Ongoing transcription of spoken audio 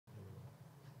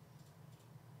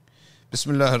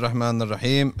Bismillah ar-Rahman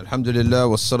ar-Rahim. Alhamdulillah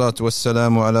wassalatu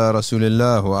wassalamu ala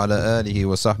Rasulillah wa ala alihi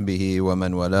wa sahbihi wa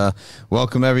man wala.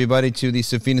 Welcome everybody to the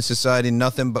Safina Society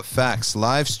Nothing But Facts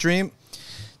live stream.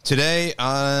 Today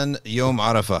on Yom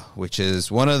Arafah, which is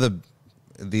one of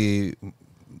the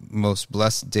most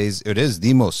blessed days. It is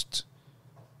the most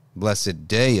blessed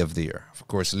day of the year. Of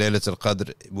course, Laylatul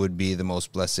Qadr would be the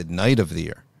most blessed night of the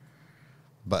year.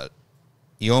 But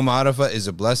Yom Arafah is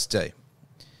a blessed day.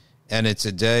 And it's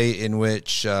a day in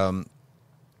which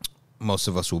most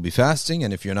of us will be fasting.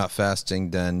 And if you're not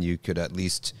fasting, then you could at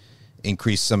least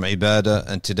increase some ibadah.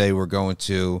 And today we're going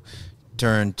to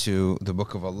turn to the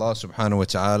book of Allah subhanahu wa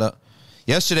ta'ala.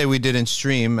 Yesterday we didn't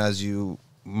stream, as you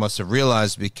must have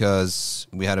realized, because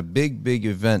we had a big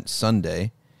event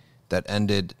Sunday that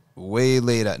ended way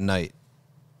late at night,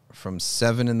 from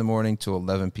 7 in the morning to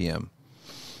 11 p.m.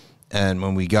 And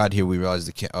when we got here, we realized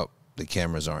the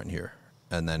cameras aren't here.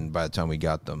 And then by the time we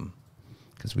got them,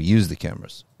 because we used the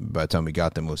cameras, by the time we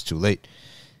got them, it was too late.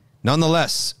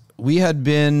 Nonetheless, we had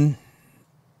been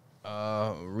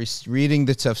reading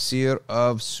the tafsir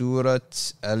of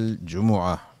Surat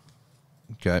Al-Jumu'ah.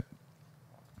 Okay.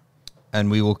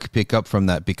 And we will pick up from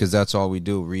that, because that's all we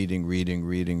do,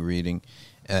 reading.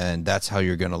 And that's how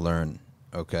you're going to learn.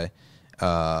 Okay.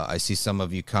 I see some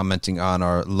of you commenting on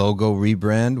our logo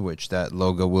rebrand, which that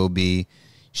logo will be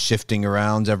shifting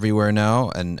around everywhere now,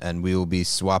 and we will be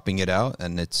swapping it out,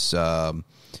 and it's a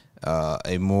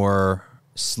more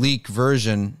sleek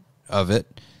version of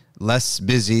it, less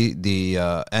busy,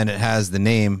 and it has the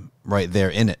name right there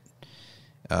in it.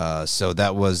 So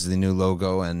that was the new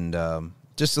logo, and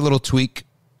just a little tweak.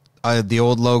 The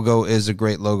old logo is a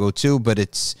great logo too, but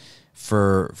it's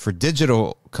for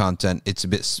digital content, it's a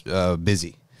bit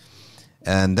busy.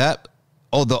 And the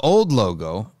old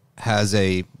logo has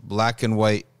a black and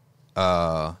white,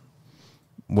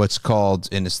 what's called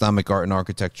in Islamic art and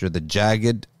architecture, the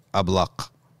jagged ablaq,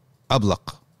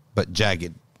 but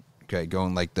jagged, okay,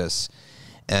 going like this.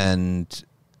 And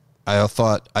I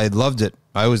thought, I loved it.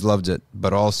 I always loved it,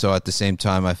 but also at the same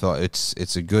time, I thought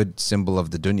it's a good symbol of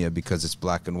the dunya, because it's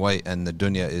black and white, and the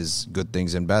dunya is good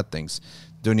things and bad things.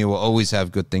 Dunya will always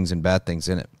have good things and bad things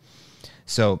in it.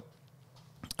 So,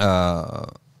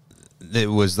 it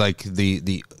was like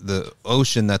the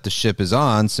ocean that the ship is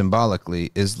on,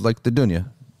 symbolically, is like the dunya.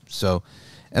 So,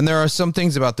 and there are some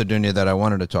things about the dunya that I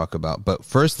wanted to talk about. But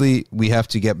firstly, we have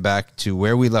to get back to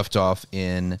where we left off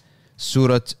in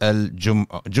Surat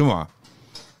Al-Jumu'ah.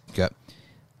 Okay.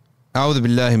 أعوذ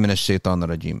بالله من الشيطان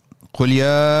الرجيم. قل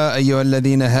يا أيها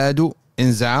الذين هادوا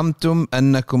إن زعمتم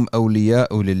أنكم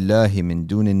أولياء لله من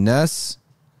دون الناس.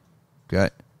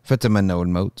 Okay. فتمنوا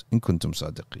الموت إن كنتم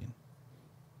صادقين.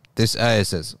 This ayah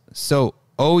says, so,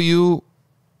 O you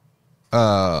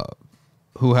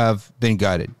who have been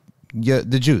guided,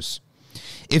 the Jews,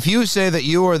 if you say that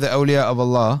you are the awliya of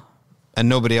Allah and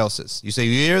nobody else is, you say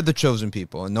you're the chosen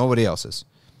people and nobody else is,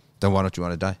 then why don't you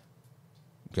want to die?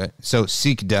 Okay, so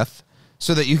seek death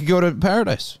so that you can go to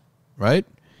paradise, right?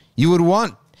 You would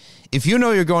want, if you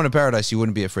know you're going to paradise, you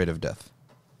wouldn't be afraid of death.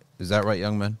 Is that right,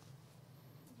 young man?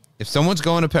 If someone's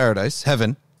going to paradise,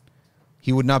 heaven,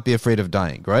 he would not be afraid of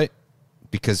dying, right?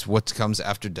 Because what comes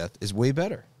after death is way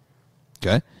better.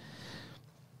 Okay?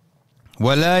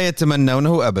 وَلَا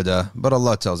يَتَمَنَّوْنَهُ أَبَدًا. But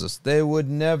Allah tells us they would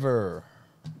never,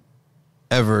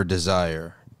 ever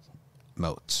desire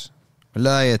maut.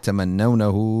 وَلَا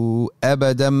يَتَمَنَّوْنَهُ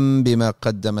أَبَدًا بِمَا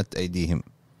قَدَّمَتْ أَيْدِيهِمْ.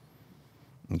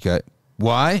 Okay?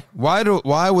 Why?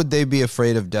 Why would they be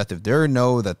afraid of death if they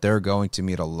know that they're going to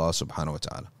meet Allah subhanahu wa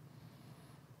ta'ala?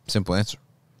 Simple answer.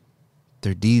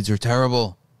 Their deeds are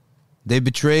terrible. They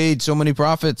betrayed so many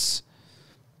prophets,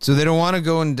 so they don't want to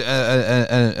go and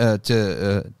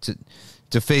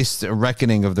to face a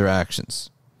reckoning of their actions.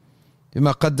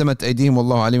 بما قدمت أيديهم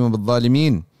والله عليم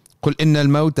بالظالمين. قل إن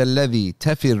الموت الذي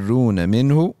تفرون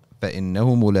منه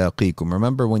فإنه ملاقيكم.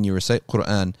 Remember, when you recite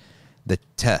Quran, the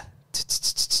ta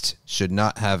should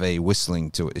not have a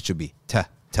whistling to it. It should be ta,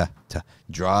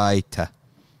 dry ta.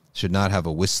 Should not have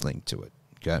a whistling to it.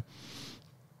 Okay.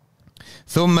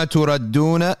 ثم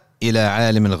تردون إلى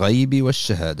عالم الغيب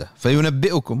والشهادة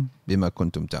فينبئكم بما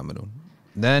كنتم تعملون.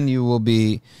 Then you will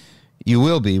be,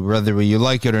 whether you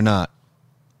like it or not,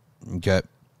 okay,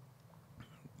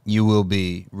 you will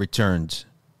be returned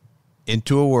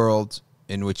into a world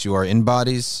in which you are in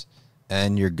bodies,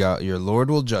 and your Lord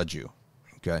will judge you,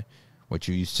 okay, what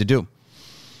you used to do.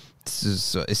 This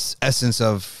is it's essence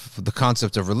of the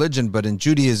concept of religion, but in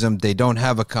Judaism, they don't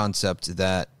have a concept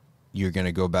that you're going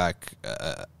to go back,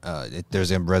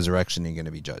 there's a resurrection, you're going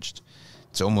to be judged.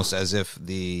 It's almost as if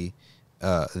the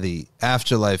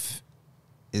afterlife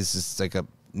is just like a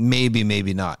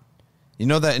maybe not. You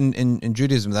know that in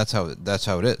Judaism, that's how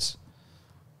it is.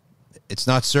 It's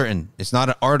not certain. It's not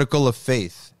an article of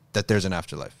faith that there's an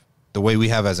afterlife. The way we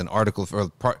have as an article for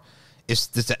part, it's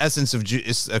the essence of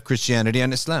Christianity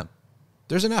and Islam.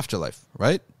 There's an afterlife,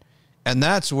 right? And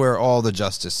that's where all the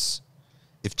justice.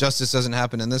 If justice doesn't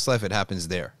happen in this life, it happens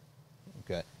there.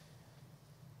 Okay.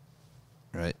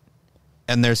 Right?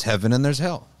 And there's heaven and there's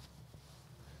hell.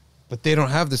 But they don't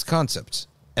have this concept.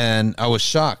 And I was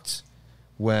shocked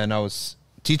when I was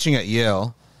teaching at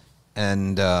Yale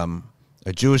and a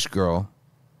Jewish girl,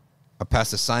 I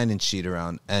passed a sign-in sheet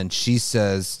around and she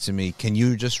says to me, "Can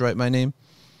you just write my name?"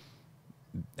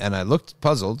 And I looked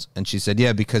puzzled and she said,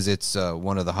 "Yeah, because it's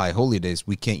one of the high holy days.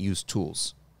 We can't use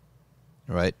tools."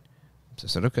 Right? So I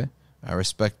said, "Okay. I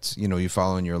respect, you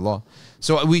following your law."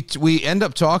 So we end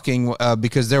up talking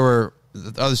because there were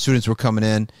other students were coming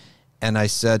in, and I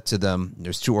said to them,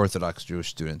 there's 2 Orthodox Jewish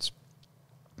students,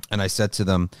 and I said to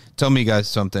them, "Tell me guys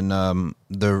something.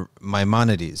 The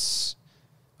Maimonides,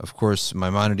 of course,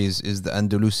 Maimonides is the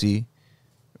Andalusi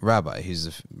rabbi. He's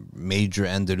a major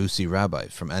Andalusi rabbi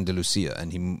from Andalusia,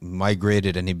 and he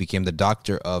migrated and he became the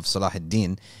doctor of Salah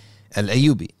ad-Din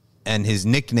al-Ayyubi, and his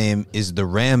nickname is the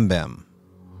Rambam.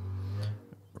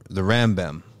 The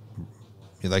Rambam.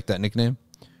 You like that nickname?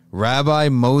 Rabbi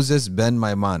Moses ben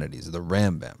Maimonides, the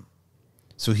Rambam.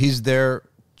 So he's their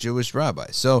Jewish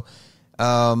rabbi. So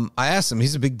I asked him,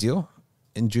 he's a big deal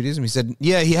in Judaism. He said,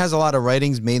 yeah, he has a lot of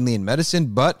writings, mainly in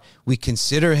medicine, but we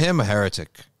consider him a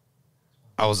heretic.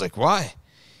 I was like, why?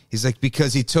 He's like,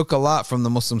 because he took a lot from the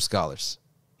Muslim scholars.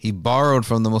 He borrowed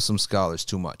from the Muslim scholars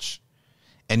too much.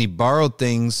 And he borrowed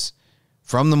things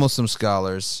from the Muslim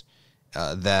scholars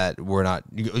that were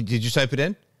not... Did you type it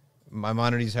in?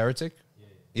 Maimonides heretic?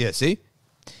 Yeah, see?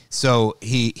 So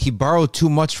he borrowed too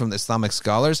much from the Islamic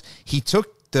scholars. He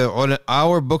took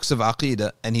our books of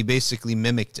Aqidah and he basically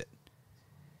mimicked it.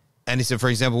 And he said, for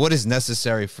example, what is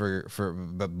necessary for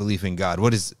belief in God?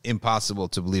 What is impossible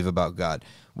to believe about God?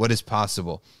 What is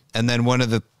possible? And then one of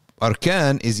the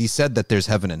arkan is he said that there's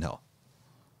heaven and hell.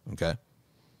 Okay?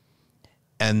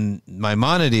 And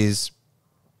Maimonides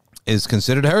is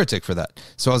considered a heretic for that.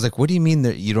 So I was like, what do you mean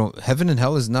that heaven and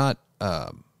hell is not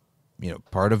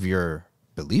part of your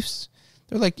beliefs?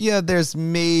 They're like, yeah, there's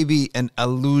maybe an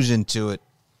allusion to it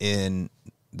in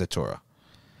the Torah.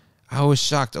 I was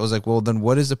shocked. I was like, well, then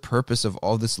what is the purpose of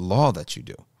all this law that you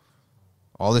do?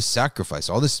 All this sacrifice,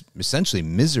 all this essentially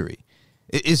misery.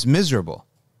 It is miserable.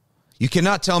 You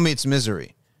cannot tell me it's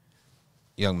misery,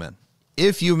 young men.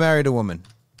 If you married a woman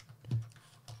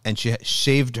and she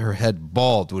shaved her head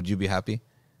bald, would you be happy?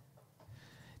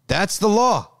 That's the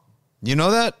law. You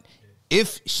know that?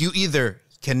 If you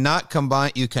cannot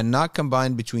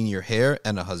combine between your hair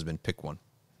and a husband. Pick one.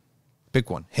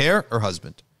 Hair or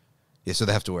husband. Yeah, so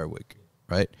they have to wear a wig,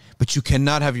 right? But you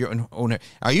cannot have your own hair.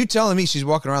 Are you telling me she's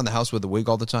walking around the house with a wig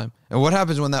all the time? And what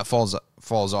happens when that falls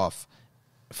off?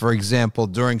 For example,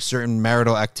 during certain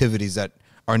marital activities that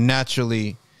are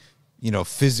naturally,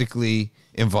 physically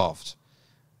involved.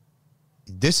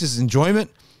 This is enjoyment.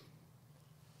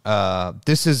 So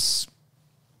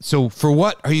for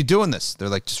what are you doing this? They're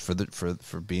like, just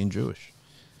for being Jewish.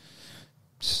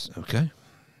 Okay.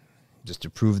 Just to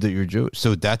prove that you're Jewish.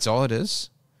 So that's all it is.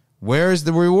 Where is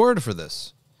the reward for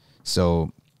this?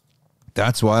 So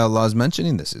that's why Allah is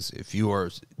mentioning this. Is if you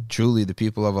are truly the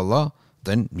people of Allah,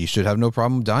 then you should have no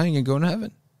problem dying and going to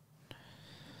heaven.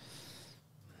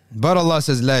 But Allah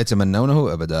says, لا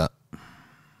يتمنونه أبدا.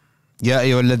 يا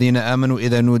أيها الذين آمنوا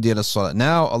إذا نودي للصلاة.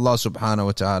 Now Allah subhanahu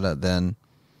wa ta'ala then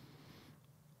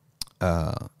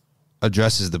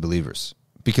addresses the believers.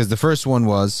 Because the first one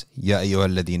was, يا أيها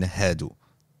الذين هادوا.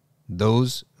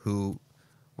 Those who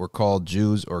were called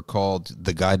Jews or called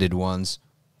the guided ones.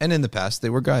 And in the past, they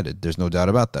were guided. There's no doubt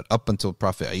about that. Up until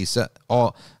Prophet Isa,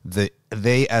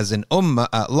 they as an ummah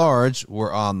at large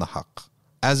were on the haqq.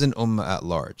 As an ummah at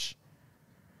large.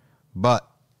 But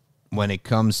when it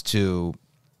comes to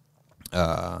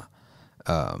their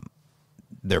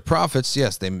prophets,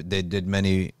 yes, they did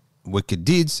many wicked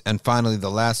deeds. And finally,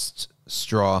 the last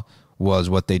straw was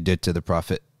what they did to the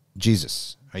Prophet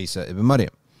Jesus, Isa ibn Maryam.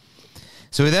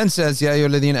 So he then says, يا أيها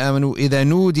الذين آمنوا إذا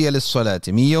نودي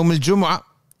للصلاة من يوم الجمعة.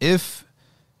 If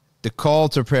the call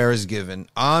to prayer is given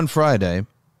on Friday,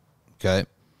 okay,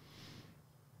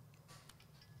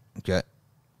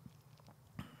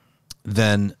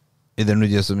 then إذا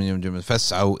نودي للصلاة من يوم الجمعة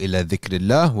فاسعوا إلى ذكر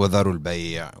الله وذروا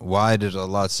البيع. Why did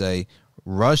Allah say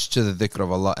rush to the dhikr of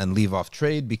Allah and leave off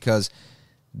trade? Because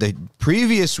the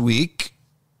previous week,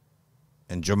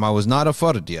 and Jummah was not a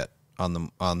fard yet on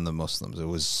the Muslims. It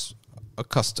was a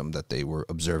custom that they were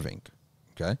observing.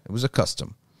 Okay? It was a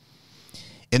custom.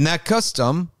 In that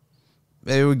custom,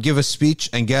 they would give a speech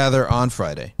and gather on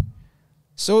Friday.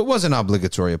 So it wasn't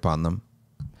obligatory upon them.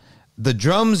 The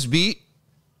drums beat,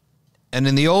 and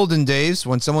in the olden days,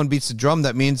 when someone beats the drum,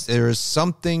 that means there is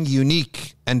something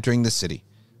unique entering the city.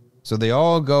 So they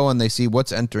all go and they see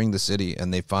what's entering the city,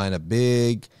 and they find a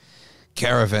big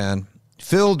caravan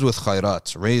filled with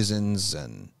khairats, raisins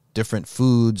and different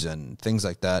foods and things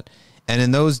like that. And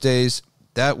in those days,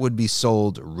 that would be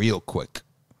sold real quick.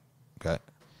 Okay?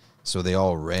 So they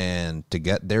all ran to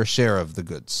get their share of the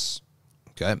goods.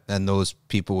 Okay? And those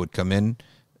people would come in,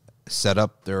 set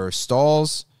up their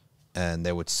stalls, and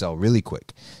they would sell really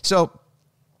quick. So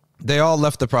they all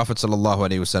left the Prophet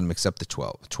ﷺ except the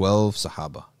 12. 12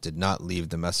 Sahaba did not leave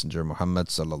the Messenger Muhammad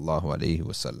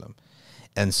ﷺ.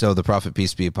 And so the Prophet,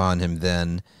 peace be upon him,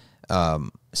 then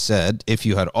said, if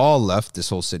you had all left, this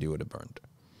whole city would have burned.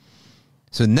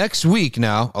 So next week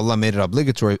now, Allah made it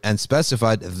obligatory and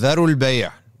specified Dharul Bay',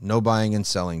 no buying and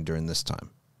selling during this time.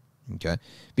 Okay?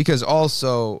 Because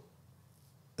also,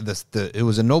 it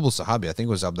was a noble Sahabi, I think it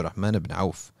was Abdurrahman ibn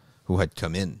Auf, who had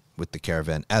come in with the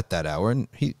caravan at that hour, and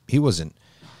he wasn't,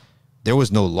 there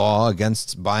was no law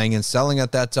against buying and selling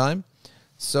at that time.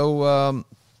 So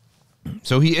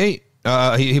he ate,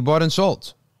 he bought and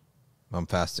sold. I'm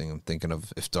fasting, I'm thinking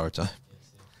of iftar time.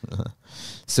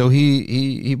 So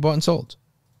he bought and sold,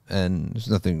 and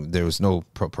there was no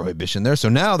prohibition there. So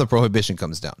now the prohibition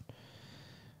comes down.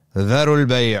 Dharul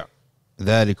Bay'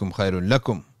 ذَلِكُمْ خَيْرٌ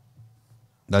لَكُمْ.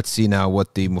 Let's see now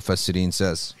what the Mufassirin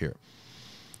says here.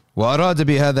 وأراد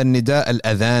بهذا النداء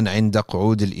الأذان عند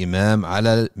قعود الإمام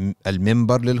على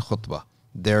المنبر للخطبة.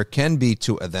 There can be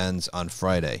two adhans on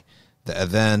Friday. The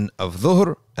adhan of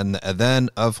Dhuhr and the adhan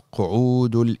of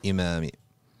قعود الإمام.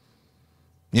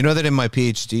 You know that in my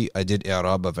PhD, I did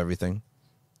i'rab of everything.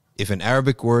 If an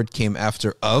Arabic word came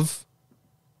after of,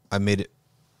 I made it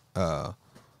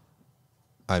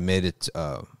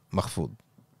مخفوض,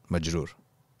 majrur.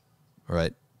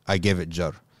 Right? I gave it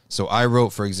jar. So I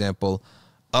wrote, for example,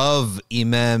 of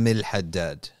Imam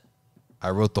al-Haddad. I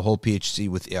wrote the whole PhD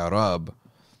with i'rab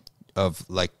of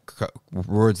like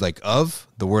words like of,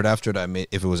 the word after it I made,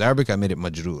 if it was Arabic, I made it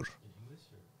majrur.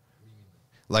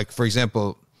 Like, for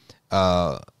example,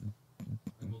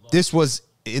 this was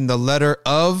in the letter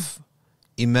of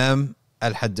Imam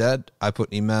al-Haddad, I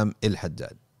put Imam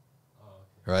al-Haddad.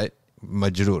 Right?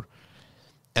 Majrur.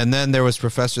 And then there was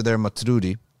Professor there,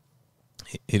 Matrudi.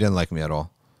 He didn't like me at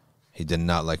all. He did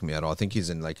not like me at all. I think he's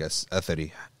in like a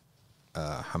Athari,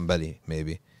 Hanbali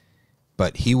maybe.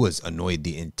 But he was annoyed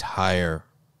the entire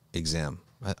exam.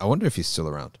 I wonder if he's still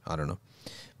around. I don't know.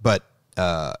 But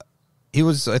he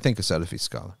was, I think, a Salafi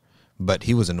scholar. But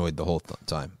he was annoyed the whole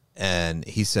time. And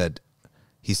he said,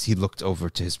 he looked over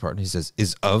to his partner. He says,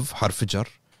 is of harf jar?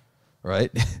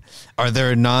 Right? Are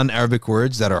there non-Arabic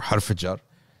words that are harf jar?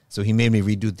 So he made me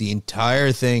redo the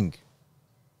entire thing.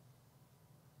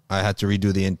 I had to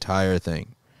redo the entire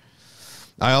thing.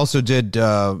 I also did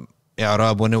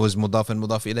i'rab when it was mudaf and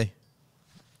mudaf ilayh.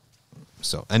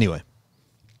 So anyway.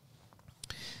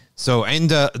 So عند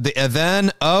the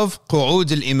adhan of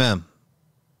qu'ud al-imam.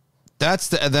 That's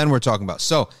the adhan we're talking about.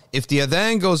 So if the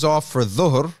adhan goes off for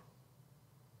dhuhr,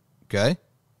 okay,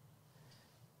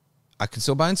 I can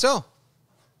still buy and sell.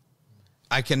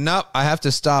 I have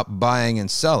to stop buying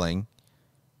and selling,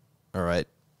 all right,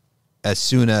 as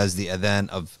soon as the adhan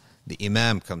of the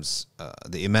imam comes,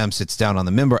 the imam sits down on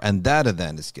the minbar, and that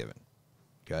adhan is given.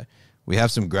 Okay, we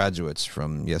have some graduates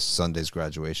from Sunday's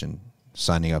graduation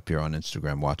signing up here on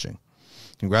Instagram watching.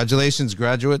 Congratulations,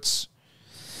 graduates!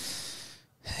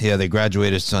 Yeah, they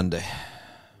graduated Sunday.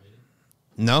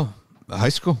 No, high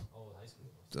school.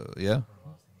 So, yeah,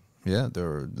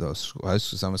 they're the high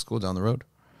school, summer school down the road.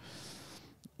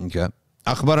 Okay.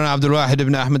 أخبرنا عبد الواحد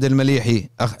بن أحمد المليحي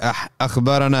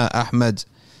أخبرنا أحمد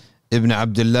ابن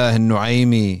عبد الله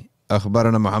النعيمي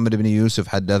أخبرنا محمد بن يوسف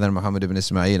حدثنا محمد بن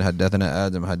إسماعيل حدثنا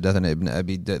آدم حدثنا ابن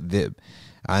أبي ذئب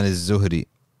عن الزهري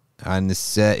عن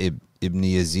السائب ابن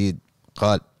يزيد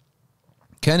قال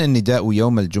كان النداء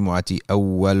يوم الجمعة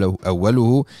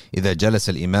أوله إذا جلس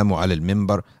الإمام على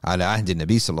المنبر على عهد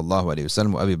النبي صلى الله عليه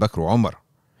وسلم وأبي بكر وعمر.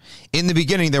 In the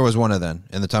beginning, there was one adhan.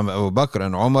 In the time of Abu Bakr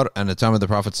and Umar and the time of the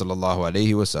Prophet sallallahu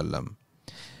alaihi wasallam,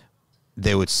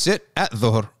 they would sit at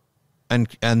dhuhr and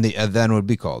the adhan would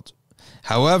be called.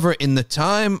 However, in the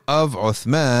time of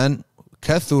Uthman,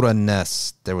 kathura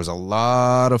an-nas, there was a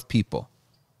lot of people.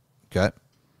 Okay.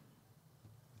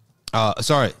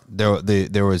 Sorry,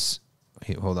 there was.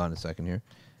 Hold on a second here.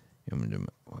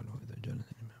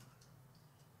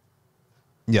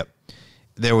 Yep.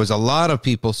 There was a lot of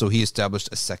people, so he established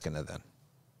a second adhan.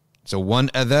 So one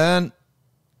adhan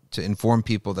to inform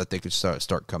people that they could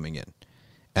start coming in.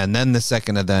 And then the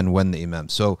second adhan when the imam.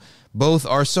 So both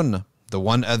are sunnah. The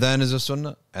one adhan is a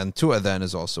sunnah, and two adhan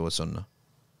is also a sunnah.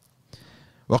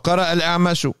 وقرأ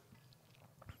الأعمش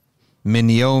من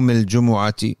يوم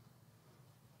الجمعة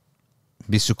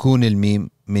بسكون الميم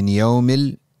من يوم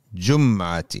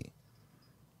الجمعة.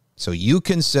 So you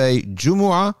can say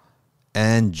جمعة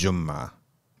and جمعة.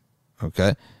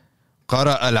 Okay.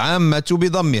 قرأ العامة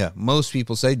بضمها. Most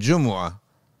people say جمعة,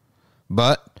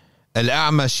 but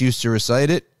الأعمش used to recite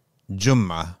it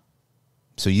جمعة.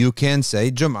 So you can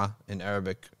say جمعة in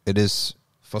Arabic. It is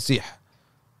فصيح.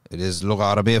 It is لغة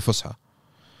عربية فصحى.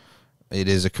 It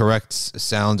is a correct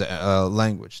sound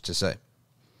language to say,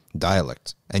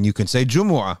 dialect. And you can say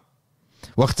جمعة.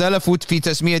 واختلفوا في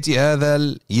تسمية هذا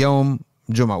اليوم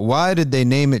جمعة. Why did they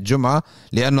name it جمعة?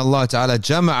 لأن الله تعالى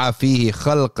جمع فيه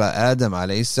خلق آدم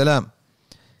عليه السلام.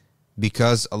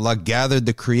 Because Allah gathered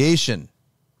the creation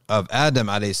of Adam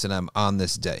alayhi salam on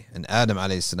this day. And Adam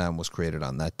alayhi salam was created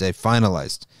on that day,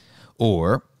 finalized.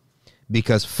 Or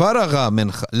because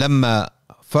لما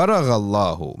فرغ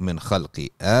الله من خلق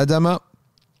آدم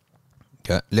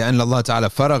لأن الله تعالى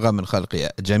فرغ من خلق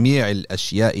جميع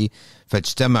الأشياء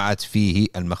فاجتمعت فيه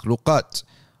المخلوقات.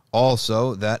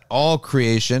 Also that all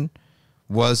creation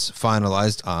was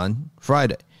finalized on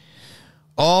Friday.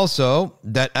 Also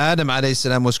that Adam alayhi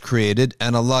salam was created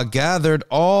and Allah gathered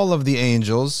all of the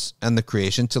angels and the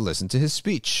creation to listen to his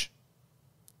speech.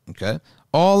 Okay?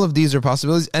 All of these are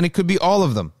possibilities, and it could be all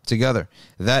of them together.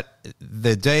 That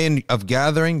the day of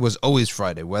gathering was always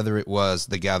Friday, whether it was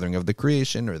the gathering of the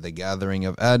creation or the gathering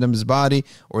of Adam's body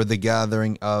or the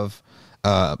gathering of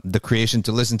the creation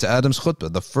to listen to Adam's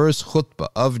khutbah. The first khutbah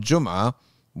of Jum'ah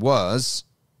was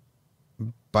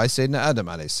by Sayyidina Adam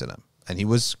alayhi salam, and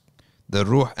the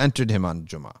ruh entered him on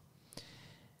Jum'ah.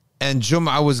 And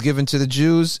Jum'ah was given to the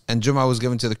Jews, and Jum'ah was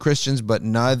given to the Christians, but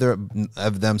neither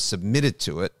of them submitted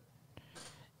to it.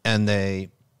 And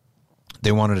they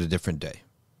wanted a different day.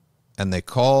 And they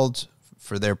called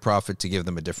for their prophet to give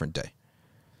them a different day.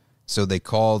 So they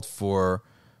called for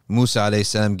Musa alayhi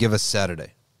salam, give us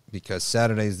Saturday. Because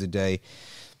Saturday is the day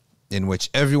in which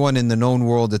everyone in the known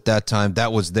world at that time,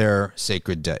 that was their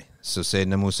sacred day. So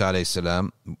Sayyidina Musa alayhi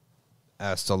salam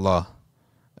asked Allah,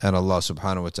 and Allah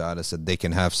subhanahu wa ta'ala said, they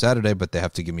can have Saturday, but they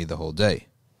have to give me the whole day.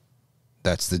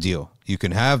 That's the deal. You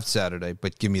can have Saturday,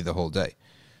 but give me the whole day.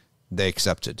 They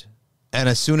accepted. And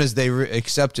as soon as they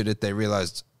accepted it, they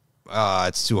realized,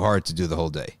 it's too hard to do the whole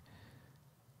day.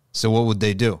 So what would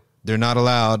they do? They're not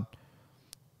allowed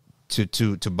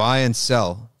to buy and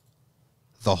sell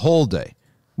the whole day.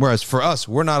 Whereas for us,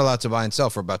 we're not allowed to buy and sell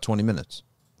for about 20 minutes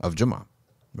of Jummah,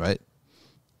 right?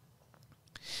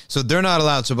 So they're not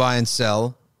allowed to buy and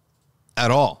sell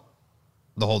at all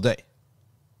the whole day.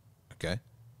 Okay?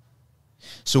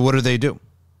 So what do?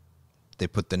 They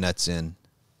put the nets in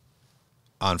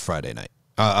on Friday night,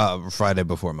 Friday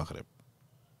before Maghrib.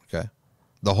 Okay?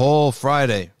 The whole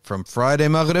Friday, from Friday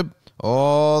Maghrib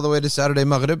all the way to Saturday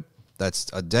Maghrib, that's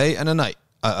a day and a night.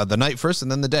 The night first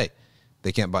and then the day.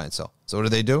 They can't buy and sell. So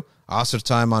what do? Asr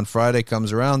time on Friday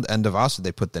comes around, end of Asr,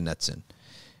 they put the nets in.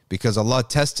 Because Allah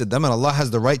tested them, and Allah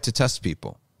has the right to test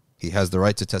people. He has the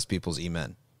right to test people's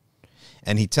iman.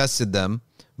 And He tested them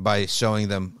by showing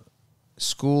them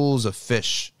schools of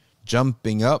fish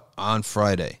jumping up on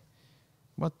Friday.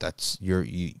 What? That's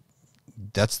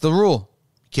the rule.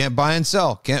 Can't buy and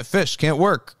sell, can't fish, can't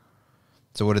work.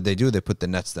 So what did? They put the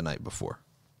nets the night before.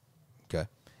 Okay?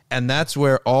 And that's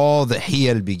where all the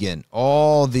hiyal begin.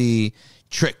 All the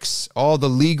tricks, all the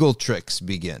legal tricks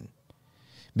begin.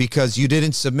 Because you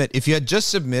didn't submit. If you had just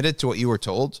submitted to what you were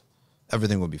told,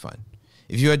 everything would be fine.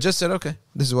 If you had just said, okay,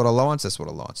 this is what Allah wants, that's what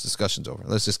Allah wants. Discussion's over.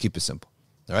 Let's just keep it simple.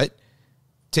 All right?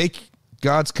 Take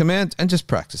God's command and just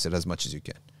practice it as much as you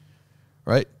can.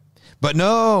 Right? But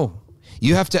no,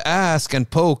 you have to ask and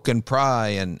poke and pry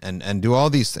and do all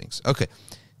these things. Okay,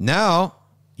 now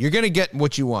you're going to get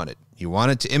what you wanted. You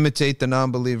wanted to imitate the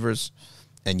non-believers,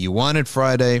 and you wanted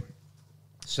Friday,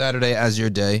 Saturday as your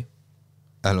day.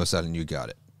 All of a sudden, you got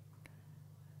it.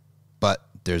 But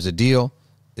there's a deal,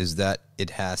 is that it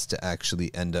has to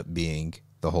actually end up being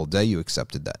the whole day. You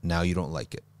accepted that. Now you don't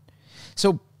like it.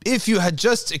 So if you had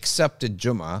just accepted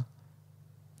Jum'ah,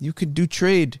 you could do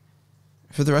trade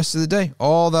for the rest of the day.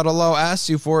 All that Allah asks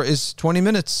you for is 20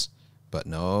 minutes. But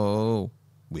no,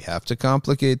 we have to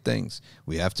complicate things.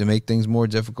 We have to make things more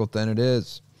difficult than it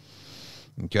is.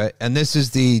 Okay? And this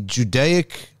is the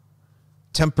Judaic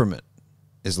temperament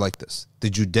is like this. The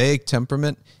Judaic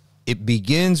temperament, it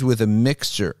begins with a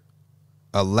mixture,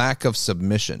 a lack of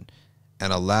submission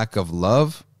and a lack of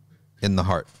love in the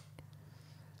heart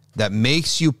that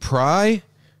makes you pry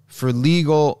for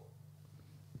legal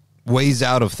ways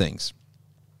out of things.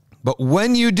 But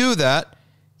when you do that,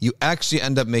 you actually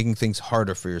end up making things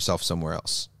harder for yourself somewhere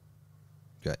else.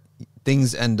 Okay?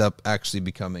 Things end up actually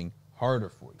becoming harder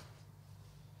for you.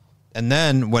 And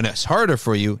then when it's harder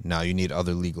for you, now you need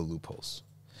other legal loopholes.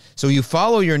 So you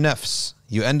follow your nafs.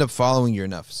 You end up following your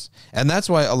nafs. And that's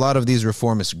why a lot of these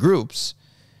reformist groups,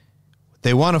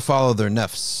 they want to follow their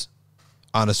nafs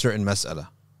on a certain mas'ala,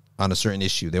 on a certain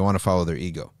issue. They want to follow their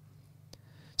ego.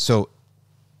 So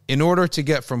in order to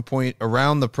get from point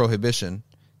around the prohibition,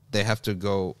 they have to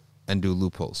go and do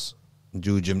loopholes,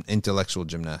 do intellectual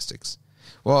gymnastics.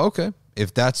 Well, okay,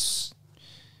 if that's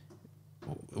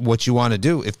what you want to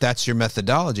do, if that's your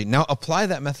methodology, now apply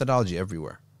that methodology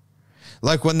everywhere.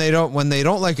 Like when they don't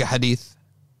like a hadith,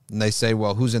 and they say,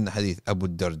 well, who's in the hadith? Abu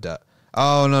Darda.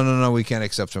 Oh, no, we can't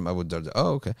accept from Abu Darda.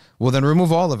 Oh, okay. Well, then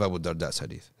remove all of Abu Darda's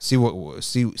hadith. See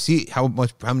how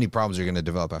many problems you're going to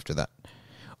develop after that.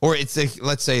 Or it's like,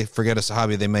 let's say, forget a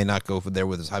sahabi, they may not go there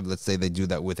with a sahabi. Let's say they do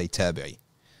that with a tabi'i.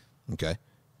 Okay?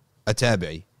 A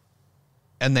tabi'i.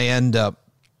 And they end up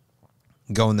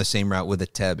going the same route with a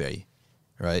tabi'i.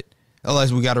 Right?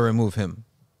 Otherwise, we got to remove him.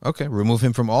 Okay, remove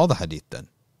him from all the hadith then.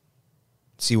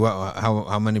 See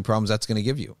how many problems that's going to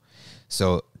give you.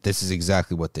 So this is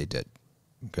exactly what they did.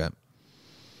 Okay.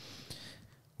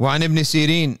 وعن ابن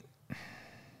سيرين.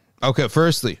 Okay,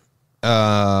 firstly,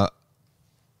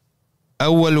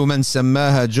 أول من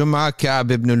سماها جمعة كعب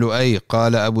بن لؤي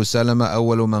قال أبو سلمة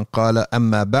أول من قال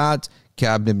أما بعد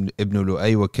كعب بن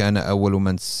لؤي وكان أول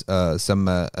من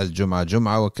سمى الجمعة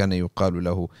جمعة وكان يقال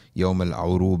له يوم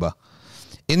العروبة.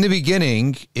 In the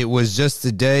beginning, it was just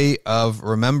the day of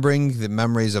remembering the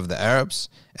memories of the Arabs,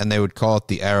 and they would call it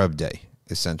the Arab Day,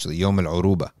 essentially, Yom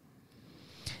al-Uruba.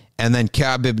 And then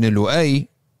Ka'b ibn Lu'ay,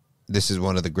 this is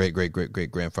one of the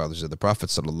great-great-great-great-grandfathers of the Prophet,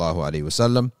 sallallahu alaihi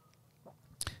wasallam,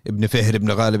 Ibn Fihr ibn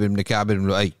Ghalib ibn Ka'b ibn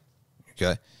Lu'ay.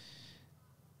 Okay.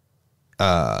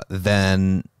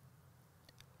 Then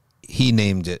he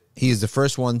named it. He is the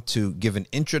first one to give an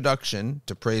introduction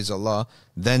to praise Allah,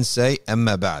 then say,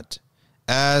 Amma Ba'd.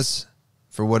 As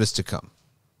for what is to come.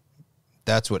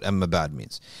 That's what Amma Ba'd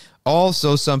means.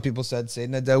 Also, some people said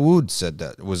Sayyidina Dawood said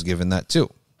that, was given that too.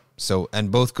 So, and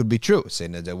both could be true.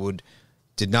 Sayyidina Dawood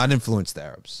did not influence the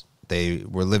Arabs. They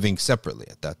were living separately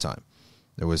at that time.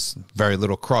 There was very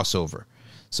little crossover.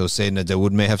 So Sayyidina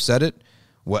Dawood may have said it.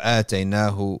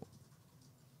 وَآتَيْنَاهُ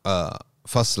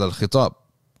فَصْلَ الْخِطَابِ.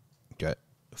 Okay.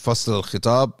 Fasl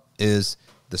al-Khitab is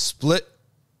the split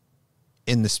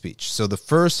in the speech. So the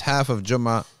first half of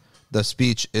Jummah, the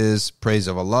speech is praise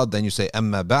of Allah. Then you say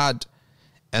Amma Ba'd,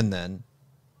 and then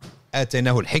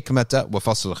آتيناه الحكمة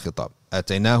وفصل الخطاب.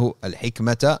 آتيناه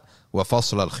الحكمة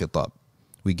وفصل الخطاب.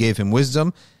 We gave him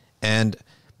wisdom,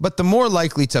 but the more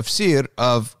likely tafsir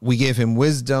of we gave him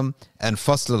wisdom and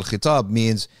fasl al-khitab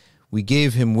means we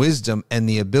gave him wisdom and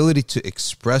the ability to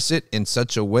express it in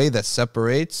such a way that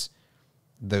separates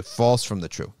the false from the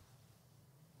true.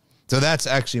 So that's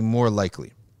actually more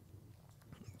likely,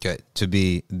 okay, to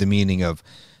be the meaning of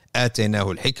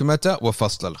آتيناه الحكمة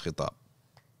وفصل الخطاب.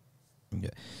 Okay.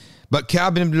 But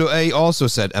Ka'b ibn Lu'ay also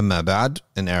said Amma Ba'd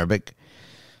in Arabic,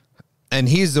 and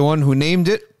he's the one who named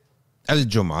it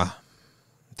Al-Jum'ah,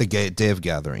 the day of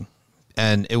gathering.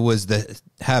 And it was the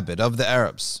habit of the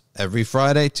Arabs every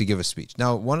Friday to give a speech.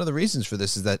 Now, one of the reasons for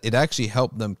this is that it actually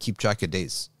helped them keep track of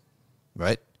days,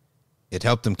 right? It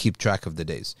helped them keep track of the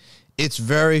days. It's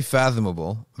very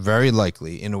fathomable, very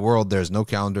likely, in a world there's no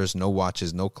calendars, no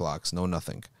watches, no clocks, no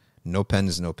nothing, no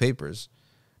pens, no papers,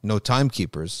 no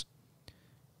timekeepers,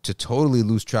 to totally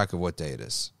lose track of what day it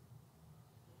is.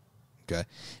 Okay?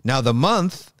 Now, the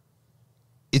month,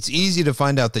 it's easy to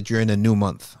find out that you're in a new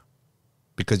month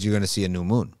because you're going to see a new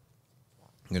moon.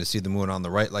 You're going to see the moon on the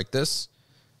right like this,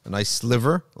 a nice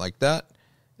sliver like that.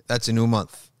 That's a new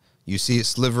month. You see it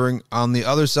slivering on the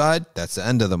other side, that's the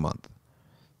end of the month.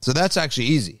 So that's actually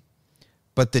easy.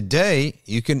 But the day,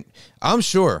 I'm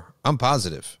sure, I'm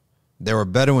positive, there were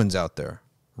Bedouins out there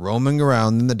roaming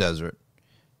around in the desert.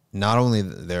 Not only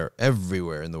they're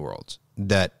everywhere in the world,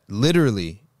 that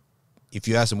literally, if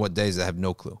you ask them what days, they have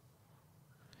no clue.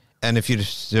 And if you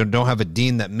just don't have a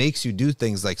deen that makes you do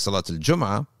things like Salat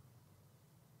al-Jum'ah,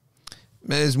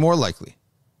 it is more likely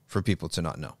for people to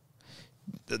not know.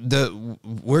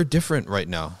 We're different right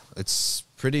now. It's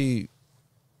pretty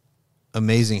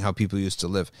amazing how people used to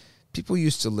live. People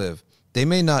used to live. They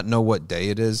may not know what day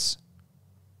it is.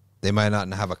 They might not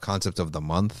have a concept of the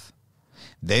month.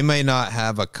 They may not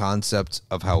have a concept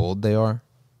of how old they are,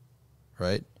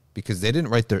 right? Because they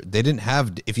didn't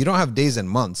have, if you don't have days and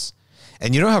months,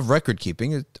 and you don't have record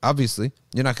keeping, obviously,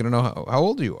 you're not going to know how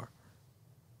old you are.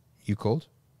 You cold?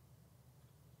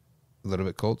 A little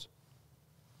bit cold?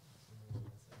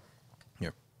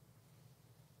 Here.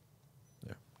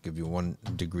 There. Give you 1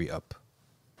 degree up.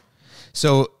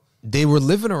 So they were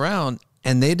living around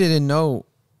and they didn't know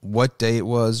what day it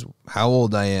was, how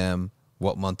old I am,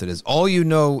 what month it is. All you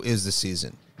know is the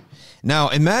season. Now,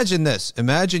 imagine this.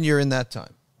 Imagine you're in that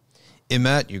time.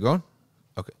 You going?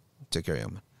 Okay. Take care,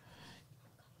 young man.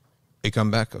 You come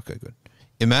back? Okay, good.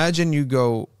 Imagine you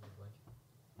go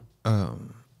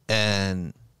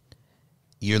and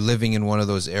you're living in one of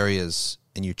those areas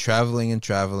and you're traveling and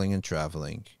traveling and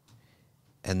traveling.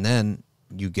 And then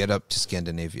you get up to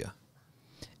Scandinavia.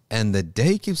 And the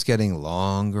day keeps getting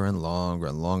longer and longer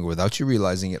and longer without you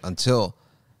realizing it until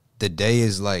the day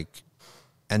is like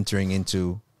entering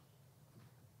into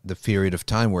the period of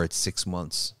time where it's 6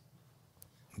 months.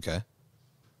 Okay?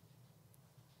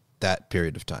 That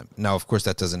period of time. Now, of course,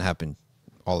 that doesn't happen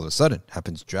all of a sudden. It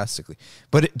happens drastically.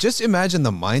 But just imagine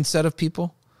the mindset of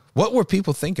people. What were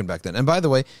people thinking back then? And by the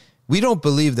way, we don't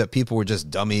believe that people were just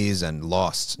dummies and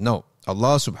lost. No.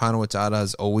 Allah subhanahu wa ta'ala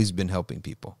has always been helping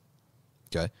people.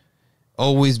 Okay?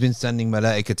 Always been sending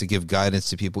malaika to give guidance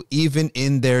to people, even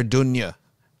in their dunya.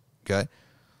 Okay?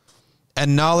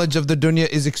 And knowledge of the dunya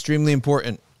is extremely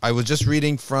important. I was just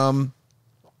reading from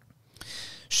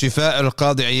Shifa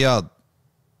al-Qadi Iyad.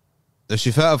 The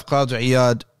Shifa of Qadi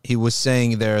Iyad, he was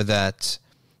saying there that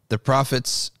the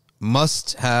prophets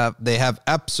they have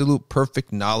absolute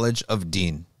perfect knowledge of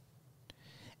deen.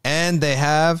 And they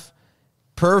have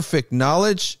perfect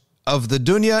knowledge of the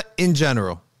dunya in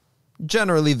general.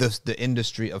 Generally, the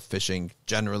industry of fishing,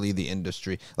 generally the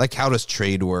industry, like how does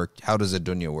trade work? How does the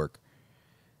dunya work?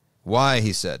 Why,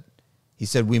 he said? He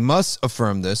said, we must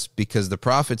affirm this because the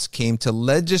prophets came to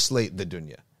legislate the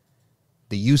dunya,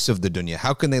 the use of the dunya.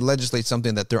 How can they legislate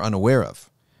something that they're unaware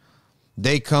of?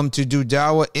 They come to do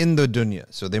da'wah in the dunya,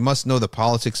 so they must know the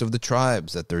politics of the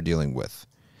tribes that they're dealing with,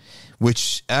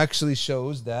 which actually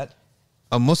shows that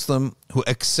a Muslim who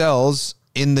excels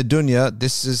in the dunya,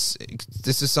 this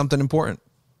is something important.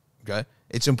 Okay?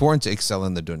 It's important to excel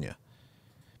in the dunya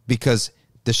because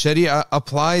the sharia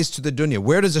applies to the dunya.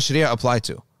 Where does the sharia apply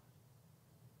to?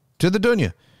 To the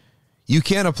dunya. You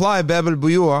can't apply Bab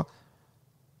al-Buyu'a,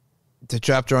 the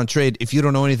chapter on trade, if you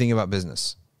don't know anything about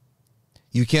business.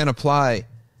 You can't apply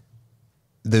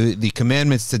the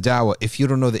commandments to da'wah if you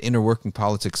don't know the inner working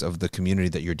politics of the community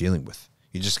that you're dealing with.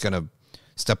 You're just going to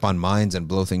step on mines and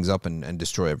blow things up and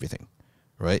destroy everything.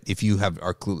 Right? If you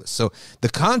are clueless. So the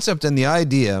concept and the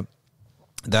idea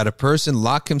that a person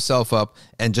lock himself up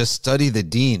and just study the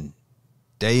deen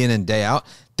day in and day out,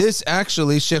 this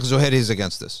actually, Sheikh Zuhairi is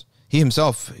against this. He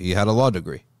himself, he had a law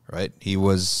degree, right? He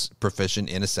was proficient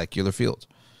in a secular field,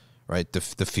 right? The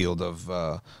field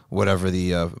of whatever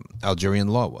the Algerian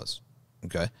law was,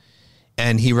 okay?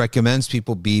 And he recommends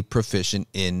people be proficient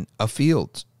in a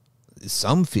field,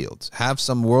 some fields, have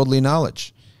some worldly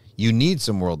knowledge. You need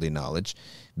some worldly knowledge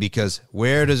because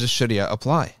where does the Sharia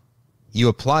apply? You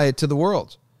apply it to the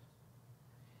world.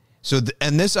 So,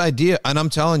 and this idea, and I'm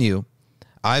telling you,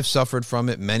 I've suffered from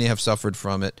it, many have suffered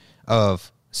from it,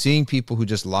 of seeing people who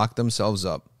just lock themselves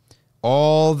up.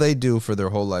 All they do for their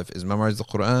whole life is memorize the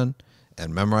Quran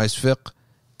and memorize fiqh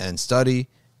and study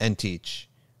and teach,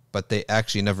 but they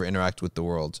actually never interact with the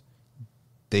world.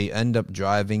 They end up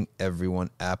driving everyone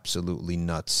absolutely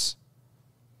nuts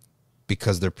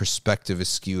because their perspective is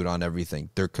skewed on everything.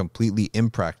 They're completely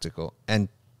impractical, and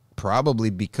probably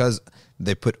because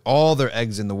they put all their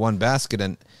eggs in the one basket,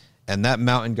 and that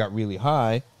mountain got really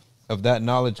high, of that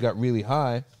knowledge got really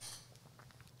high,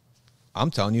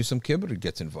 I'm telling you, some kibr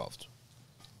gets involved.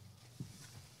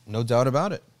 No doubt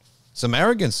about it. Some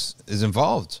arrogance is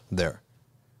involved there,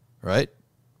 right?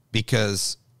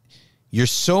 Because you're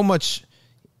so much,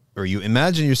 or you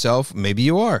imagine yourself, maybe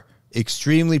you are,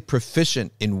 extremely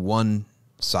proficient in one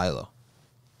silo,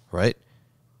 right?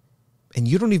 And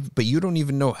you don't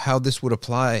even know how this would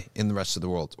apply in the rest of the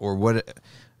world, or what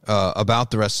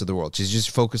about the rest of the world. You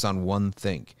just focus on one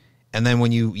thing. And then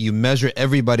when you measure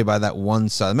everybody by that one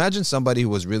side, imagine somebody who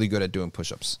was really good at doing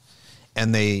push-ups,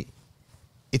 and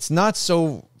it's not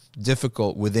so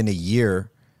difficult within a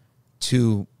year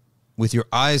to, with your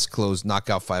eyes closed, knock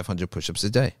out 500 push-ups a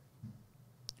day.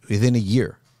 Within a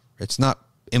year. It's not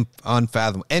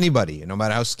unfathomable. Anybody, no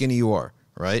matter how skinny you are,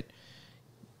 right?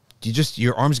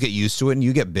 Your arms get used to it, and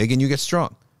you get big and you get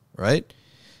strong, right?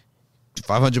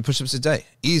 500 push-ups a day.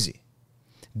 Easy.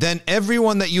 Then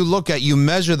everyone that you look at, you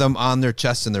measure them on their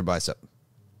chest and their bicep,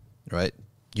 right?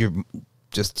 You're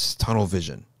just tunnel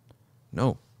vision.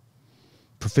 No.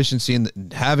 Proficiency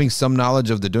in having some knowledge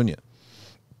of the dunya.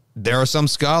 There are some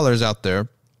scholars out there.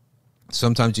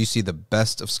 Sometimes you see the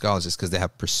best of scholars is because they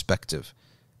have perspective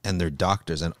and they're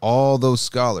doctors. And all those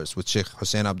scholars with Sheikh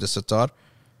Hussein Abdus Sattar,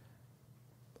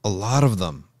 a lot of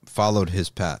them followed his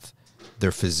path.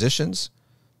 They're physicians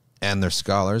and they're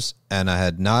scholars. And I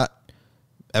had not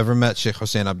ever met Sheikh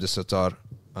Hussein Abdus Sattar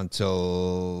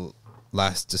until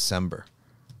last December,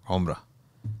 Umrah.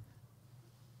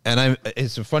 And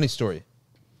it's a funny story.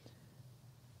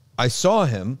 I saw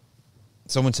him.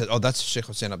 Someone said, "Oh, that's Sheikh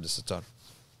Hussein Abdus Sattar."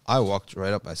 I walked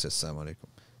right up. I said, "Assalamu alaikum."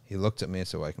 He looked at me and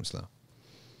said, "Wa alaikum salam."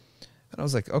 And I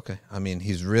was like, okay. I mean,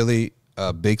 he's really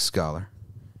a big scholar.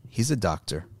 He's a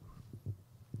doctor.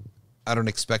 I don't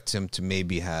expect him to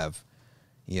maybe have,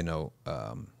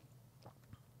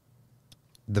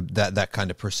 that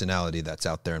kind of personality that's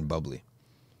out there and bubbly.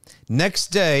 Next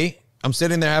day, I'm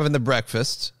sitting there having the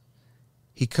breakfast.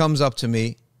 He comes up to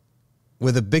me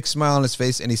with a big smile on his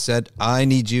face, and he said, "I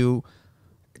need you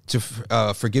to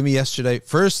forgive me yesterday.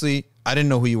 Firstly, I didn't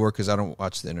know who you were because I don't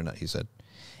watch the internet," he said.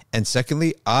 "And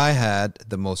secondly, I had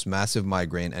the most massive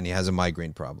migraine," and he has a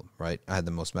migraine problem, right? "I had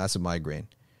the most massive migraine."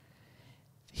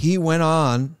 He went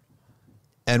on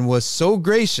and was so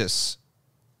gracious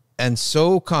and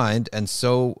so kind and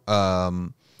so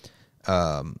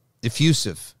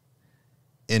effusive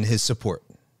in his support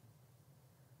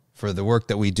for the work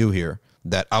that we do here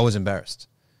that I was embarrassed,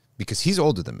 because he's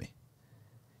older than me.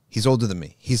 He's older than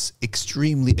me. He's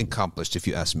extremely accomplished, if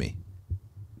you ask me.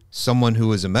 Someone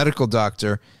who is a medical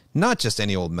doctor, not just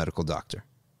any old medical doctor.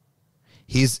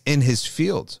 He's in his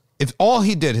field. If all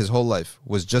he did his whole life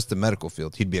was just the medical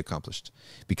field, he'd be accomplished,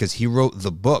 because he wrote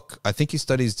the book. I think he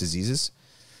studies diseases.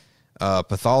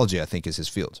 Pathology, I think, is his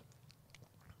field.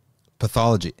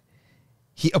 Pathology.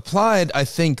 He applied, I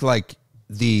think, like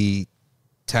the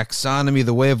taxonomy,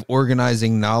 the way of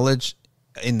organizing knowledge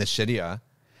in the Sharia.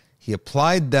 He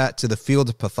applied that to the field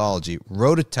of pathology,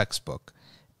 wrote a textbook,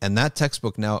 and that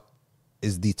textbook now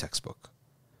is the textbook.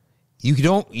 You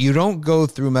don't go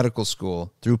through medical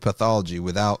school, through pathology,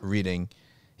 without reading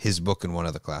his book in one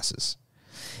of the classes.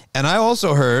 And I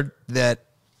also heard that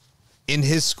in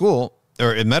his school,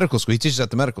 or in medical school, he teaches at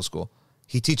the medical school,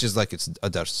 he teaches like it's a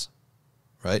dars,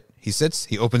 right? He sits,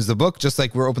 he opens the book, just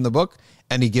like we're opening the book,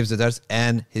 and he gives a dars,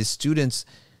 and his students,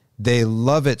 they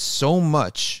love it so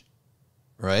much,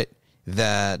 right,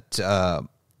 that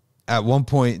at one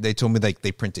point they told me like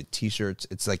they printed T-shirts.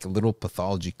 It's like a little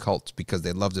pathology cult because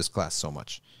they love this class so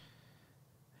much.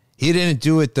 He didn't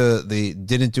do it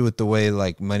the way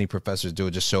like many professors do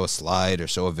it, just show a slide or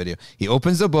show a video. He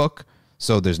opens the book,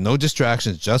 so there's no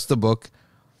distractions, just the book,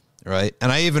 right?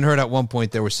 And I even heard at one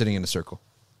point they were sitting in a circle.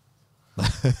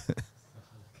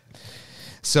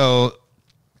 So,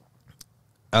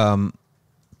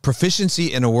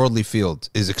 proficiency in a worldly field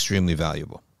is extremely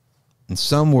valuable. In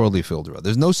some worldly field or other.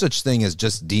 There's no such thing as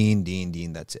just deen,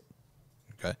 that's it.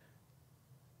 Okay?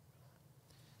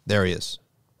 There he is.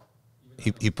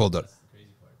 He pulled up.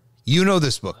 You know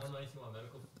this book. I don't know anything about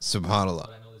medical. Subhanallah. But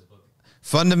I know this book.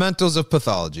 Fundamentals of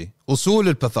Pathology. Usul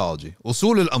al-Pathology.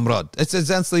 Usul al-Amrad. It's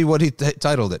essentially what he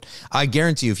titled it. I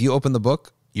guarantee you, if you open the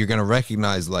book, you're going to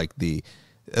recognize like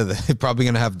probably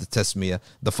going to have the tasmiyah,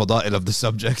 the fada'il of the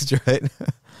subjects, right?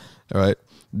 All right.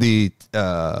 The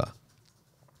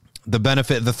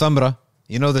benefit, the thamra,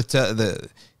 you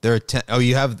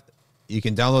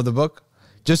can download the book.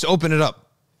 Just open it up.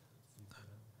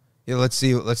 Yeah, let's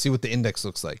see what the index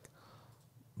looks like.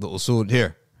 The usul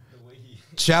here.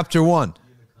 Chapter 1.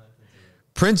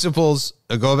 Principles.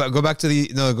 Go back to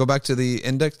the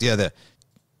index. Yeah, there.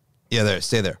 Yeah, there.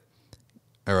 Stay there.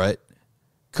 All right.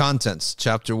 Contents.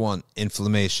 Chapter 1.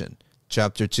 Inflammation.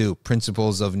 Chapter 2.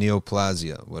 Principles of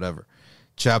neoplasia. Whatever.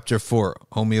 Chapter 4.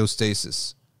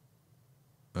 Homeostasis.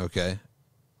 Okay.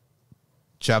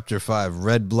 Chapter 5,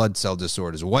 red blood cell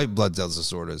disorders, white blood cell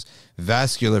disorders,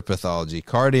 vascular pathology,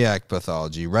 cardiac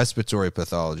pathology, respiratory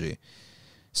pathology.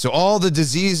 So all the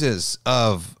diseases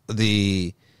of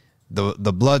the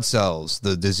blood cells,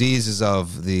 the diseases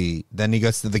of then he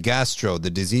gets to the gastro,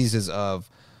 the diseases of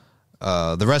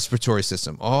the respiratory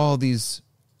system, all these.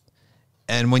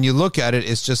 And when you look at it,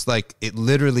 it's just like, it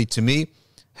literally, to me,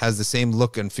 has the same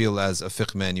look and feel as a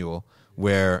fiqh manual,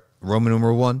 where Roman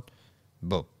numeral 1,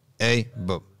 boom, A,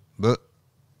 boom, boom.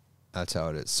 That's how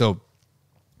it is. So,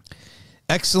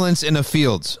 excellence in a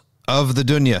field of the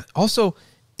dunya. Also,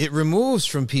 it removes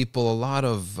from people a lot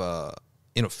of,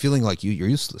 feeling like you're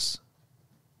useless,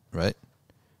 right?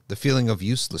 The feeling of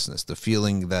uselessness, the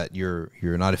feeling that you're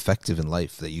not effective in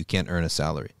life, that you can't earn a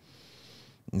salary.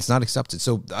 It's not accepted.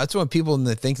 So that's when people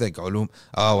think like ulum,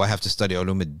 I have to study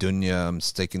ulum ad-dunya, I'm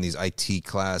taking these IT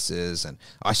classes, and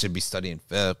I should be studying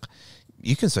fiqh.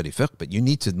 You can study fiqh, but you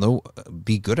need to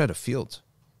be good at a field,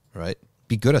 right?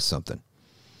 Be good at something.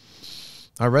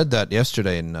 I read that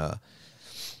yesterday in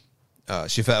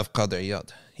Shifa of Qadr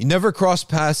Iyad. You never cross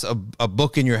past a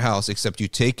book in your house except you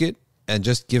take it and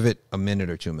just give it a minute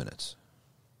or 2 minutes.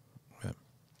 Okay.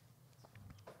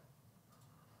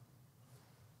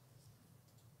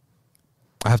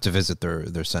 I have to visit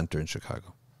their center in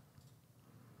Chicago.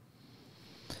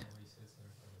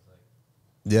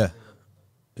 Yeah.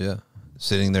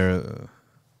 Sitting there.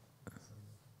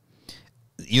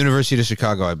 University of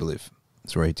Chicago, I believe.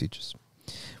 That's where he teaches.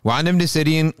 وعن ابن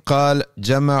سيرين قال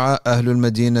جمع أهل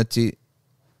المدينة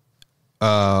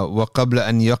وقبل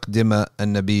أن يقدم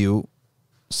النبي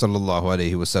صلى الله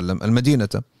عليه وسلم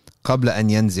المدينة قبل أن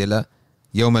ينزل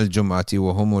يوم الجمعة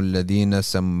وهم الذين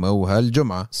سموها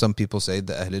الجمعة. Some people say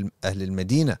that أهل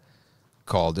المدينة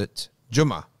called it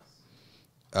جمعة.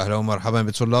 أهلا ومرحبا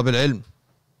بطلاب العلم.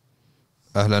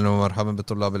 أهلا ومرحبا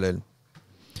بطلاب العلم.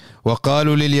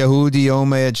 وقالوا لليهود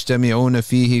يوم يجتمعون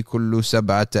فيه كل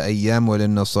 7 أيام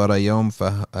وللنصارى يوم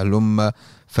فهلم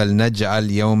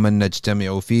فلنجعل يوما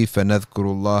نجتمع فيه فنذكر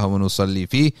الله ونصلي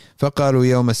فيه فقالوا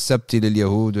يوم السبت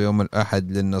لليهود ويوم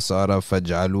الأحد للنصارى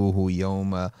فاجعلوه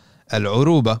يوم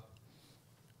العروبة.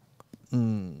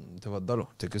 تفضلوا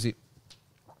take a seat.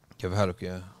 كيف حالك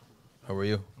يا how are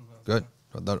you? Good.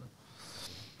 تفضلوا.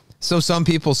 So some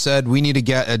people said we need to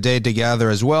get a day to gather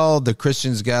as well. The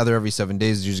Christians gather every 7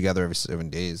 days. The Jews gather every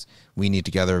 7 days. We need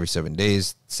to gather every 7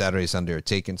 days. Saturday, Sunday are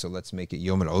taken. So let's make it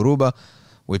Yom al-Uruba,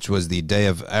 which was the day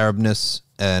of Arabness,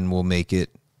 and we'll make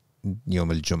it Yom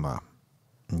al-Jum'ah.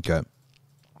 Okay.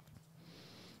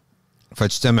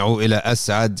 فاجتمعوا إلى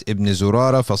أسعد ابن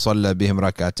زرارة فصلى بهم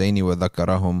ركعتين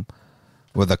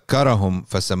وذكرهم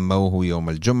فسموه يوم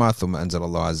الجمعة ثم أنزل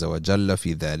الله عز وجل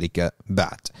في ذلك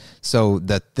بعد. So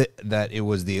that it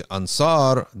was the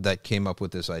Ansar that came up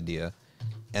with this idea,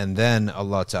 and then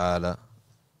Allah Ta'ala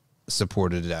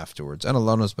supported it afterwards. And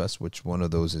Allah knows best which one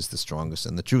of those is the strongest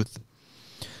and the truth.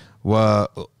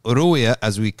 وروي,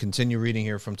 as we continue reading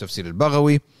here from Tafsir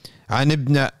al-Baghawi,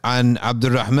 عن عبد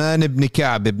الرحمن بن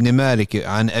كعب بن مالك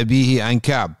عن أبيه عن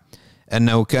كعب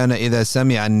أنه كان إذا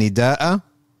سمع النداء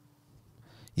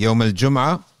يوم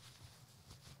الجمعة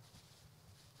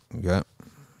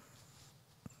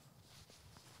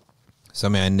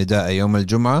سمع النداء يوم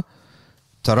الجمعة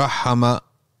ترحم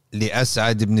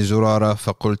لأسعد بن زرارة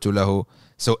فقلت له.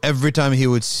 So every time he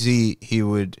would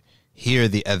hear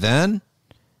the adhan,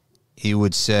 he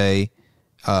would say,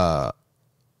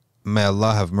 may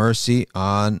Allah have mercy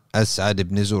on As'ad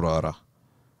ibn Zurara.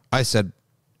 I said,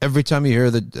 every time you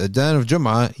hear the adhan of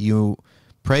Jum'ah, you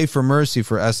pray for mercy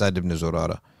for As'ad ibn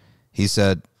Zurara. He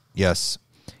said, yes.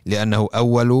 لأنه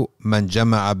أول من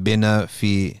جمع بنا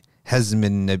في هزم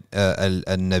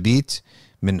النبيت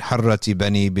من حرة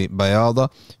بني بياضة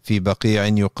في بقيع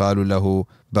يقال له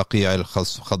بقيع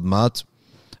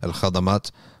الخضمات.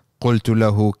 قلت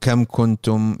له كم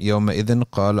كنتم يومئذ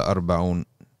قال 40.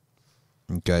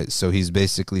 Okay, so he's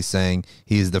basically saying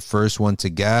he's the first one to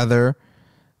gather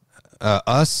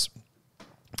us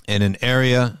in an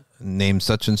area named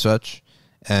such and such,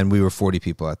 and we were 40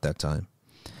 people at that time.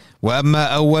 وأما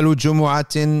أول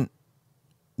جمعة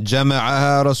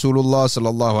جمعها رسول الله صلى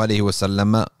الله عليه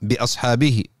وسلم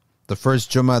بأصحابه. The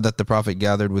first Jum'ah that the Prophet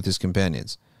gathered with his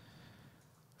companions.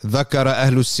 ذكر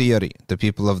أهل السير, the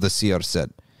people of the Siyar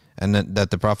said, and that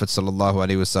the Prophet صلى الله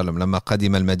عليه وسلم لما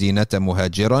قدم المدينة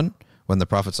مهاجرا, when the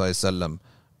Prophet صلى الله عليه وسلم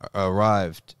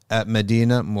arrived at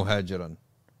Medina مهاجرا.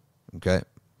 Okay.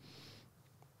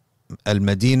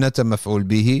 المدينة مفعول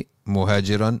به,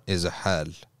 مهاجرا is a hal.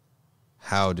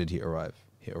 How did he arrive?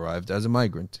 He arrived as a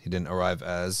migrant. He didn't arrive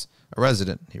as a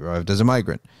resident. He arrived as a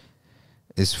migrant.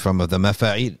 It's from the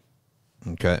mafa'il.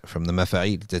 Okay, from the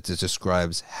mafa'il. That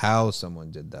describes how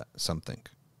someone did that, something.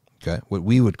 Okay, what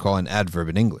we would call an adverb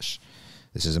in English.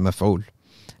 This is a maf'ul.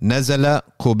 نزل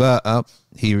قباء.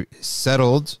 He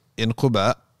settled in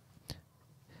Quba.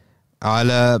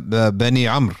 على بني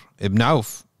عمرو ibn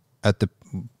Auf, at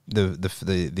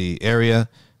the area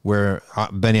where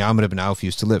Bani Amr ibn Auf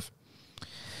used to live.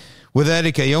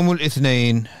 وذلك يوم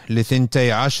الاثنين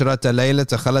لثنتي عشرة ليلة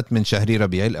خلت من شهر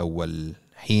ربيع الأول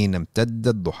حين امتد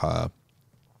الضحى.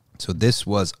 So this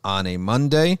was on a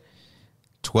Monday.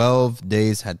 12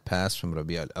 days had passed from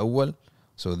Rabi' al-Awwal.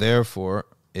 So therefore,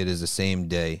 it is the same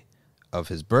day of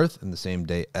his birth and the same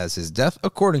day as his death,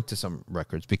 according to some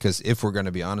records. Because if we're going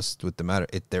to be honest with the matter,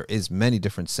 there is many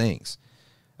different sayings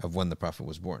of when the Prophet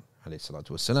was born, alayhi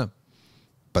salatu wasalam.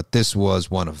 But this was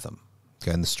one of them,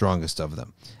 okay, and the strongest of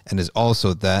them. And is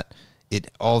also that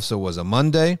it also was a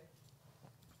Monday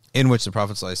in which the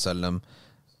Prophet sallallahu alaihi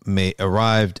wasallam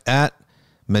arrived at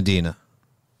Medina.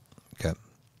 Okay.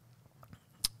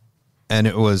 And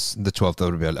it was the 12th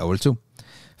of Rabi' al-Awwal too.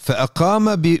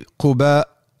 فأقام بقباء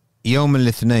يوم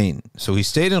الاثنين. So he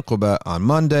stayed in Quba on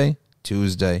Monday,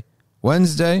 Tuesday,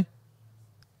 Wednesday,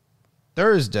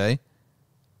 Thursday,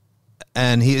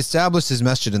 and he established his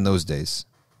masjid in those days.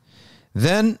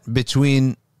 Then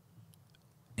between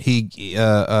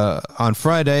on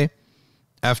Friday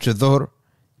after Dhuhr,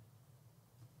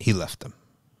 he left them.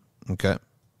 Okay.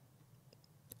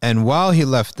 And while he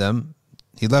left them,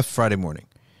 he left Friday morning.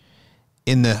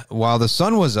 While the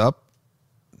sun was up,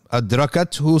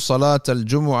 أدركته صلاة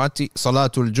الجمعة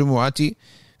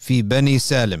في بني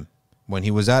سالم. When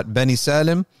he was at Bani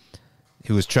Salim,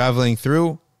 he was traveling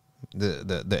through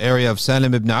the area of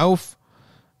Salim ibn Auf,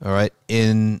 all right,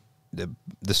 in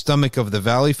the stomach of the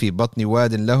valley, في بطن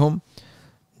واد لهم,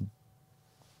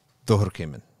 Dhuhr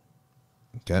came in.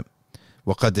 Okay.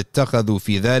 وقد اتخذوا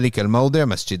في ذلك الموضع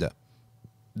مسجدا.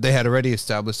 They had already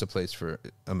established a place for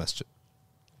a masjid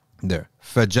there.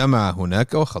 فجمع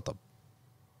هناك وخطب.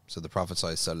 So the Prophet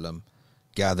ﷺ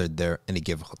gathered there and he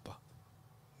gave a khutbah.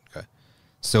 Okay.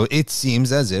 So it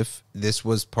seems as if this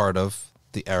was part of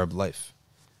the Arab life.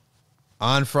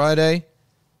 On Friday,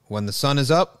 when the sun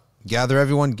is up, gather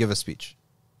everyone, give a speech.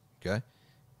 Okay.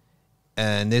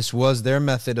 And this was their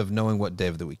method of knowing what day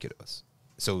of the week it was.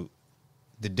 So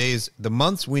the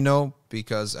months we know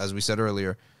because, as we said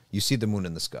earlier, you see the moon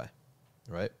in the sky,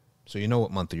 right? So you know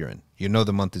what month you're in. You know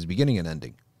the month is beginning and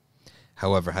ending.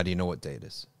 However, how do you know what day it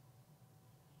is?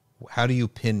 How do you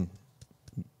pin?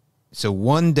 So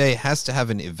one day has to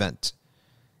have an event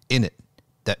in it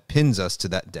that pins us to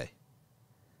that day.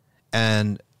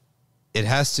 And it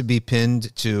has to be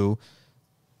pinned to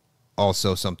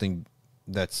also something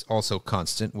that's also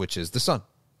constant, which is the sun.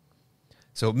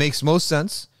 So it makes most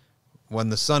sense when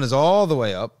the sun is all the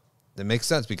way up. That makes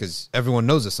sense because everyone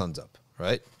knows the sun's up,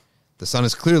 right? The sun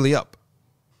is clearly up.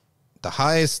 The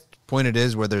highest point it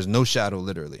is where there's no shadow,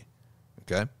 literally.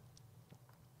 Okay?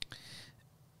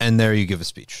 And there you give a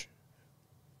speech.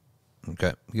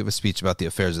 Okay? You give a speech about the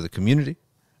affairs of the community.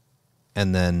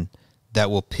 And then that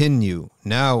will pin you.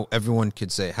 Now everyone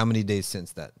could say, how many days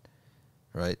since that?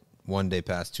 Right? 1 day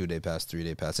passed, 2 days passed, 3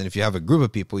 days passed. And if you have a group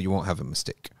of people, you won't have a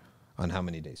mistake on how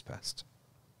many days passed.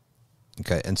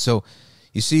 Okay? And so,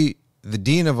 you see, the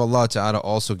deen of Allah Ta'ala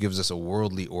also gives us a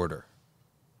worldly order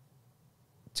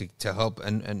to help.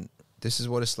 And this is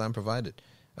what Islam provided.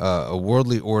 A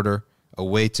worldly order, a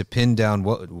way to pin down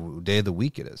what day of the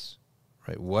week it is,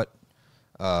 right? What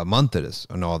month it is,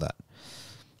 and all that.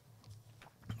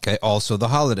 Okay, also the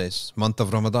holidays, month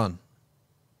of Ramadan.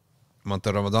 Month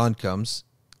of Ramadan comes.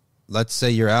 Let's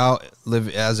say you're out, live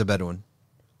as a Bedouin.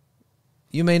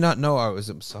 You may not know, is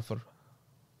it Safar?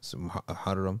 Is it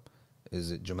Muharram?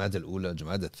 Is it Jumad al-Ula,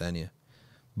 Jumad al-Thaniya?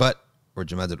 Or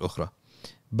Jumad al-Ukhra.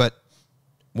 But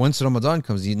once Ramadan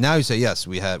comes, now you say, yes,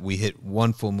 we hit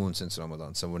one full moon since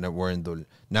Ramadan. So we're in Dhul.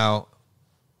 Now,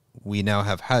 we now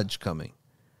have Hajj coming.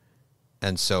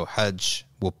 And so Hajj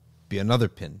will be another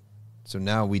pin. So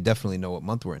now we definitely know what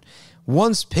month we're in.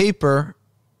 Once paper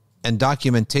and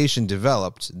documentation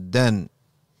developed, then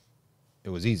it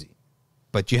was easy.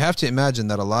 But you have to imagine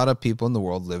that a lot of people in the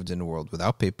world lived in a world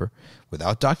without paper,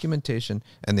 without documentation,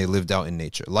 and they lived out in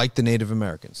nature, like the Native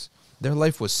Americans. Their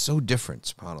life was so different,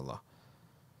 subhanAllah.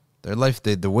 Their life,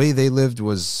 the way they lived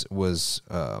was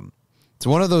it's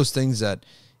one of those things that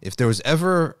if there was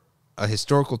ever a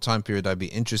historical time period I'd be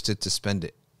interested to spend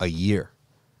a year,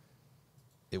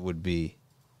 it would be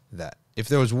that. If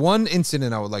there was one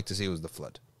incident I would like to see, it was the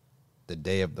flood, the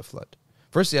day of the flood.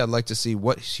 Firstly, I'd like to see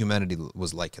what humanity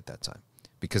was like at that time.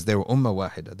 Because they were ummah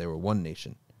wahida, they were one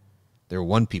nation. They were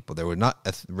one people. They were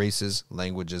not races,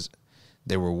 languages.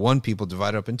 They were one people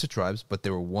divided up into tribes, but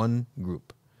they were one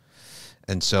group.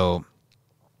 And so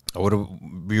I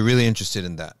would be really interested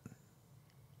in that,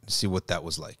 to see what that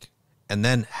was like. And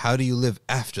then how do you live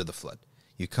after the flood?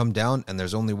 You come down and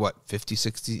there's only, 50,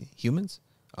 60 humans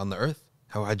on the earth?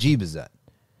 How ajib is that?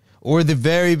 Or the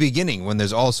very beginning when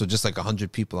there's also just like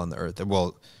 100 people on the earth.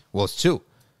 Well, it's 2.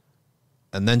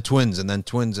 And then twins,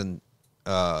 and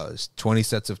 20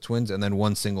 sets of twins, and then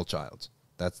one single child.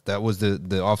 That was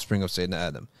the offspring of Sayyidina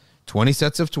Adam. 20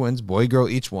 sets of twins, boy, girl,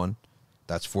 each one.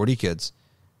 That's 40 kids.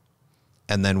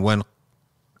 And then when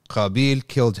Qabil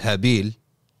killed Habil,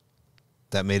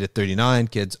 that made it 39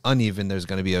 kids, uneven. There's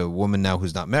going to be a woman now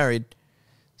who's not married.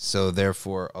 So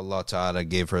therefore, Allah Ta'ala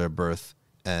gave her a birth,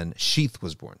 and Sheeth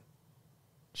was born.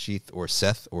 Sheeth or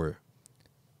Seth, or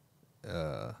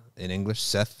in English,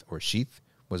 Seth or Sheeth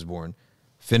was born.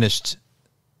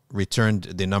 Returned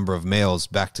the number of males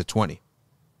back to 20.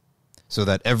 So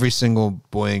that every single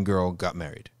boy and girl got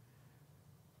married.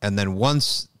 And then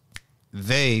once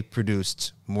they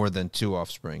produced more than 2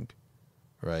 offspring,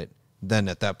 right, then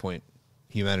at that point,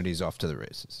 humanity is off to the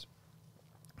races.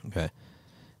 Okay.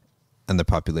 And the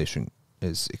population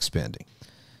is expanding.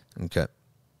 Okay.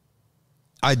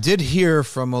 I did hear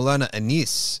from Maulana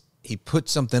Anis. He put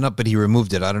something up, but he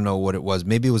removed it. I don't know what it was.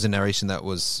 Maybe it was a narration that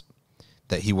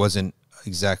he wasn't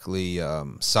exactly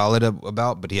solid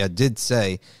about, but he did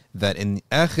say that in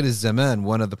Akhir al-Zaman,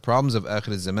 one of the problems of Akhir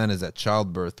al-Zaman is that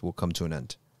childbirth will come to an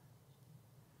end.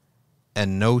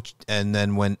 And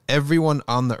then when everyone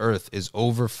on the earth is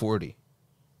over 40,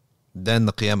 then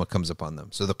the Qiyamah comes upon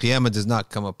them. So the Qiyamah does not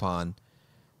come upon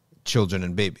children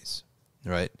and babies,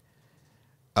 right?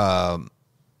 But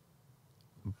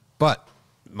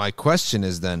my question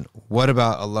is then, what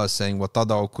about Allah saying,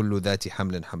 وَتَضَعُ كُلُّ ذَاتِ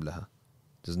حَمْلٍ حَمْلَهَا?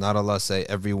 Does not Allah say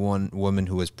every woman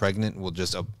who is pregnant will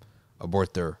just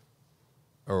abort their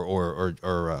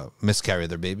or miscarry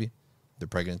their baby, their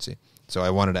pregnancy? So I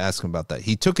wanted to ask him about that.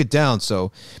 He took it down,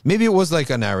 so maybe it was like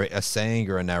a saying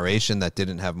or a narration that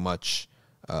didn't have much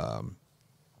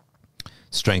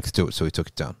strength to it, so he took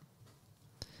it down.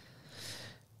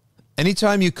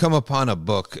 Anytime you come upon a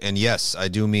book, and yes, I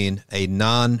do mean a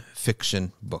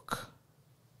non-fiction book,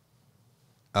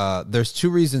 there's two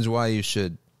reasons why you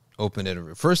should open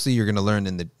it. Firstly, you're going to learn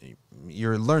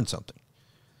something.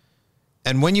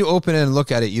 And when you open it and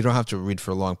look at it, you don't have to read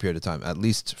for a long period of time, at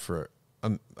least for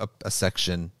a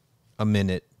section, a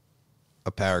minute,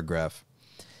 a paragraph.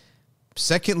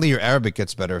 Secondly, your Arabic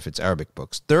gets better if it's Arabic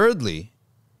books. Thirdly,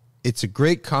 it's a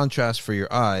great contrast for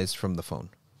your eyes from the phone.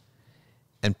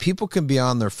 And people can be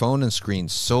on their phone and screen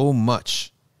so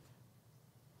much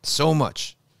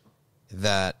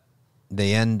that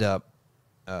they end up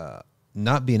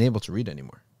not being able to read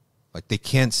anymore. Like they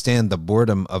can't stand the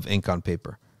boredom of ink on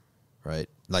paper, right?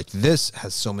 Like this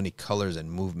has so many colors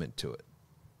and movement to it.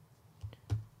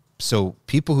 So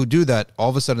people who do that,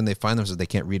 all of a sudden they find themselves they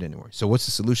can't read anymore. So what's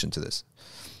the solution to this?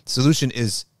 The solution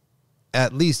is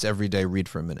at least every day read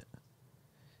for a minute.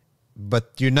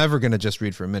 But you're never going to just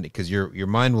read for a minute because your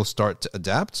mind will start to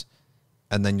adapt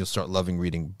and then you'll start loving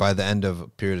reading. By the end of a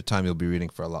period of time, you'll be reading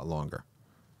for a lot longer,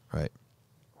 right?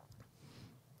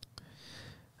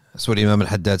 That's what Imam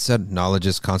al-Haddad said. Knowledge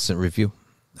is constant review.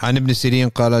 عن ابن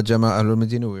سيرين قال جماعة أهل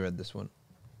المدينة. We read this one.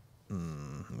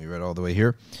 We read all the way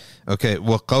here. Okay.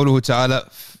 وقوله تعالى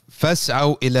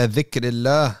فاسعوا إلى ذكر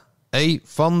الله أي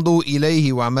فامضوا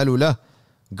إليه وعملوا له.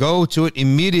 Go to it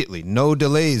immediately. No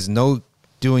delays. No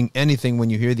doing anything when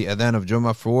you hear the adhan of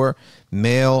Jummah for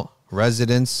male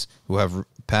residents who have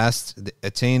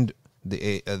attained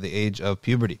the age of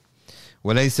puberty.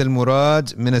 وليس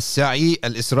المراد من السعي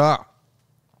الإسراع.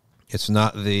 It's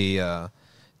not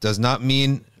does not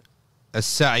mean a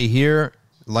sa'i here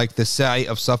like the sa'i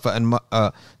of Safa and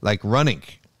like running.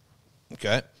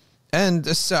 Okay? And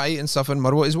the sa'i in Safa and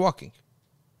Marwa is walking.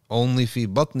 Only في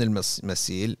بطن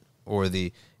المسيل, or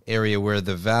the area where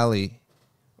the valley,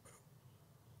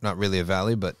 not really a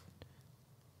valley, but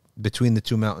between the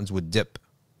two mountains would dip.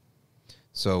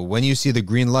 So when you see the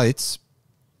green lights,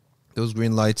 those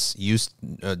green lights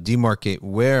demarcate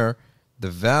where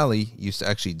the valley used to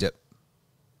actually dip.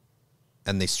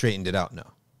 And they straightened it out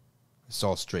now. It's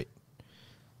all straight.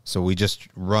 So we just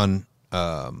run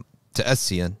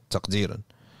ta'assiyan, taqdeeran,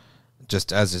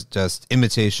 just as just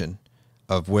imitation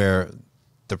of where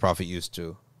the Prophet used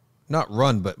to not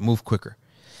run, but move quicker.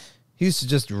 He used to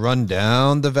just run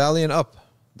down the valley and up.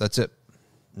 That's it.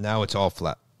 Now it's all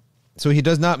flat. So he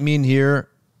does not mean here,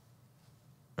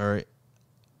 all right,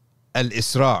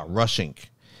 al-isra', rushing.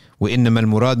 وَإِنَّمَا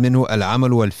الْمُرَادْ مِنْهُ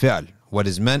الْعَمَلُ وَالْفِعْلُ. What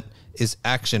is meant is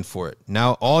action for it.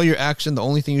 Now all your action, the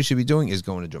only thing you should be doing is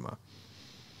going to Jummah.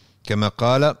 كما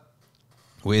قال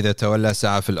وإذا تولى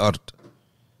سعى في الأرض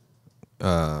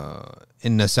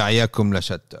إن سعيكم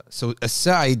لشتى. So a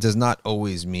sa'i does not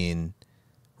always mean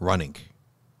running.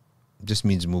 It just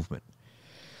means movement.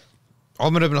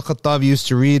 Umar ibn Khattab used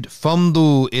to read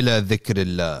فَمْضُوا إِلَى ذِكْرِ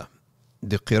اللَّهِ.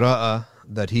 The qira'ah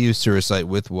that he used to recite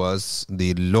with was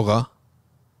the lugha,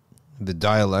 the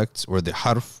dialect or the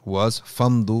harf was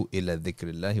فَمْضُوا إِلَى ذِكْرِ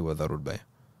اللَّهِ وَذَرُوا الْبَيْعَ.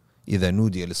 إذا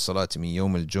نودي للصلاة من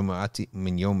يوم الجمعة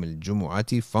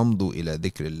فَمْضُوا إلى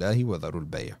ذكر الله وذروا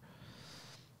البيع.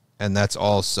 And that's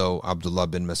also Abdullah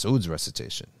bin Mas'ud's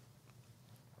recitation.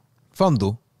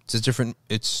 فَمْضُوا,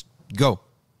 it's go.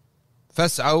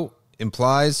 فَاسْعَوْا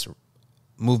implies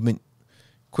movement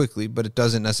quickly, but it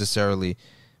doesn't necessarily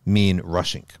mean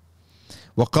rushing.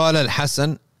 وقال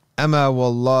الحسن أما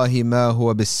والله ما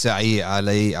هو بالسعي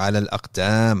على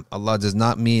الأقدام. Allah does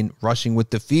not mean rushing with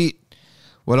the feet.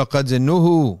 وَلَقَدْ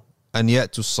نُهُوا أَنْ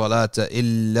يَأْتُوا الصَّلَاةَ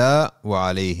إِلَّا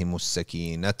وَعَلَيْهِمُ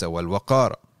السَّكِينَةَ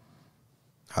وَالْوَقَارُ.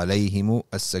 عليهم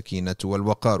السكينة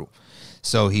والوقار.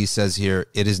 So he says here,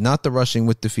 it is not the rushing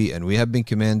with the feet, and we have been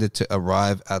commanded to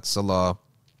arrive at salah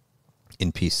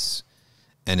in peace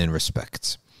and in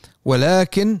respect.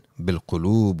 ولكن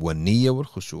بالقلوب والنية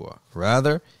والخشوع.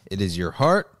 Rather, it is your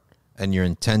heart and your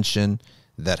intention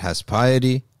that has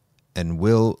piety and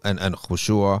will and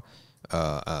khushu'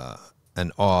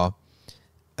 and awe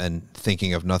and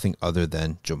thinking of nothing other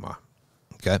than Jum'ah.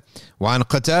 Okay. وعن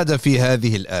قتادة في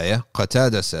هذه الآية,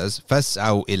 قتادة says,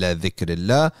 فاسعوا إلى ذكر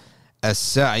الله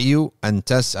السعي أن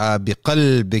تسعى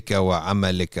بقلبك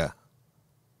وعملك.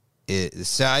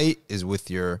 Sa'i is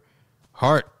with your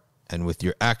heart and with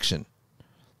your action.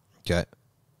 Okay.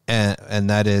 And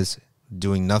that is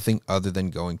doing nothing other than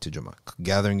going to Jum'ah.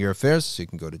 Gathering your affairs so you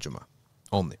can go to Jum'ah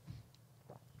only.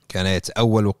 كان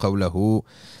يتأول قوله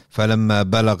فلما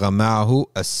بلغ معه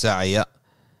السعي.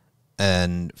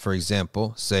 And for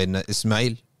example, Sayyidina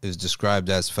Ismail is described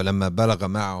as فلما بلغ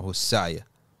معه السعي.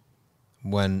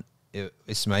 When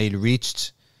Ismail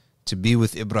reached to be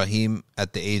with Ibrahim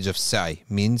at the age of Sa'i,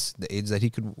 means the age that he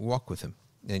could walk with him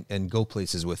and go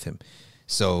places with him.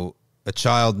 So a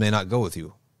child may not go with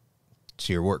you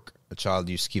to your work. A child,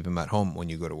 you just keep him at home when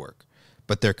you go to work.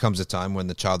 But there comes a time when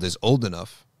the child is old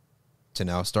enough to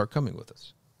now start coming with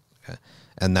us. Okay?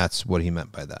 And that's what he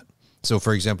meant by that. So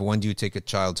for example, when do you take a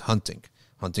child hunting?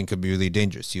 Hunting could be really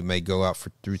dangerous. You may go out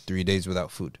for 3 days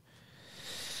without food.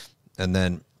 And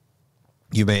then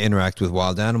you may interact with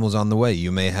wild animals on the way.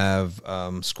 You may have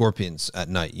scorpions at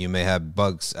night. You may have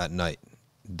bugs at night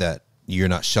that you're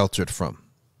not sheltered from.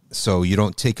 So you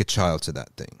don't take a child to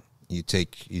that thing. You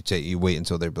wait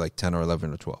until they're like 10 or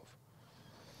 11 or 12.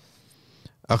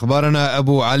 أخبرنا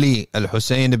أبو علي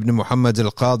الحسين بن محمد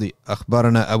القاضي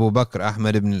أخبرنا أبو بكر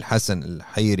أحمد بن الحسن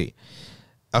الحيري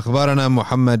أخبرنا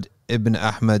محمد ابن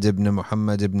أحمد بن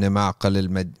محمد بن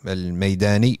معقل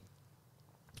الميداني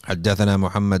حدثنا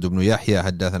محمد بن يحيى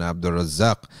حدثنا عبد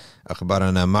الرزاق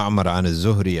أخبرنا معمر عن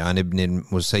الزهري عن ابن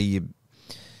المسيب.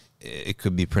 It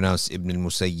could be pronounced ابن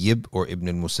المسيب or ابن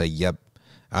المسيب.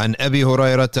 عن أبي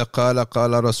هريرة قال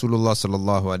قال رسول الله صلى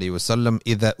الله عليه وسلم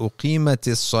إذا أقيمت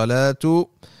الصلاة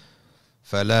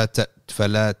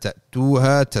فلا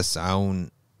تأتوها تسعون.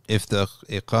 If the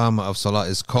iqamah of salah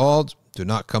is called, do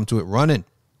not come to it running.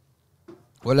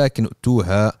 ولكن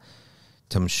أتوها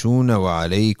تمشون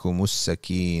وعليكم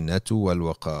السكينة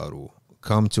والوقار.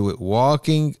 Come to it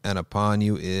walking, and upon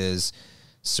you is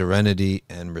serenity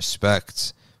and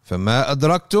respect. فما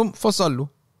أدركتم فصلوا.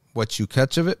 What you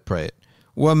catch of it, pray it.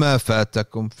 وَمَا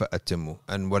فَاتَكُمْ فَأَتِمُّ.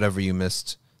 And whatever you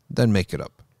missed, then make it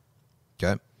up.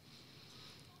 Okay?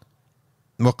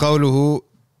 وَقَوْلُهُ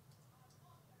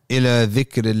إِلَى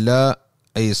ذِكْرِ اللَّهِ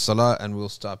أي الصلاة. And we'll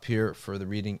stop here for the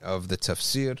reading of the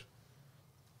tafsir.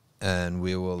 And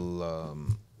we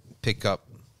will pick up,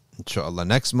 inshallah,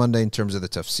 next Monday in terms of the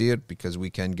tafsir, because we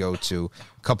can go to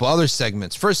a couple other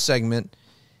segments. First segment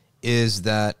is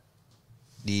that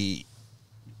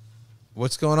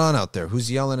what's going on out there?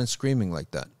 Who's yelling and screaming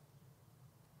like that?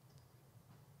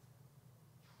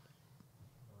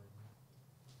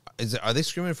 Are they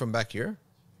screaming from back here?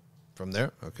 From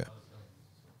there? Okay.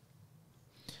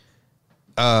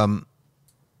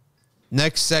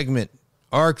 Next segment,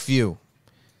 Arc View.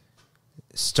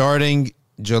 Starting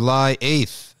July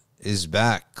 8th is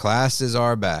back. Classes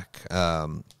are back.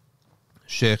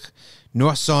 Sheikh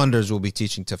Noah Saunders will be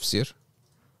teaching tafsir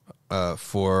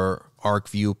for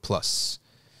ArcView Plus.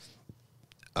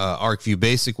 ArcView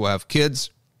Basic will have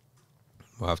kids,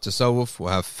 we'll have Tasawwuf, we'll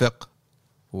have Fiqh,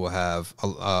 we'll have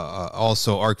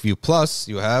also ArcView Plus,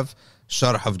 you have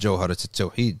Sharh of Jawharat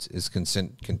al-Tawheed is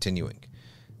continuing.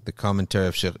 The commentary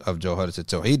of Jawharat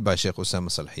al-Tawheed by Sheikh Usama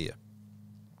Salhiyah.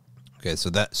 Okay, so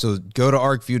go to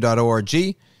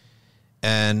arcview.org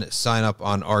and sign up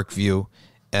on ArcView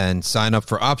and sign up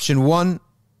for option 1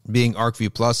 being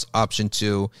ArcView Plus, option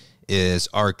 2 is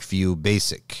ArcView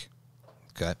Basic.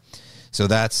 Okay, so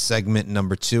that's segment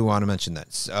number 2. I want to mention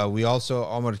that. We also,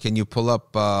 Omar, can you pull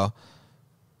up our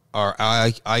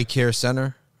eye care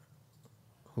center?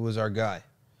 Who is our guy?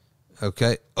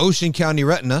 Okay, Ocean County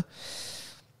Retina.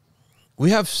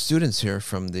 We have students here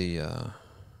from the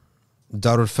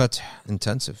Darul Fath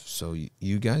Intensive, so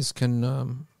you guys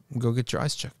can go get your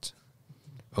eyes checked.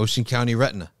 Ocean County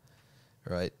Retina,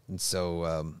 right? And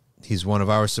so he's one of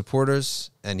our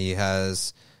supporters, and he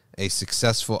has a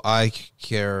successful eye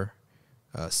care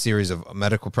series of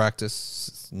medical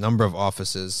practice, number of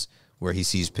offices where he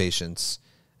sees patients,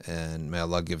 and may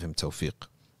Allah give him tawfiq.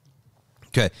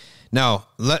 Okay, now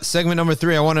segment number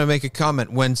 3. I want to make a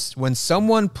comment. When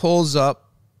someone pulls up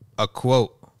a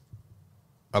quote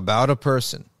about a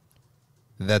person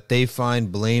that they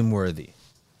find blameworthy,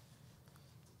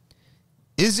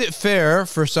 Is it fair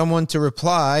for someone to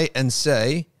reply and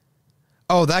say,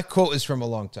 oh, that quote is from a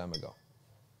long time ago?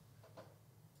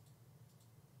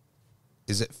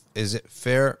 Is it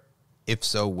fair? If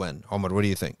so, when? Omar, what do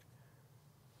you think?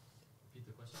 Repeat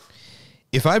the question.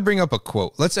 If I bring up a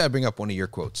quote, let's say I bring up one of your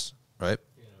quotes, right?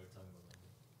 Yeah, we're talking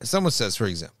about Someone says, for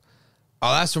example,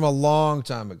 oh, that's from a long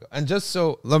time ago. And just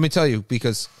so, let me tell you,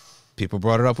 because people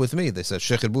brought it up with me. They said,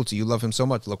 Sheikh al-Bouti, you love him so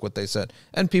much. Look what they said.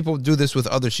 And people do this with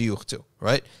other shuyukh too,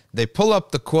 right? They pull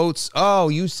up the quotes. Oh,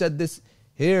 you said this.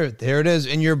 Here it is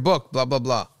in your book, blah, blah,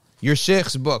 blah. Your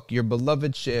sheikh's book, your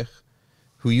beloved sheikh,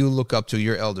 who you look up to,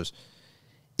 your elders.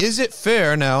 Is it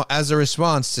fair now, as a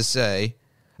response, to say,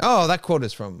 oh, that quote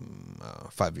is from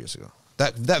 5 years ago.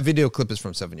 That video clip is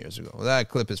from 7 years ago. That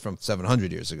clip is from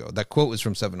 700 years ago. That quote is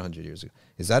from 700 years ago.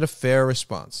 Is that a fair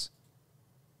response?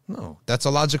 No, that's a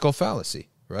logical fallacy,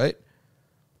 right?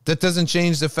 That doesn't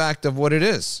change the fact of what it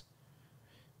is.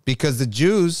 Because the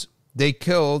Jews, they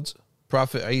killed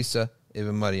Prophet Isa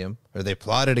ibn Maryam, or they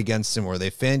plotted against him, or they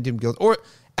feigned him guilt, or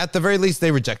at the very least,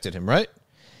 they rejected him, right?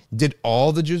 Did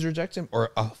all the Jews reject him,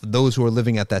 or those who were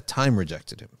living at that time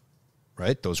rejected him?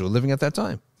 Right? Those who were living at that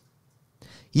time.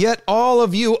 Yet all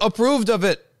of you approved of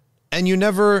it, and you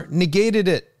never negated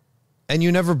it, and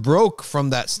you never broke from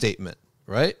that statement,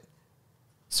 right?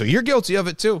 So you're guilty of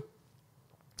it too.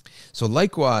 So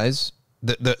likewise,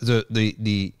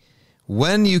 the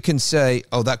when you can say,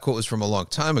 oh, that quote was from a long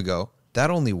time ago,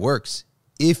 that only works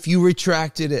if you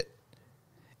retracted it.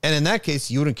 And in that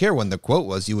case, you wouldn't care when the quote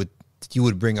was. You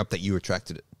would bring up that you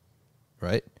retracted it,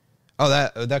 right? Oh,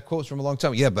 that quote's from a long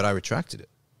time. Yeah, but I retracted it.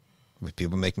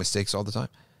 People make mistakes all the time.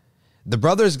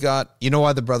 You know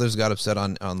why the brothers got upset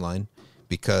online?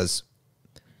 Because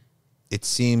it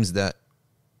seems that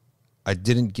I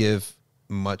didn't give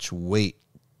much weight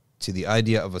to the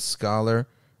idea of a scholar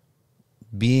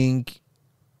being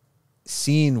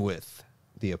seen with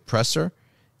the oppressor,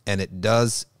 and it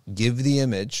does give the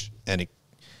image, and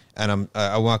I'm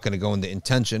not going to go into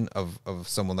intention of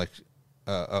someone like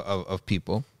of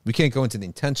people. We can't go into the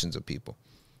intentions of people,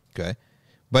 okay?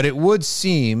 But it would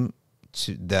seem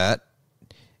that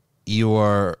you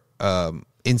are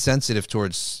insensitive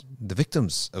towards the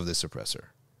victims of this oppressor.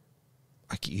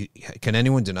 Can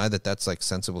anyone deny that that's like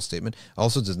sensible statement?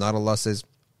 Also, does not Allah says,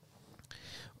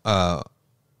 وَلَا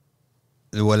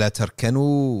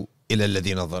تَرْكَنُوا إِلَى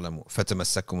الَّذِينَ ظَلَمُوا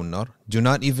فَتَمَسَّكُمُ النَّارِ. Do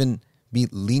not even be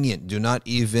lenient. Do not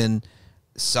even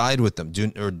side with them. Do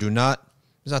not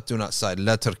side.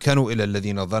 لَا تَرْكَنُوا إِلَى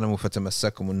الَّذِينَ ظَلَمُوا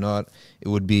فَتَمَسَّكُمُ النَّارِ. It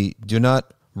would be, do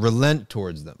not relent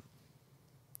towards them.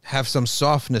 Have some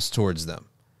softness towards them,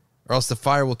 or else the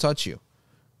fire will touch you.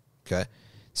 Okay?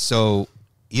 So,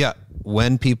 yeah,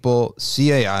 when people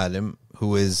see a alim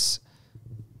who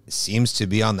seems to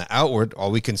be on the outward, all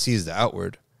we can see is the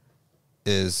outward,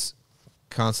 is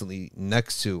constantly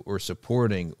next to or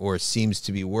supporting or seems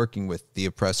to be working with the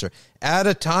oppressor at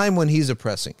a time when he's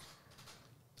oppressing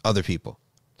other people.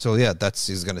 So yeah,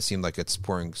 is going to seem like it's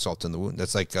pouring salt in the wound.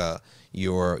 That's like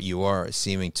you are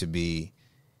seeming to be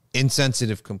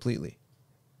insensitive completely.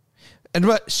 And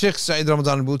but Sheikh Saeed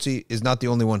Ramadan al-Bouti is not the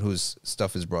only one whose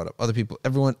stuff is brought up. Other people,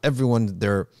 everyone,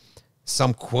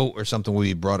 some quote or something will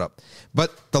be brought up.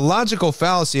 But the logical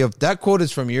fallacy of that quote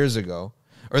is from years ago,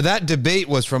 or that debate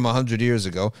was from 100 years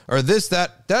ago, or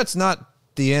that's not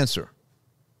the answer.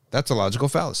 That's a logical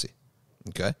fallacy.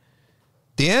 Okay?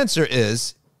 The answer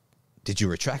is, did you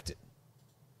retract it?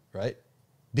 Right?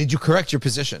 Did you correct your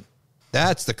position?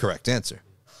 That's the correct answer.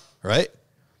 Right?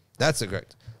 That's the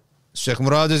correct. Sheikh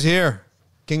Murad is here,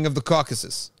 King of the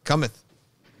Caucasus, cometh.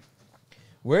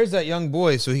 Where's that young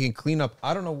boy so he can clean up?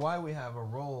 I don't know why we have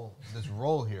this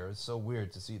roll here. It's so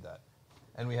weird to see that.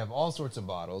 And we have all sorts of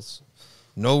bottles.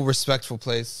 No respectful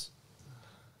place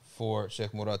for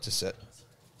Sheikh Murad to sit.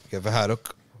 كيف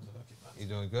حالك? You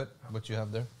doing good? What you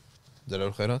have there?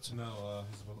 دلال الخيرات? No,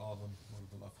 حزب الأعظم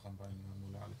والأفخم بين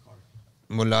مولى علي القارئ.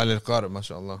 مولى علي القارئ,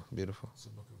 mashallah, beautiful. It's a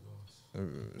book of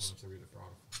those. To read it for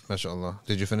Arafah. Mashallah.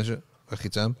 Did you finish it?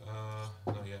 Al-Khitam?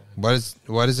 Not yet.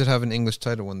 Why does it have an English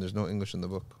title when there's no English in the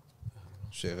book?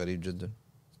 Shay ghareeb jiddan.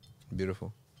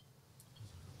 Beautiful.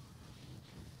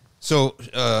 So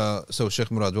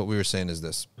Sheikh Murad, what we were saying is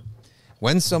this.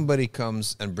 When somebody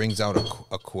comes and brings out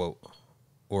a quote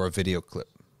or a video clip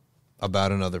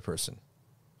about another person,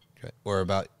 okay, or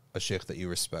about a sheikh that you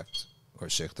respect, or a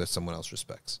sheikh that someone else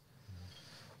respects,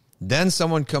 then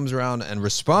someone comes around and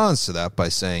responds to that by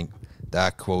saying,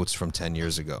 that quote's from 10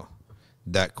 years ago.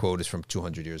 That quote is from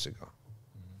 200 years ago.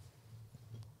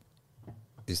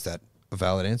 Is that a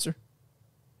valid answer?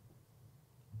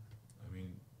 I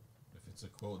mean, if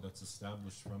it's a quote that's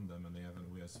established from them, and they haven't,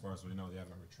 as far as we know, they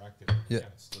haven't retracted it. Yeah.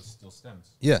 It still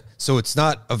stands. Yeah. So it's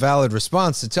not a valid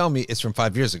response to tell me it's from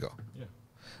 5 years ago. Yeah.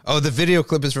 Oh, the video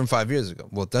clip is from 5 years ago.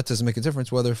 Well, that doesn't make a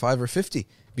difference whether 5 or 50,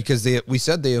 because we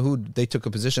said the Yahud, they took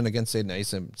a position against Sayyidina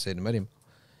Isa and Sayyidina Maryam.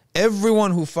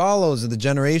 Everyone who follows the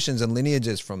generations and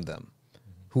lineages from them,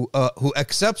 who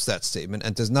accepts that statement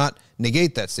and does not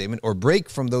negate that statement or break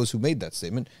from those who made that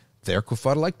statement, they're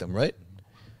kuffar like them, right?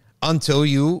 Until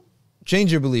you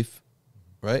change your belief,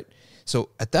 right? So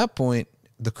at that point,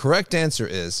 the correct answer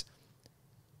is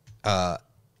that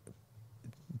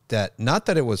not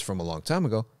that it was from a long time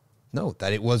ago, no,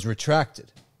 that it was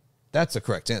retracted. That's the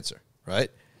correct answer, right?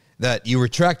 That you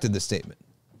retracted the statement.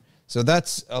 So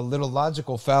that's a little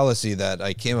logical fallacy that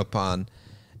I came upon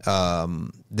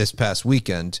this past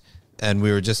weekend, and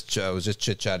I was just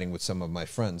chit-chatting with some of my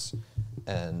friends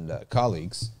and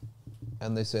colleagues,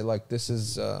 and they say, like, this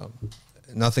is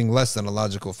nothing less than a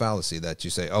logical fallacy that you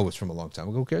say, oh, it's from a long time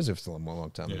ago. Who cares if it's from a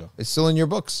long time ago? It's still in your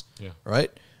books,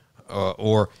 right?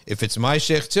 Or if it's my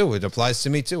sheikh too, it applies to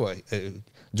me too.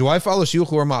 Do I follow shuyukh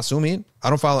who are ma'sumin? I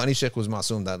don't follow any sheikh who's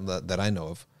ma'sum that I know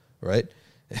of, right?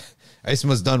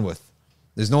 Isma's done with.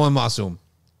 There's no one ma'sum.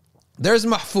 There's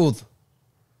mahfudh.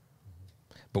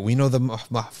 But we know the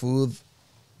mahfudh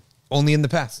only in the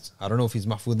past. I don't know if he's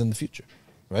mahfudh in the future,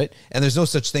 right? And there's no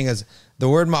such thing as, the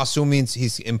word ma'sum means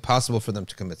he's impossible for them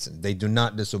to commit sin. They do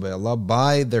not disobey Allah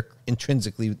by their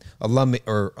intrinsically,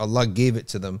 Allah gave it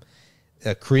to them,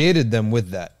 created them with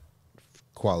that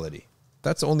quality.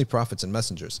 That's only prophets and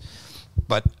messengers.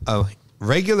 But a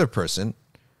regular person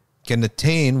can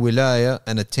attain wilayah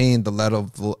and attain the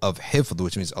level of hifd,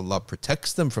 which means Allah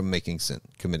protects them from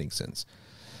committing sins.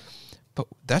 But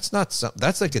that's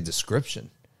like a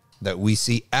description that we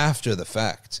see after the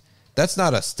fact. That's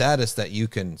not a status that you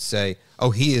can say, oh,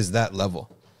 he is that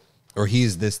level, or he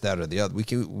is this, that, or the other.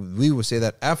 We will say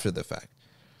that after the fact.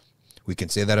 We can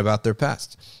say that about their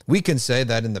past. We can say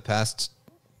that in the past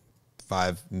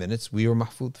 5 minutes we were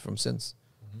mahfud from sins.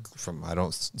 I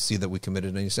don't see that we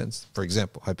committed any sins, for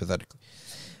example, hypothetically.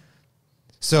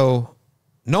 So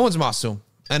no one's ma'sum,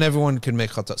 and everyone can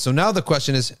make khata. So now the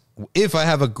question is, if I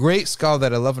have a great scholar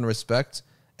that I love and respect,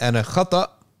 and a khata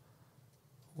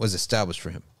was established for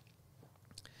him,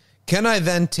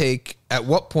 at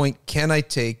what point can I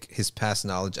take his past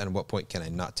knowledge, and at what point can I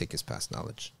not take his past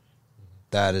knowledge?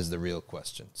 That is the real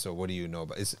question. So what do you know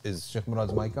about? Is Sheikh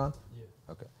Murad's mic on?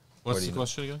 Yeah. Okay. What's the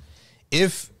question again?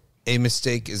 If a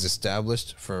mistake is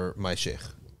established for my sheikh,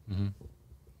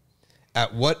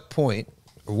 at what point,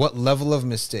 or what level of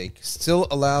mistake still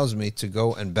allows me to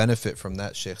go and benefit from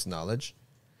that sheikh's knowledge,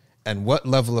 and what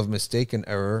level of mistake and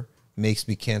error makes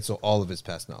me cancel all of his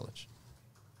past knowledge,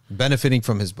 benefiting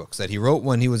from his books that he wrote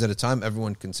when he was at a time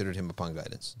everyone considered him upon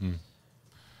guidance?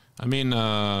 I mean,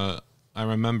 I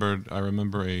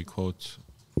remember a quote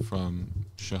from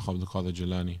Sheikh Abdul Qadir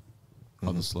Jilani,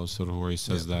 where he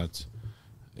says that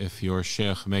if your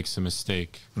sheikh makes a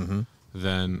mistake,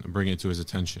 then bring it to his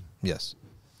attention. Yes.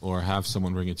 Or have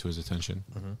someone bring it to his attention.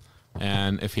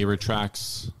 And if he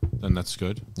retracts, then that's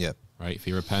good. Yeah. Right? If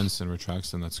he repents and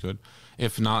retracts, then that's good.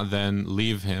 If not, then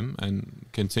leave him and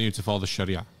continue to follow the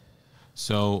Sharia.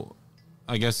 So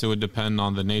I guess it would depend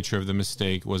on the nature of the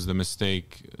mistake. Was the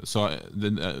mistake... So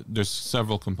there's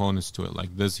several components to it.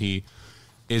 Like, does he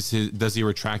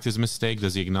retract his mistake?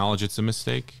 Does he acknowledge it's a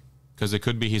mistake? Because it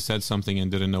could be he said something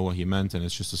and didn't know what he meant, and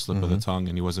it's just a slip of the tongue,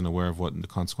 and he wasn't aware of what the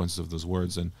consequences of those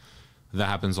words, and that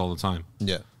happens all the time.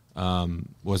 Yeah.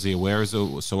 Was he aware?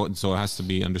 So it has to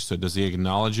be understood. Does he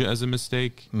acknowledge it as a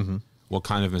mistake? What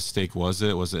kind of mistake was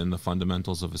it? Was it in the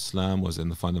fundamentals of Islam? Was it in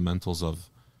the fundamentals of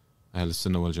Ahl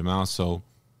Sunnah wal Jama'ah? So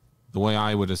the way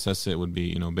I would assess it would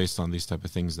be, based on these type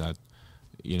of things, that,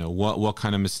 what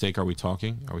kind of mistake are we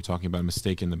talking? Are we talking about a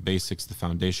mistake in the basics, the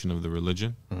foundation of the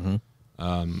religion?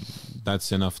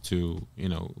 That's enough to,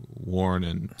 warn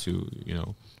and to,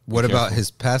 What about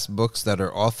his past books that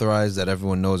are authorized, that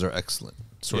everyone knows are excellent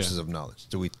sources of knowledge?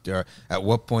 At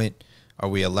what point are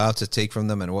we allowed to take from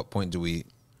them, and at what point do we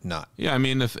not? Yeah, I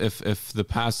mean, if the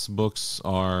past books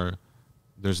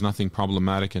there's nothing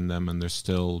problematic in them, and they're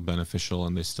still beneficial,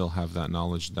 and they still have that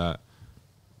knowledge that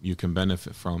you can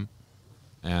benefit from,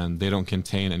 and they don't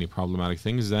contain any problematic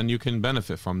things, then you can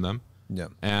benefit from them. Yeah.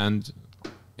 And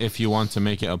if you want to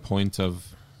make it a point of,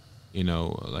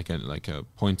 like a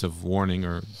point of warning,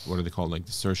 or what do they call it, like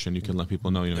desertion, you can let people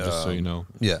know, just so you know.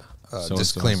 Yeah.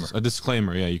 Disclaimer. A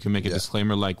disclaimer, yeah. You can make a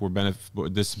disclaimer like,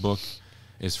 this book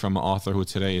is from an author who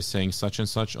today is saying such and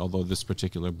such, although this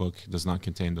particular book does not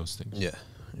contain those things. Yeah.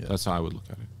 That's how I would look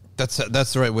at it.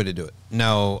 That's the right way to do it.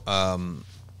 Now,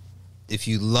 if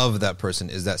you love that person,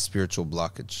 is that spiritual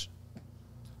blockage?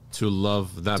 To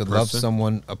love that To person. love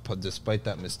someone despite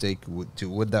that mistake,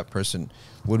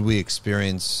 would we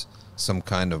experience some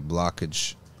kind of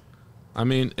blockage? I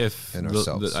mean, if In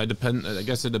ourselves. I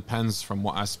guess it depends from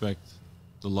what aspect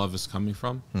the love is coming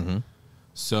from. Mm-hmm.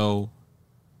 So,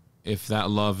 if that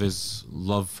love is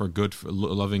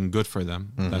loving good for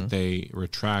them, Mm-hmm. that they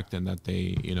retract and that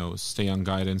they stay on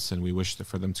guidance, and we wish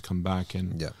for them to come back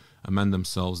and amend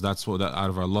themselves. That's what out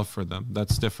of our love for them.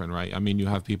 That's different, right? I mean, you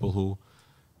have people who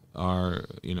are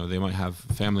they might have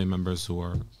family members who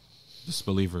are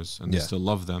disbelievers and they still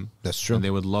love them. That's true. And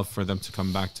they would love for them to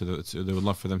come back they would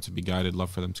love for them to be guided, love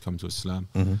for them to come to Islam.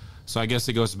 Mm-hmm. So I guess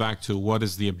it goes back to, what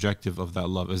is the objective of that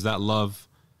love? Is that love,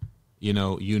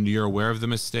 you're aware of the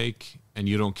mistake and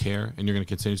you don't care and you're going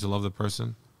to continue to love the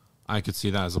person? I could see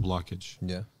that as a blockage.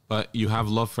 Yeah. But you have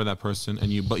love for that person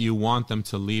but you want them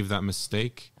to leave that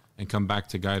mistake and come back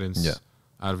to guidance.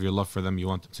 Out of your love for them, you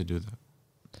want them to do that.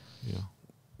 Yeah.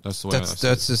 That's the way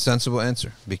That's a sensible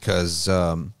answer, because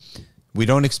we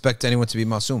don't expect anyone to be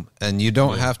masoom, and you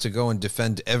don't have to go and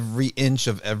defend every inch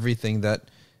of everything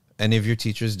that any of your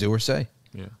teachers do or say.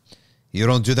 Yeah. You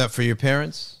don't do that for your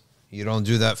parents. You don't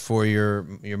do that for your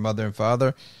mother and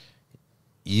father.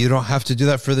 You don't have to do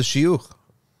that for the shiyukh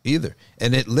either.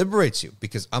 And it liberates you,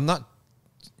 because I'm not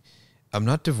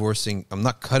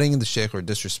cutting the sheikh or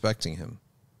disrespecting him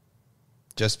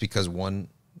just because one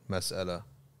mas'ala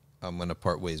I'm going to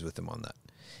part ways with him on that.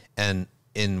 And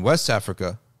in West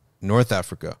Africa, North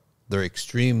Africa, they're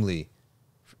extremely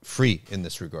free in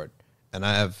this regard. And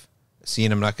I have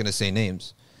seen, I'm not going to say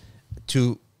names,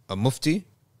 two muftis.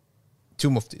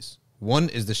 One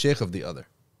is the sheikh of the other.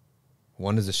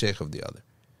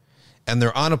 And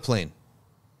they're on a plane.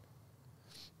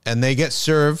 And they get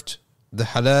served the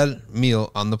halal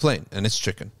meal on the plane, and it's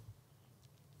chicken.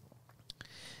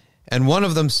 And one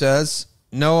of them says,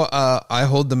 no, I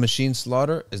hold the machine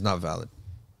slaughter is not valid.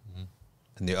 Mm-hmm.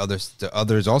 And the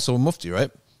other is also a mufti,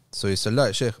 right? So he said,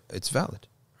 La, Sheikh, it's valid,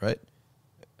 right?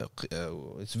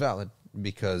 It's valid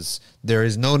because there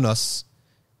is no nas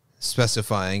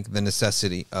specifying the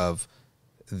necessity of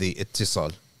the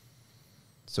ittisal.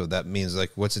 So that means,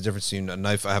 like, what's the difference between a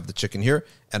knife? I have the chicken here,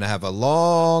 and I have a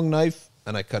long knife,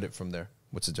 and I cut it from there.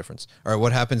 What's the difference? All right,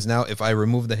 what happens now if I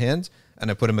remove the hand,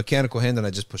 and I put a mechanical hand, and I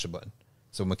just push a button?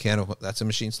 So mechanical, that's a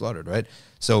machine slaughtered, right?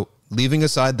 So leaving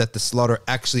aside that the slaughter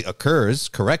actually occurs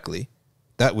correctly,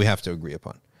 that we have to agree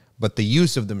upon. But the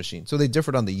use of the machine. So they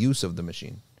differed on the use of the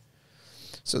machine.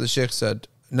 So the sheikh said,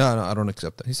 no, I don't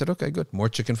accept that. He said, okay, good. More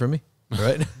chicken for me,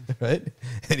 right? Right?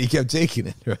 And he kept taking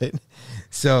it, right?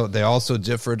 So they also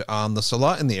differed on the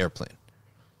salah in the airplane.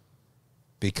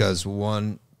 Because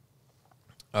one,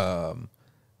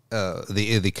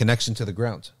 the connection to the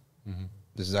ground. Mm-hmm.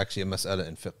 This is actually a mas'ala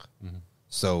in fiqh. Mm-hmm.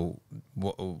 So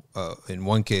in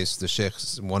one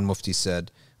case, one mufti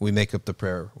said, we make up the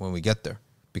prayer when we get there,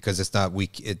 because it's not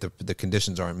the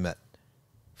conditions aren't met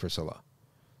for salah.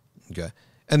 Okay.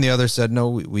 And the other said, no,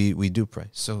 we do pray.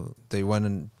 So they went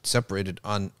and separated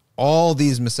on all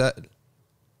these masail.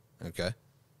 Okay.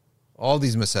 All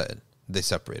these masail, they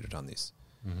separated on these.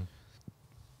 Mm-hmm.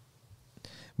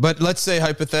 But let's say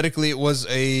hypothetically it was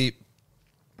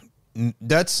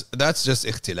that's just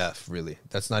ikhtilaf, really.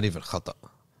 That's not even khata.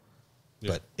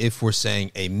 Yeah. But if we're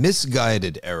saying a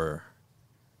misguided error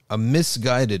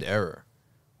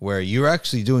where you're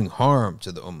actually doing harm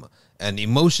to the ummah and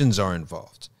emotions are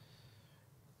involved,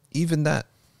 even that,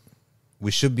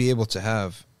 we should be able to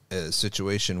have a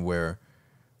situation where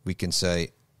we can say,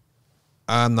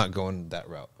 I'm not going that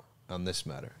route on this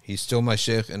matter. He's still my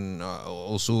sheikh in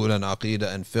usul and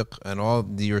aqidah and fiqh and all.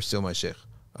 You're still my sheikh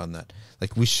on that.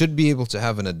 Like, we should be able to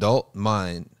have an adult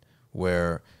mind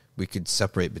where we could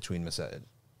separate between masail.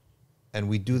 And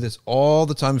we do this all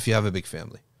the time if you have a big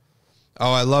family.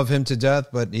 Oh, I love him to death,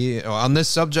 but on this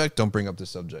subject, don't bring up this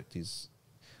subject.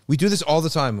 We do this all the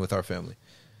time with our family.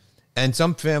 And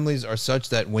some families are such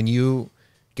that when you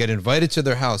get invited to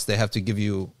their house, they have to give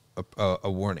you a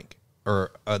warning,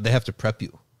 or they have to prep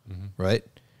you, mm-hmm. right?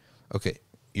 Okay,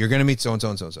 you're going to meet so-and-so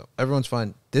and so-and-so. Everyone's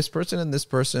fine. This person and this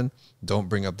person, don't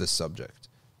bring up this subject.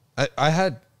 I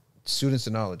had students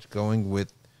of knowledge going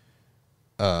with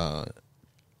to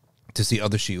see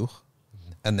other shiyukh,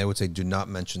 mm-hmm. and they would say, do not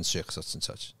mention sheikh such and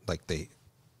such. Like they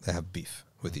have beef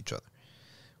with each other.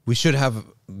 We should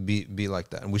be like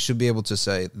that. And we should be able to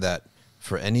say that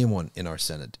for anyone in our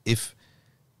Senate, if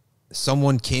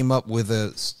someone came up with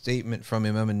a statement from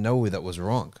Imam an-Nawawi that was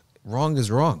wrong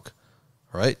is wrong.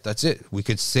 Right? That's it. We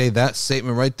could say that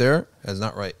statement right there as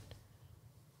not right.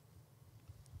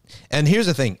 And here's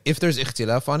the thing. If there's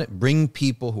ikhtilaf on it, bring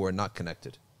people who are not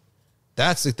connected.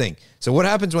 That's the thing. So what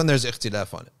happens when there's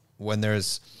ikhtilaf on it? When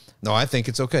there's, no, I think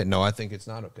it's okay. No, I think it's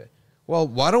not okay. Well,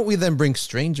 why don't we then bring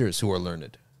strangers who are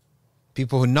learned?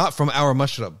 People who not from our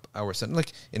mashrab, our center.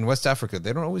 Like in West Africa,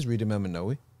 they don't always read Imam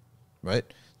Nawawi, right?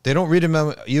 They don't read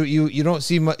Imam, you don't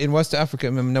see in West Africa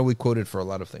Imam Nawawi quoted for a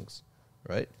lot of things,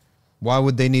 right? Why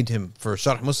would they need him? For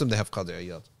Sharh Muslim, they have Qadi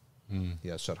Iyad.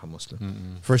 Yeah, Sharh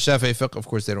Muslim. For Shafi'i fiqh, of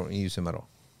course, they don't use him at all,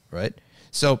 right?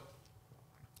 So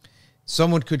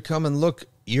someone could come and look,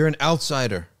 you're an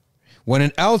outsider. When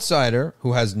an outsider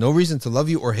who has no reason to love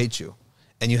you or hate you,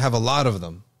 and you have a lot of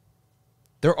them,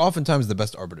 they're oftentimes the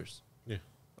best arbiters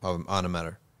on a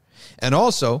matter. And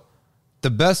also, the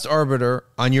best arbiter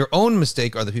on your own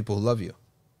mistake are the people who love you.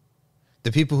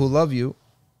 The people who love you,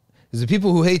 because the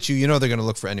people who hate you, you know they're going to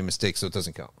look for any mistake, so it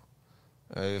doesn't count.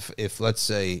 If let's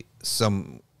say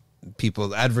some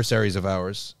people, adversaries of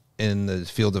ours in the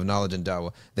field of knowledge and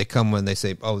da'wah, they come when they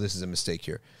say, oh, this is a mistake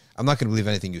here. I'm not going to believe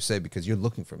anything you say because you're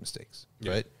looking for mistakes,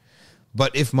 right?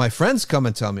 But if my friends come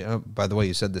and tell me, oh, by the way,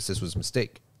 you said this was a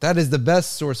mistake, that is the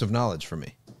best source of knowledge for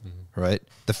me, right?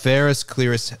 The fairest,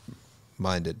 clearest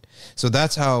minded. So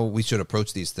that's how we should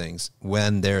approach these things.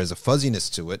 When there is a fuzziness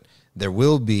to it, there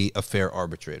will be a fair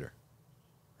arbitrator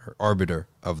or arbiter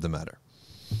of the matter.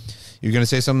 You're going to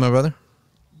say something, my brother?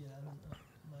 Yeah,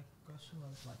 my question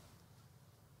was like,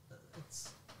 it's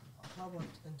how about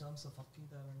in terms of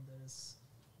aqidah when there is,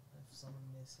 if someone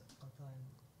makes a qata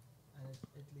and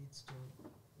it leads to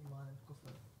iman and kufr,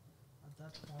 at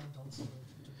that point also do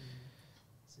we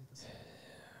see the same?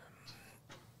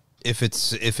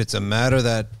 If it's a matter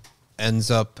that ends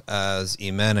up as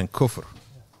iman and kufr,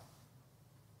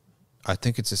 I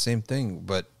think it's the same thing,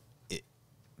 but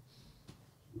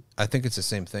I think it's the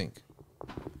same thing.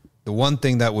 The one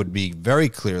thing that would be very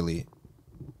clearly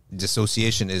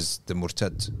dissociation is the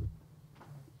murtad.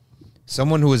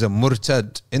 Someone who is a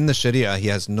murtad in the sharia, he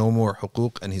has no more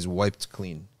huquq and he's wiped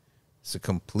clean. It's a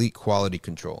complete quality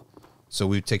control. So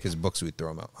we take his books, we throw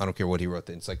them out. I don't care what he wrote,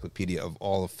 the encyclopedia of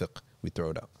all of fiqh, we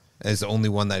throw it out. And it's the only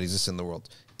one that exists in the world.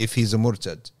 If he's a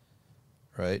murtad,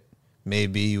 right?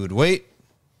 Maybe you would wait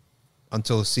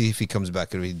until see if he comes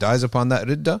back. If he dies upon that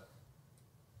ridda,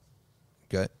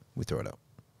 okay, we throw it out.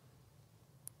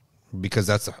 Because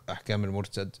that's ahkam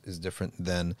al-murtad is different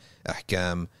than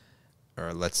ahkam,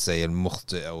 or let's say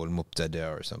al-mukhti' or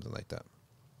al-mubtada' or something like that.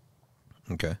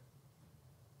 Okay.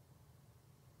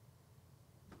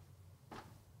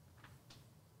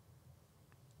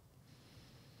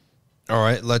 All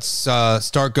right, let's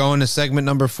start going to segment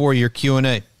number 4, your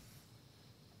Q&A.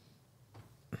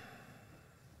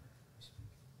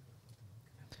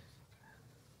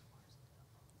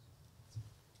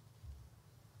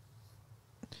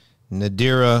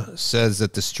 Nadira says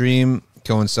that the stream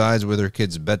coincides with her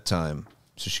kid's bedtime,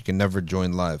 so she can never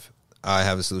join live. I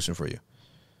have a solution for you.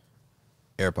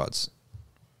 AirPods.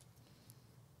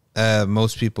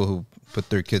 Most people who put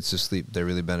their kids to sleep, they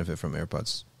really benefit from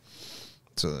AirPods.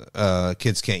 So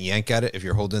kids can't yank at it. If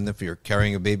you're holding them, if you're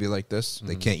carrying a baby like this,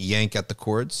 they can't yank at the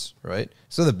cords, right?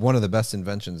 So one of the best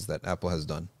inventions that Apple has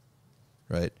done,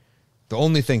 right? The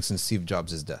only thing since Steve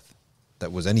Jobs' death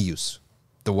that was any use.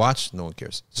 The watch, no one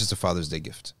cares. It's just a Father's Day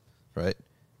gift, right?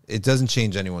 It doesn't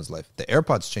change anyone's life. The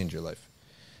AirPods change your life.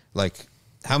 Like,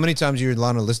 how many times you're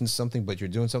allowed to listen to something, but you're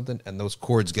doing something, and those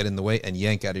cords get in the way and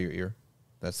yank out of your ear?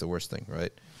 That's the worst thing,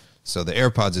 right? So the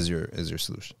AirPods is your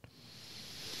solution.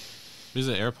 Is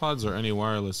it AirPods or any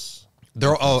wireless?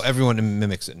 Everyone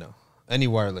mimics it now. Any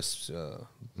wireless,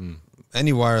 earbuds.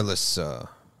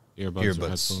 Or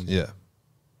headphones. Yeah.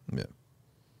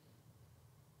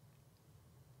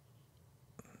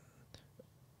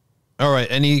 All right.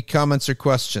 Any comments or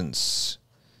questions?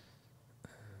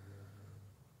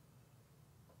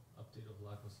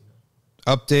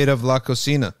 Update of La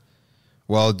Cocina.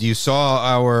 Well, you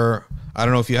saw I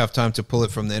don't know if you have time to pull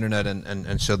it from the internet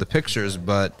and show the pictures,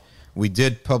 but we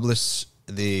did publish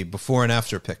the before and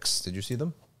after pics. Did you see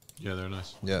them? Yeah, they're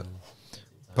nice. Yeah.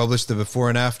 Published the before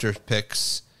and after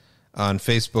pics on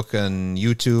Facebook and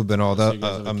YouTube and all that. You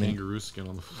guys have a kangaroo skin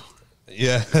on the floor.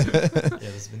 Yeah.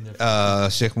 It's been there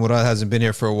Sheikh Murad hasn't been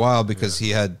here for a while because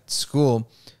he had school,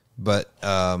 but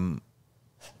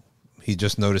he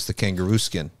just noticed the kangaroo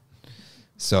skin.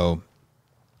 So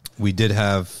we do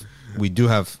have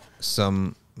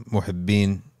some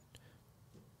muhibbin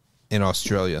in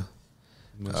Australia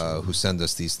who send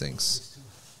us these things.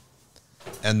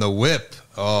 And the whip,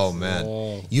 oh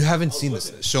man, you haven't seen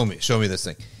this. Show me this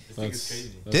thing.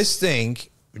 This thing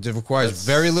requires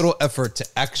very little effort to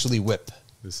actually whip.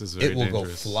 This is very dangerous. It will go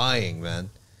flying, man.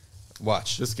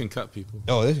 Watch. This can cut people.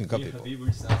 Oh, this can cut people.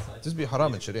 This would be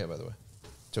haram in Sharia, by the way,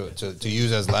 to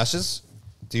use as lashes.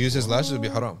 To use his lashes would be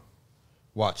haram.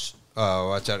 Watch.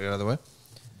 Watch out the other way.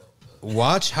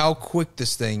 Watch how quick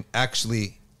this thing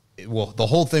actually. Well, the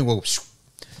whole thing will.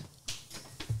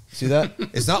 See that?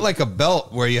 It's not like a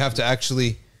belt where you have to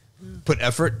actually put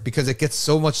effort because it gets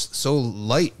so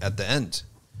light at the end,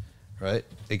 right?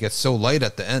 It gets so light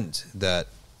at the end that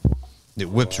it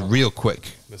whips real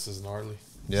quick. This is gnarly.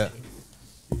 Yeah.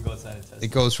 You can go outside and test It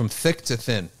goes from thick to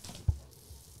thin.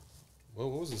 What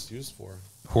was this used for?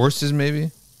 Horses,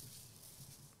 maybe?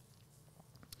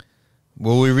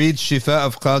 Will we read Shifa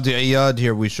of Qadi Iyad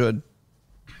here? We should.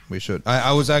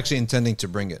 I was actually intending to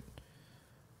bring it.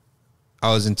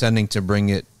 On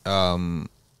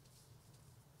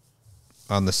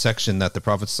the section that the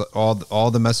Prophet,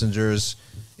 all the messengers,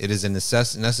 it is a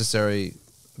necessary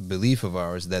belief of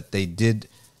ours that they did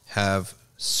have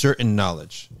certain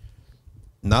knowledge,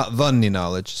 not dhanni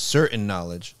knowledge, certain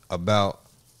knowledge about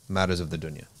matters of the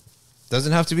dunya.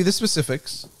 Doesn't have to be the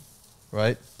specifics,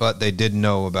 right? But they did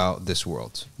know about this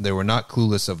world. They were not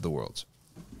clueless of the world.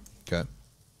 Okay.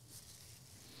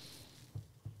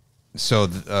 So,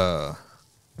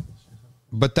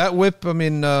 but that whip, I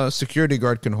mean, security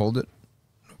guard can hold it.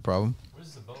 No problem.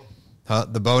 Where's the bow? Huh?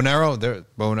 The bow and arrow? There,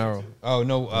 bow and arrow. Oh,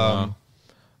 no.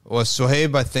 Well,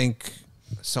 Suhaib, I think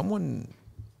someone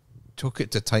took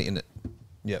it to tighten it.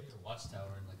 Yep. There's a watchtower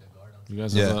and like a guard on You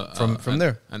guys Yeah, have from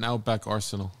there. an Outback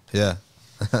arsenal. Yeah.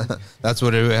 That's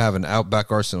what we have, an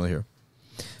Outback arsenal here.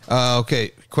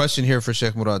 Okay, question here for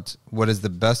Sheikh Murad. What is the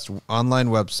best online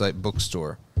website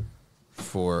bookstore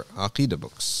for Aqidah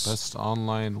books? Best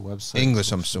online website.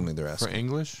 English, I'm assuming they're For asking.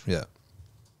 English? Yeah.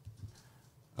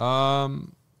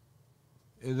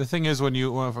 The thing is,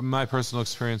 from my personal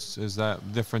experience, is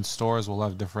that different stores will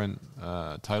have different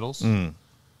titles.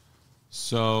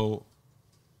 So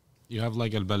you have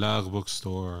like Al-Balagh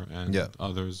bookstore and Yeah.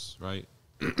 others, right?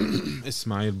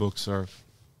 Ismail books are,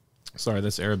 sorry,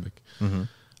 that's Arabic.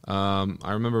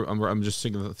 I remember, I'm just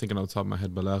thinking off the top of my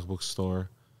head, Balagh bookstore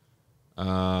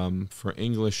for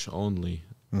English only.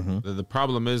 The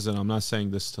problem is, and I'm not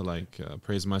saying this to like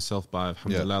praise myself, but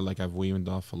alhamdulillah, like I've weaned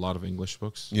off a lot of English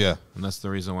books. Yeah. And that's the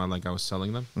reason why like I was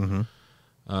selling them.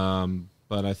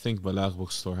 But I think Balagh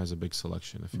bookstore has a big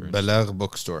selection if you're interested. Balagh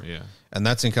bookstore. Yeah. And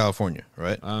that's in California,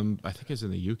 right? I think it's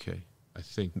in the UK. I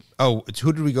think Oh,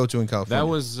 who did we go to in California? that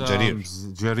was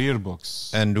Jarir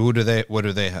Books. And what do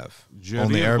they have?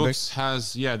 Only Jarir Arabic?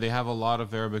 Books they have a lot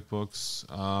of Arabic books.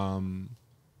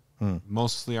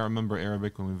 Mostly I remember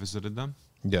Arabic when we visited them.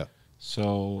 Yeah.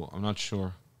 So I'm not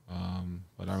sure.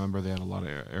 But I remember they had a lot of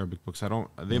Arabic books.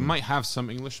 They might have some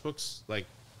English books like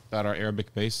that are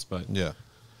Arabic based, but Yeah.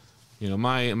 you know,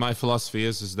 my philosophy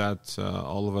is that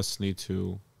all of us need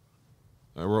to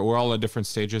we're all at different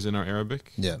stages in our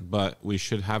Arabic. Yeah. But we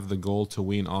should have the goal to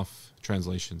wean off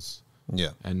translations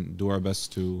Yeah. and do our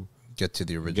best to Get to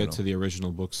the original. get to the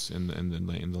original books in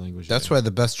the language. That's why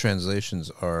the best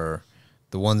translations are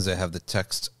the ones that have the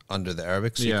text under the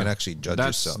Arabic, so you can actually judge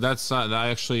yourself.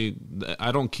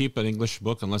 I don't keep an English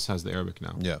book unless it has the Arabic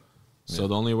now. Yeah. So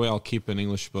the only way I'll keep an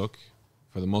English book,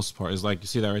 for the most part, is like you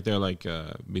see that right there, like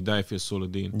Bidayah fi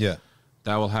Usul-ud-Din. Yeah.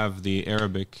 That will have the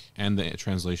Arabic and the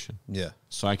translation. Yeah.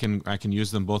 So I can use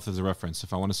them both as a reference.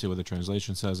 If I want to see what the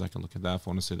translation says, I can look at that. If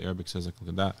I want to see what the Arabic says, I can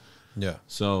look at that. Yeah.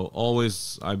 So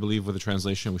always, I believe with the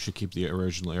translation, we should keep the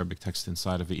original Arabic text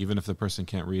inside of it, even if the person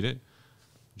can't read it,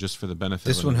 just for the benefit.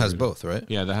 This of one another has reader. both, right?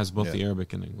 Yeah, that has both Yeah. the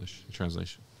Arabic and English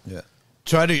translation. Yeah.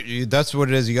 That's what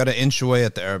it is. You got to inch away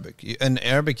at the Arabic. In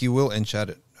Arabic, you will inch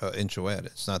away at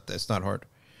it. It's not hard.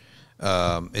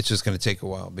 It's just going to take a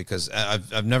while because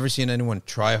I've never seen anyone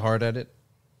try hard at it,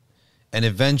 and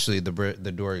eventually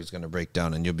the door is going to break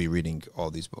down, and you'll be reading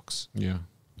all these books. Yeah.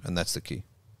 And that's the key.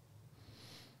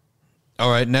 All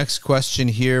right, next question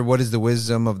here. What is the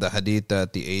wisdom of the hadith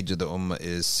that the age of the ummah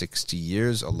is 60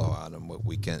 years? Allahu A'lam. What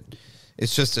we can.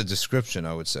 It's just a description,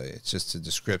 I would say. It's just a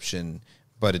description,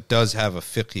 but it does have a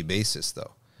fiqhi basis,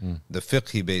 though. The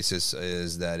fiqhi basis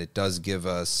is that it does give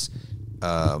us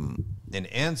an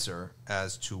answer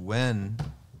as to when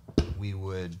we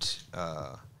would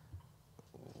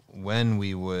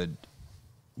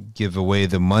give away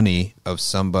the money of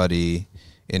somebody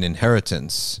in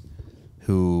inheritance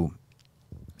who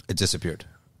it disappeared.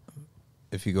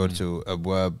 If you go to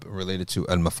abwab related to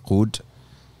al-mafqud,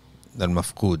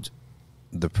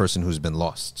 the person who's been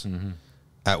lost.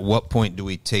 At what point do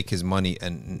we take his money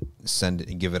and send it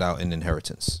and give it out in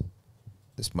inheritance?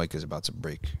 This mic is about to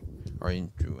break. Our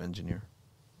engineer,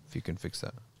 if you can fix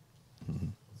that.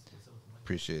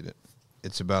 Appreciate it.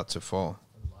 It's about to fall.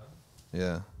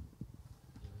 Yeah.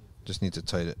 Just need to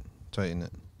tighten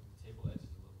it.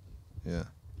 Yeah.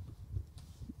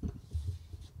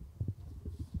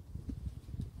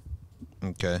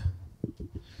 Okay.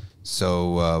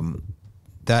 So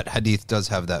that hadith does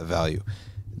have that value.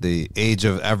 The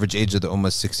average age of the ummah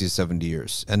is 60 to 70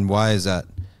 years. And why is that?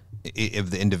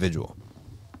 Of the individual.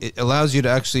 It allows you to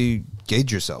actually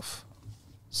gauge yourself.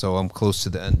 So I'm close to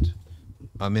the end.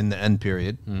 I'm in the end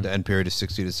period. The end period is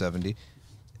 60 to 70.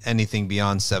 Anything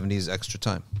beyond 70 is extra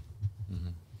time.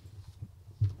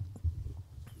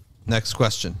 Next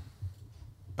question.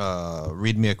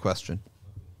 Read me a question.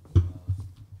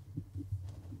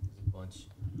 Bunch.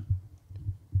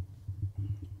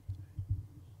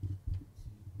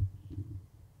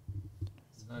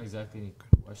 It's not exactly any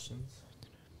questions,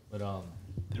 but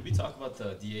did we talk about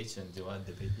the DH and Jawad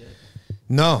debate yet?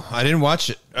 No, I didn't watch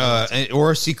it.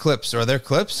 Or see clips. Are there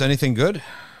clips? Anything good?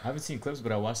 I haven't seen clips,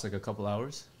 but I watched like a couple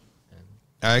hours. And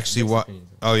I actually mixed watched. opinions.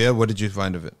 Oh yeah, what did you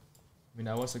find of it? I mean,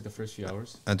 I watched like the first few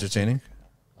hours. Entertaining.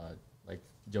 Like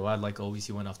Jawad, like always,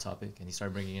 he went off topic and he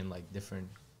started bringing in like different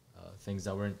things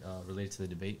that weren't related to the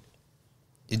debate.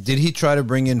 Did he try to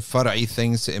bring in fara'i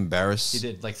things to embarrass? He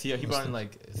did. Like he brought in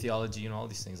like theology and all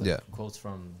these things, like Yeah. quotes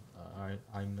from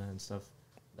Imna and stuff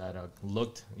that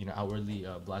looked, outwardly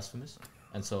blasphemous,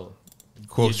 and so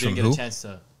Quotes he didn't from get who? a chance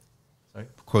to. Sorry,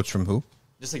 Quotes from who?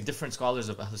 just like different scholars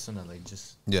of Ahl Sunnah, like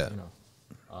just Yeah.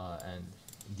 and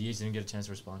DH didn't get a chance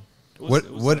to respond. What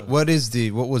was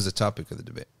the topic of the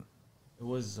debate? It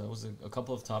was a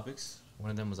couple of topics. One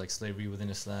of them was like slavery within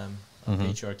Islam, Mm-hmm.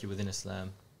 patriarchy within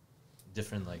Islam,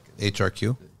 different like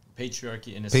HRQ?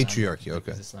 patriarchy in Islam. Patriarchy, like,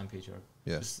 okay. is Islam patriarchy?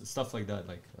 Yeah. Just stuff like that,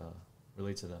 like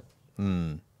relate to that.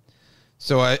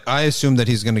 So I assume that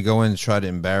he's going to go in and try to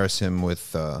embarrass him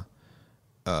with,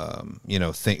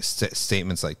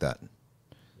 statements like that.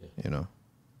 Yeah.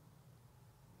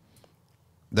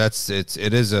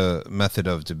 It is a method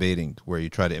of debating where you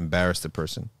try to embarrass the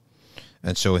person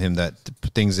and show him that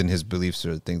things in his beliefs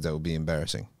are things that will be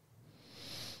embarrassing.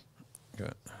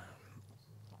 Okay.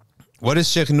 What is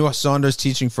Sheikh Nuh Saunders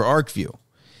teaching for ArcView?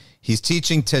 He's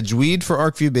teaching Tajweed for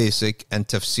ArcView Basic and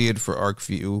Tafsir for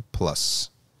ArcView Plus.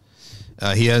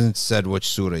 He hasn't said which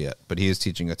surah yet, but he is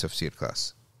teaching a Tafsir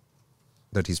class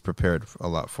that he's prepared a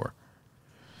lot for.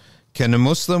 Can a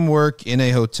Muslim work in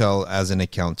a hotel as an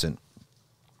accountant?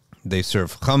 They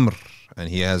serve khamr, and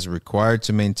he has required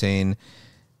to maintain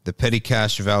the petty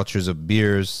cash vouchers of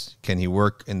beers. Can he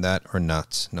work in that or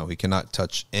not? No, he cannot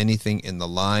touch anything in the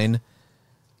line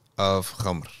of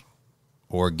khamr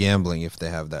or gambling if they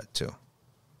have that too.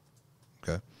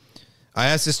 Okay. I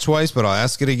asked this twice, but I'll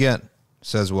ask it again. It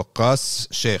says Waqas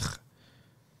Sheikh.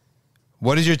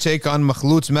 What is your take on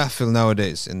makhloot's mahfil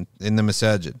nowadays in the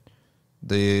masajid?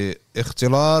 The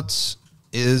ikhtilat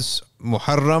is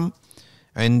muharram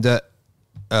and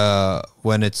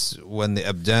when the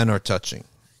abdan are touching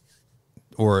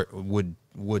or would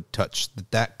touch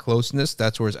that closeness,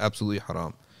 that's where it's absolutely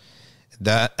haram.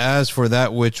 That as for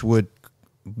that which would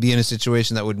be in a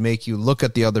situation that would make you look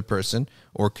at the other person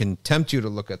or can tempt you to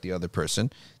look at the other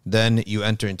person, then you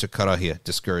enter into karahiyah,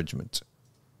 discouragement.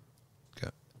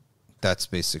 Okay. That's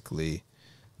basically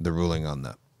the ruling on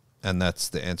that. And that's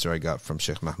the answer I got from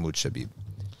Sheikh Mahmoud Shabib.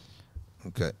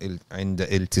 Okay. عند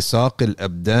التصاق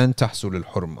الأبدان تحصل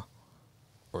الحرمة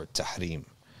or التحريم.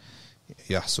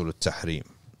 يحصل التحريم.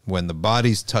 When the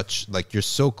bodies touch, like you're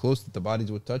so close that the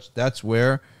bodies would touch, that's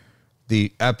where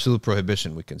the absolute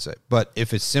prohibition, we can say. But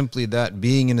if it's simply that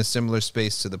being in a similar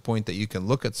space to the point that you can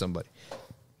look at somebody,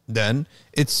 then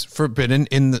it's forbidden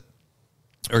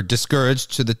or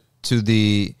discouraged to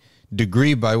the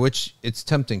degree by which it's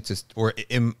tempting to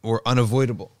or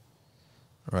unavoidable,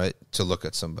 right, to look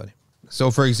at somebody.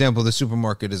 So, for example, the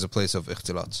supermarket is a place of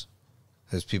ikhtilats.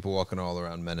 There's people walking all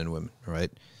around, men and women,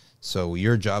 right? So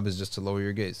your job is just to lower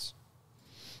your gaze.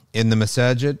 In the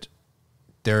masajid,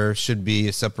 there should be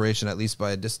a separation at least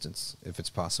by a distance, if it's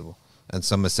possible. And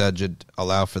some masajid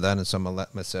allow for that, and some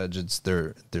masajids,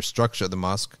 their structure of the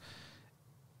mosque,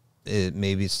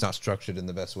 maybe it's not structured in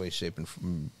the best way, shape,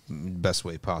 and best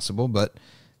way possible, but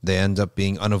they end up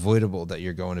being unavoidable that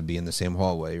you're going to be in the same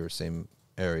hallway or same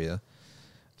area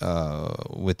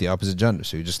with the opposite gender.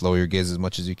 So you just lower your gaze as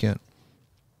much as you can.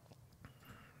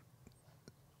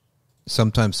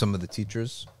 Sometimes some of the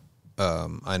teachers,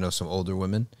 I know some older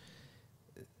women,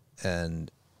 and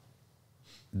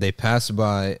they pass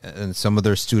by, and some of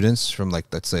their students from, like,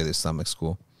 let's say the Islamic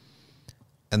school,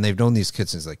 and they've known these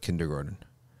kids since like kindergarten,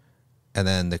 and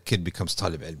then the kid becomes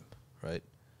talib ilm, right?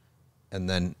 And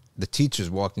then the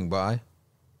teacher's walking by,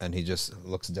 and he just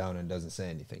looks down and doesn't say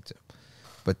anything to him.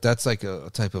 But that's like a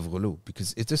type of ghulu,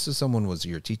 because if this is someone was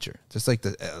your teacher, just like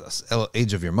the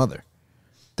age of your mother,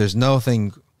 there's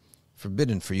nothing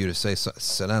forbidden for you to say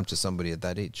salam to somebody at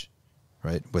that age,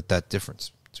 right? With that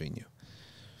difference between you.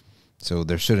 So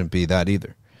there shouldn't be that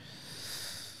either.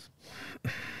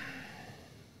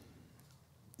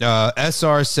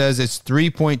 SR says it's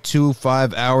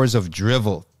 3.25 hours of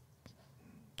drivel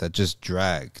that just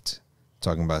dragged.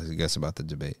 Talking about, I guess, about the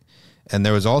debate. And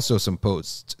there was also some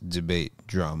post-debate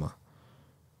drama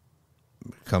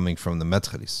coming from the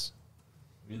Madkhalis.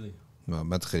 Really? Well,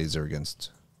 Madkhalis are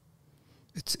against.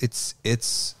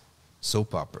 It's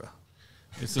soap opera.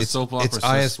 It's a soap opera. It's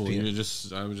cesspool.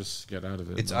 ISPN. I would just get out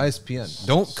of it. It's ISPN.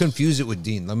 Don't confuse it with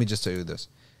Deen. Let me just tell you this.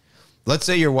 Let's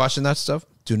say you're watching that stuff.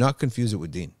 Do not confuse it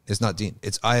with Deen. It's not Deen.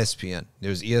 It's ISPN.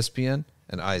 There's ESPN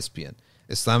and ISPN.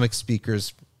 Islamic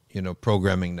Speakers,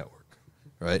 Programming Network,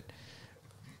 right?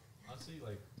 Honestly,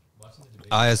 like watching the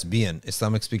debate, ISBN,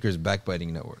 Islamic Speakers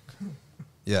Backbiting Network.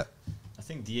 Yeah. I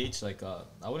think DH, like,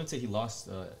 I wouldn't say he lost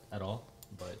at all,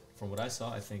 but from what I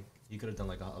saw, I think he could have done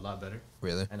like a lot better.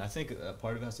 Really? And I think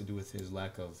part of it has to do with his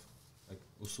lack of like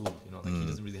usul. He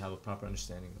doesn't really have a proper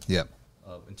understanding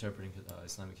of interpreting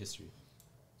Islamic history.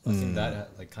 So I think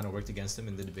that like kind of worked against him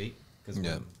in the debate because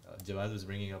when Jawad was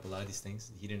bringing up a lot of these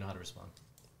things, he didn't know how to respond.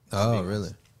 Oh,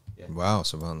 really? Yeah. Wow,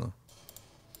 subhanAllah.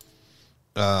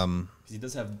 He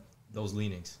does have those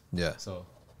leanings. Yeah. So.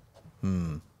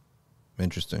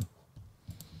 Interesting.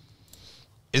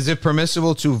 Is it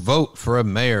permissible to vote for a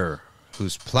mayor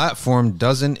whose platform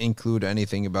doesn't include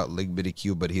anything about Lig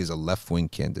BDQ, but he's a left-wing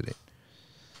candidate?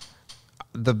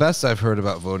 The best I've heard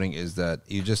about voting is that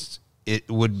it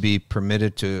would be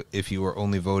permitted to if you were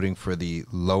only voting for the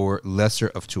lesser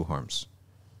of two harms.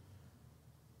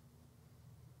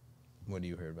 What do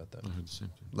you hear about that? I heard the same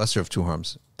thing. Lesser of two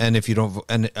harms. And if you don't vote,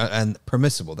 and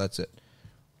permissible, that's it.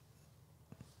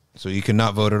 So you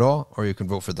cannot vote at all, or you can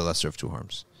vote for the lesser of two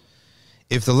harms.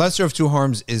 If the lesser of two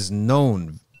harms is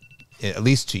known, at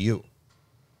least to you,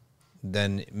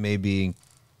 then maybe,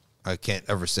 I can't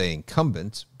ever say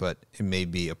incumbent, but it may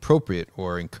be appropriate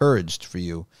or encouraged for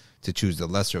you to choose the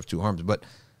lesser of two harms. But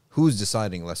who's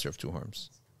deciding lesser of two harms,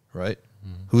 right?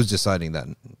 Mm-hmm. Who's deciding that?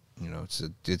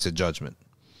 It's a judgment.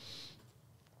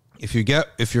 If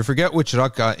you forget which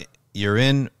rak'ah you're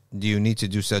in, do you need to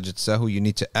do sajid sahu? You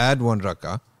need to add one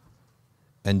rak'ah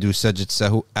and do sajid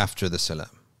sahu after the salam.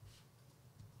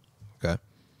 Okay.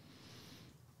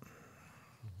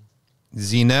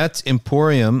 Zinat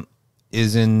Emporium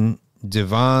is in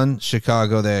Devon,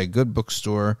 Chicago. They're a good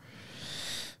bookstore,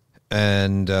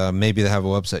 and maybe they have a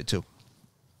website too.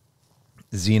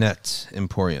 Zinat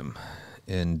Emporium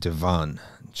in Devon,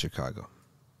 Chicago.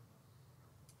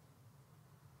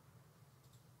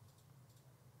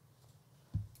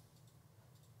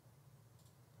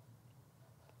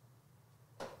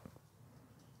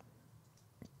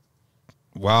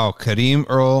 Wow, Kareem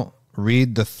Earl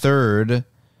Reed III.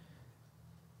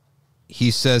 He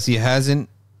says he hasn't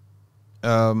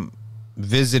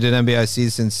visited NBIC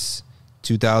since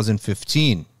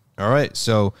 2015. All right,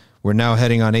 so we're now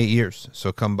heading on 8 years.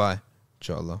 So come by,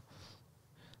 inshallah.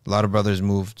 A lot of brothers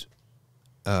moved.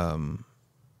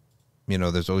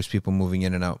 There's always people moving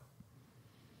in and out.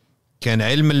 Can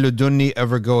ilm al-ladunni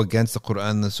ever go against the Quran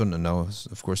and the Sunnah? No,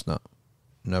 of course not.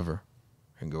 Never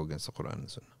can go against the Quran and the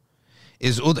Sunnah.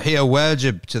 Is udhiyah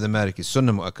wajib to the Maliki?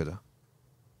 Sunnah mu'akkada.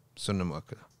 Sunnah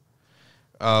mu'akkada.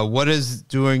 What is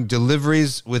doing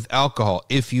deliveries with alcohol?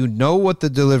 If you know what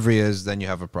the delivery is, then you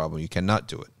have a problem. You cannot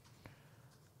do it.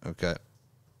 Okay?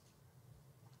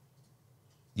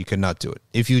 You cannot do it.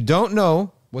 If you don't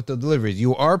know what the delivery is,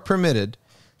 you are permitted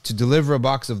to deliver a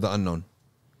box of the unknown.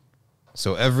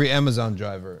 So every Amazon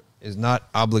driver is not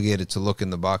obligated to look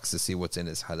in the box to see what's in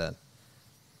his halal.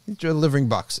 You're delivering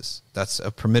boxes. That's a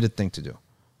permitted thing to do.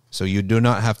 So you do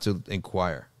not have to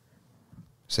inquire.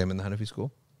 Same in the Hanafi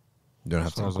school? You don't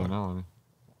have to inquire.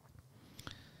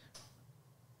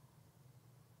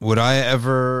 Would I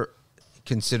ever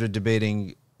consider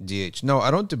debating DH? No, I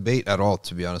don't debate at all,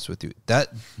 to be honest with you.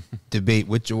 That debate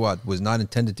with Jawad was not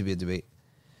intended to be a debate.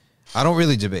 I don't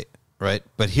really debate, right?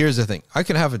 But here's the thing. I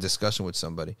can have a discussion with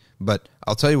somebody, but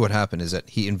I'll tell you what happened is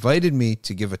that he invited me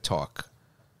to give a talk.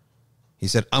 He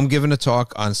said, I'm giving a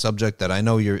talk on a subject that I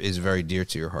know is very dear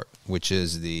to your heart, which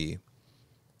is the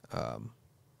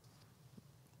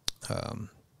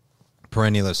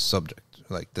perennialist subject,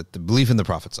 like the belief in the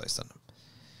Prophet. So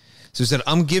he said,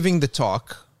 I'm giving the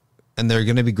talk, and there are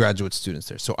going to be graduate students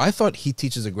there. So I thought he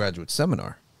teaches a graduate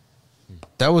seminar.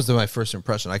 That was my first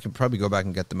impression. I could probably go back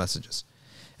and get the messages.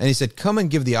 And he said, come and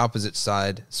give the opposite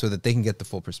side so that they can get the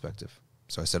full perspective.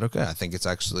 So I said, okay, I think it's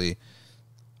actually,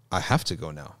 I have to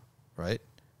go now. Right?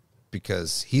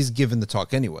 Because he's given the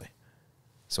talk anyway.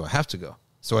 So I have to go.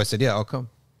 So I said, yeah, I'll come.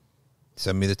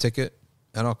 Send me the ticket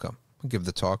and I'll come. I'll give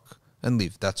the talk and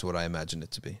leave. That's what I imagine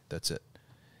it to be. That's it.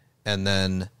 And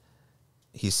then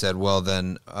he said, well,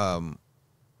 then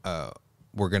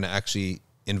we're going to actually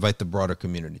invite the broader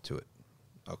community to it.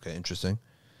 Okay, interesting.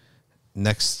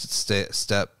 Next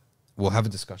step, we'll have a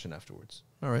discussion afterwards.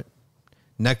 All right.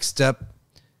 Next step,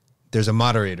 there's a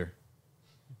moderator.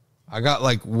 I got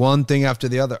like one thing after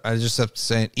the other. I just kept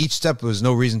saying each step there was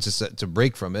no reason to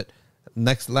break from it.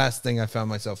 Last thing, I found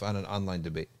myself on an online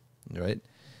debate, right?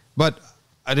 But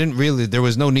I didn't really, there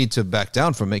was no need to back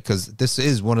down from it because this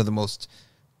is one of the most,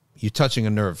 you're touching a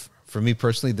nerve. For me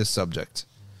personally, this subject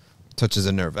touches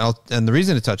a nerve. And the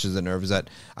reason it touches a nerve is that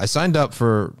I signed up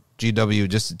for GW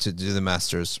just to do the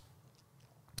masters,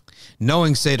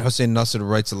 knowing Sayyid Hussein Nasr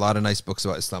writes a lot of nice books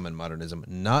about Islam and modernism,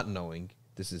 not knowing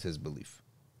this is his belief,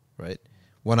 right?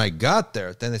 When I got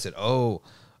there, then they said, the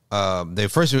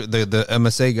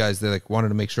MSA guys, they like wanted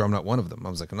to make sure I'm not one of them. I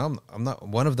was like, no, I'm not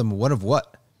one of them. One of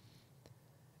what?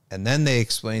 And then they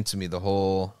explained to me the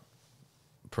whole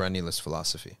perennialist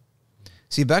philosophy.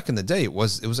 See, back in the day, it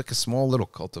was like a small little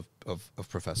cult of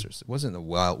professors. It wasn't a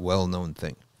well-known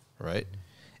thing, right?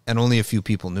 And only a few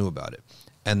people knew about it.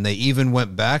 And they even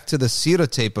went back to the Sira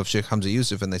tape of Sheikh Hamza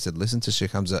Yusuf, and they said, listen to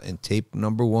Sheikh Hamza in tape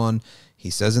number 1. He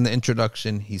says in the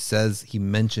introduction, he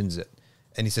mentions it.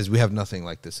 And he says, we have nothing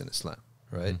like this in Islam,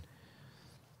 right?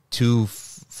 Two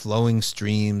flowing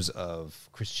streams of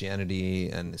Christianity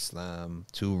and Islam,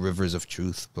 2 rivers of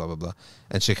truth, blah, blah, blah.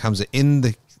 And Sheikh Hamza in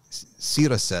the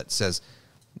Sira set says,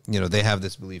 they have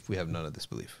this belief, we have none of this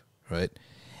belief, right?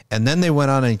 And then they went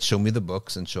on and showed me the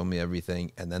books and showed me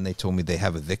everything. And then they told me they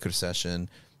have a dhikr session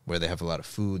where they have a lot of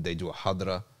food. They do a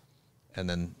hadra. And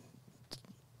then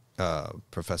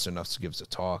Professor Nafs gives a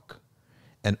talk.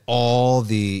 And all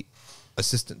the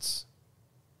assistants,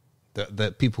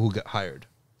 the people who get hired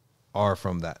are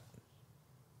from that,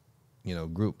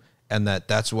 group. And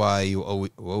that's why you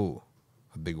always, whoa,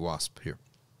 a big wasp here.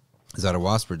 Is that a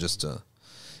wasp or just a...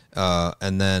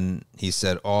 and then he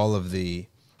said all of these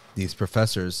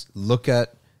professors look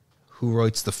at who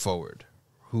writes the forward,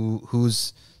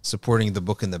 who's supporting the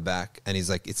book in the back, and he's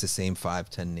like, it's the same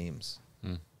 5-10 names.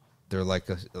 They're like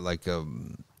a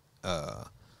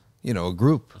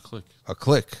group, a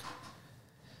clique.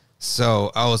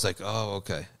 So I was like, oh,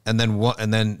 okay. And then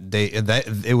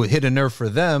it would hit a nerve for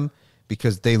them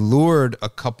because they lured a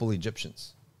couple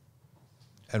Egyptians,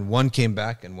 and one came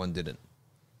back and one didn't.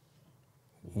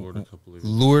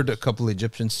 Lured a couple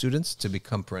Egyptian students to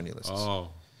become perennialists.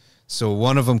 Oh. So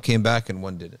one of them came back and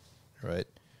one didn't, right?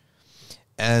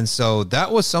 And so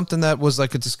that was something that was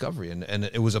like a discovery, and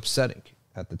it was upsetting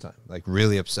at the time, like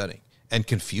really upsetting and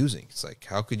confusing. It's like,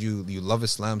 how could you love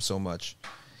Islam so much,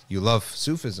 you love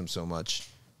Sufism so much,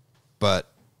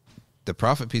 but the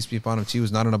Prophet, peace be upon him, to you,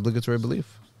 is not an obligatory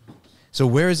belief. So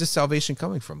where is this salvation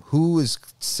coming from? Who is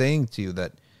saying to you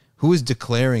that, who is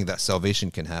declaring that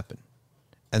salvation can happen?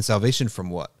 And salvation from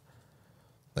what?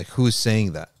 Like, who is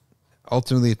saying that?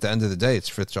 Ultimately, at the end of the day, it's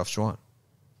Fritjof Schwann.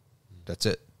 That's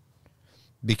it.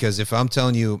 Because if I'm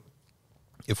telling you,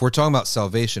 if we're talking about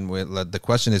salvation, the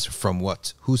question is from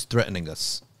what? Who's threatening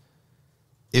us?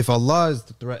 If Allah is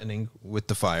threatening with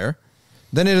the fire,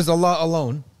 then it is Allah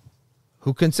alone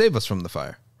who can save us from the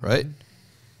fire, right?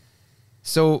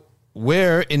 So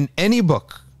where in any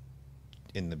book,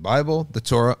 in the Bible, the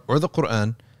Torah, or the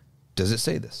Quran, does it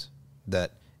say this?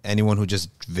 That anyone who just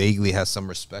vaguely has some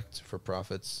respect for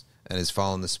prophets and is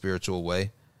following the spiritual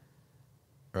way,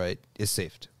 right, is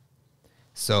saved.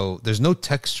 So there's no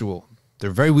textual. They're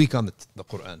very weak on the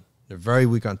Quran. They're very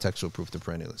weak on textual proof, the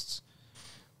perennialists.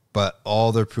 But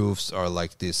all their proofs are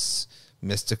like this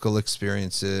mystical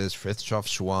experiences, Fritjof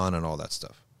Schwann, and all that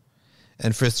stuff.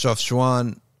 And Fritjof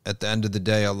Schwann, at the end of the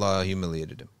day, Allah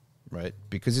humiliated him, right?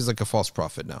 Because he's like a false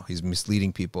prophet now. He's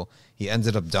misleading people. He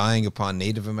ended up dying upon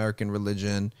Native American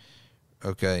religion,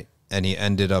 okay? And he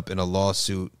ended up in a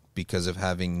lawsuit because of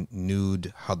having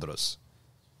nude hadras.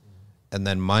 And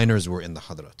then minors were in the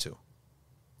hadra too.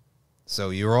 So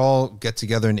you all get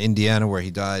together in Indiana where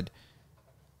he died,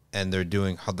 and they're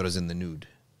doing hadras in the nude.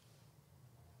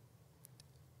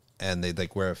 And they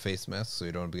like wear a face mask so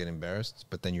you don't get embarrassed,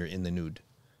 but then you're in the nude.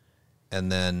 And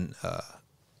then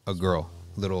a girl,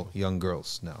 little young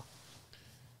girls now.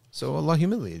 So Allah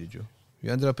humiliated you.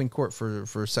 You ended up in court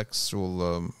for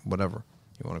sexual, whatever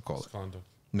you want to call it.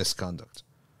 Misconduct.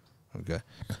 Okay.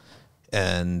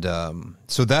 And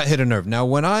so that hit a nerve. Now,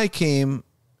 when I came,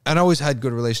 and I always had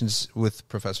good relations with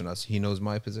Professor Nas. He knows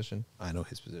my position. I know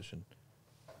his position.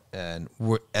 And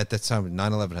at that time,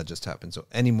 9/11 had just happened. So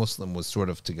any Muslim was sort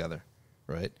of together,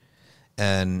 right?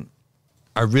 And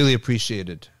we really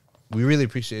appreciated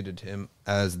him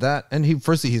as that. And he's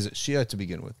a Shia to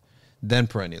begin with, then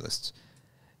perennialists.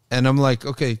 And I'm like,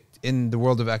 okay, in the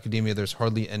world of academia, there's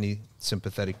hardly any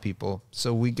sympathetic people.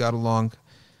 So we got along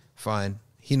fine.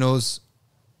 He knows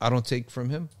I don't take from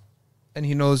him. And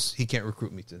he knows he can't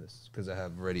recruit me to this because I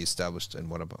have already established in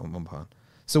what I'm upon.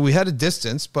 So we had a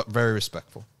distance, but very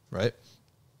respectful, right?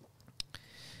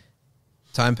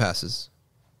 Time passes,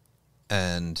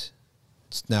 and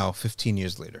it's now 15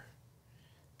 years later.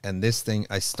 And this thing,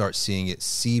 I start seeing it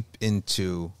seep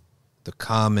into the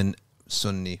common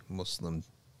Sunni Muslim,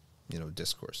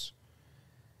 discourse.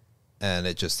 And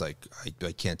it just like,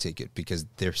 I can't take it because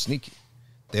they're sneaky.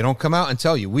 They don't come out and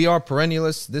tell you, we are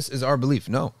perennialists, this is our belief.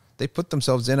 No, they put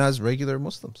themselves in as regular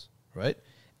Muslims, right?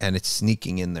 And it's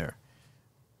sneaking in there,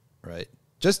 right?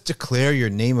 Just declare your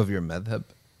name of your madhab,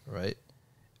 right?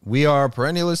 We are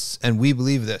perennialists and we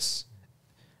believe this.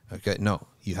 Okay, no,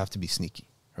 you have to be sneaky,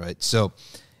 right? So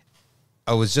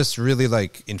I was just really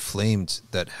like inflamed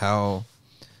that how,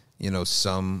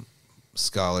 some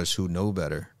scholars who know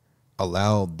better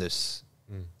allowed this,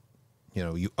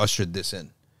 you ushered this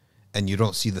in. And you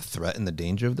don't see the threat and the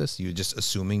danger of this. You're just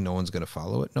assuming no one's going to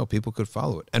follow it. No, people could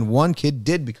follow it. And one kid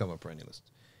did become a perennialist,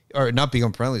 or not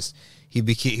become a perennialist.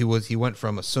 He went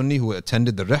from a Sunni who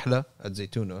attended the Rihla at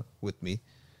Zaytuna with me.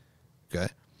 Okay,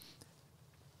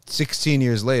 16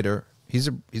 years later, he's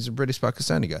a British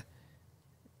Pakistani guy.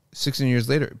 16 years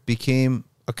later, became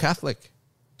a Catholic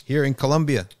here in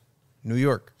Columbia, New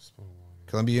York.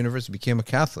 Columbia University, became a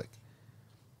Catholic.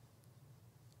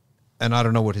 And I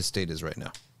don't know what his state is right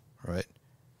now. Right?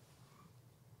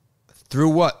 Through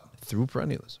what? Through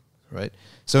perennialism, right?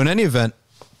 So in any event,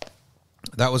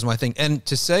 that was my thing. And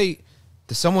to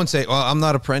someone say, well, I'm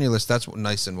not a perennialist, that's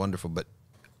nice and wonderful, but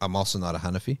I'm also not a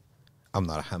Hanafi. I'm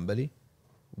not a Hanbali.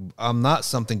 I'm not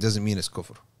something doesn't mean it's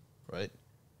kufr, right?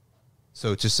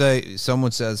 So to say,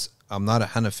 someone says, I'm not a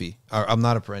Hanafi, or I'm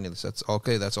not a perennialist, that's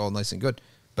okay, that's all nice and good.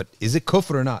 But is it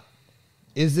kufr or not?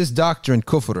 Is this doctrine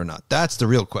kufr or not? That's the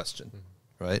real question,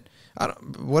 right?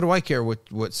 What do I care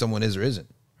what someone is or isn't,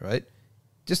 right?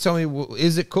 Just tell me,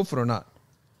 is it kufr or not?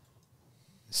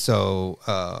 So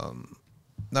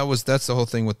that's the whole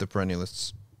thing with the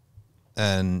perennialists.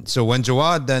 And so when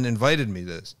Jawad then invited me to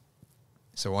this,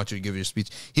 so I want you to give your speech.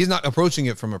 He's not approaching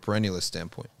it from a perennialist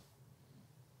standpoint.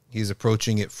 He's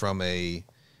approaching it from I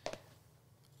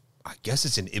guess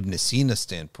it's an Ibn Sina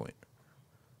standpoint.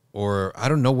 Or I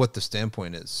don't know what the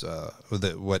standpoint is,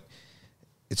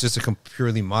 it's just a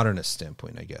purely modernist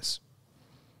standpoint, I guess.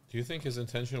 Do you think his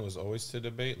intention was always to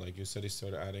debate? Like you said, he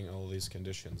started adding all these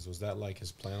conditions. Was that like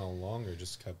his plan all along, or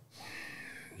just kept,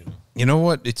 You know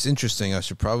what? It's interesting. I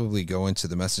should probably go into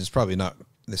the message. It's probably not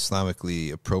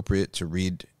Islamically appropriate to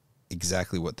read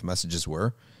exactly what the messages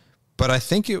were. But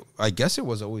I guess it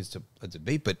was always a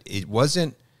debate, but it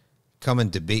wasn't come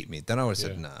and debate me. Then I would have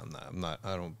said, nah, I'm not,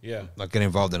 I'm not getting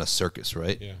involved in a circus,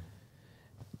 right? Yeah.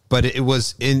 But it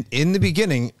was in the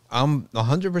beginning,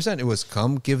 100%, it was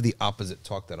come give the opposite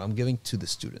talk that I'm giving to the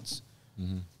students.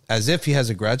 Mm-hmm. As if he has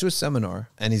a graduate seminar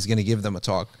and he's going to give them a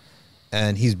talk,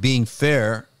 and he's being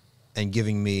fair and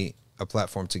giving me a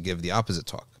platform to give the opposite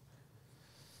talk.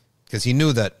 Because he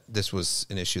knew that this was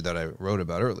an issue that I wrote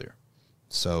about earlier.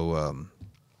 So,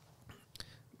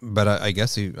 but I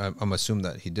guess I'm assuming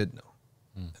that he did know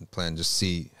and plan just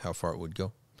see how far it would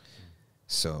go.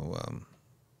 So,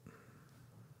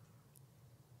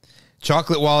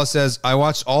 Chocolate Wallace says, I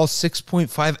watched all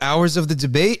 6.5 hours of the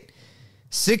debate.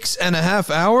 6.5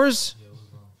 hours?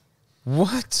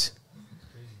 What?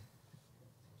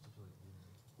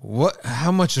 What?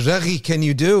 How much raghi can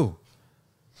you do?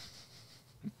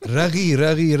 Raghi.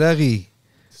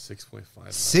 6.5.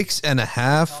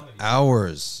 6.5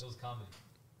 hours. It was comedy.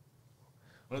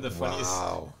 One of the funniest.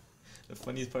 Wow. The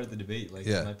funniest part of the debate, like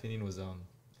in my opinion, was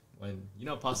when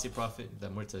Apostate Prophet,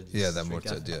 that Murtad. Yeah, that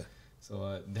Murtad. Yeah.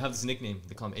 So they have this nickname.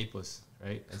 They call him Apus,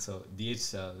 right? And so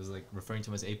DH was like referring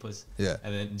to him as Apus. Yeah.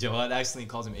 And then Jawad accidentally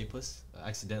calls him Apus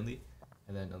accidentally.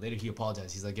 And then later he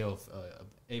apologized. He's like, "Yo,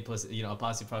 Apus,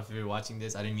 Apostate Prophet, if you're watching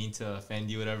this, I didn't mean to offend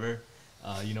you, whatever.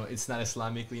 It's not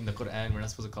Islamically in the Quran. We're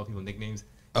not supposed to call people nicknames."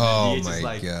 Oh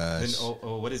my gosh. Then,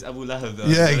 what is Abu Lahab?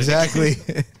 Yeah, exactly.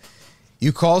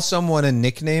 You call someone a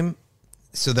nickname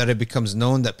so that it becomes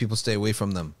known that people stay away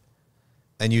from them,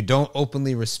 and you don't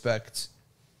openly respect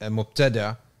a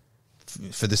mubtada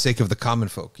for the sake of the common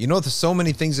folk. There's so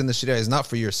many things in the Sharia is not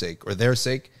for your sake or their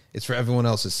sake; it's for everyone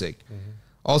else's sake. Mm-hmm.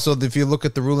 Also, if you look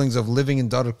at the rulings of living in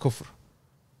Dar al-Kufr,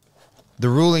 the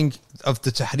ruling of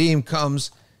the tahrim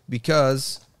comes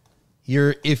because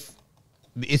if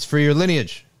it's for your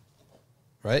lineage,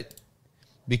 right?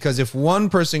 Because if one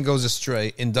person goes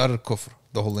astray in Dar al-Kufr,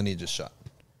 the whole lineage is shot.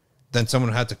 Then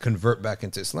someone had to convert back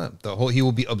into Islam. He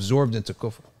will be absorbed into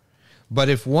kufr. But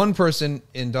if one person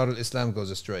in Darul Islam goes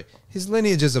astray, his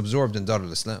lineage is absorbed in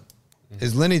Darul Islam.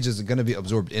 His lineage is going to be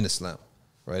absorbed in Islam,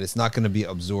 right? It's not going to be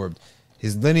absorbed.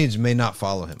 His lineage may not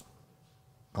follow him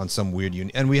on some weird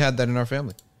union. And we had that in our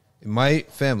family. In my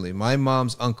family, my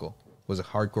mom's uncle was a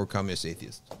hardcore communist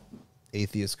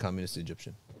atheist communist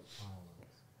Egyptian,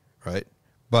 right?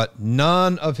 But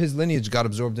none of his lineage got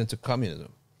absorbed into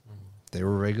communism. They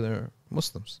were regular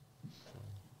Muslims.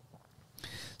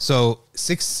 So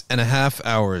 6.5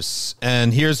 hours.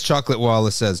 And here's Chocolate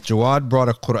Wallace says, Jawad brought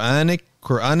a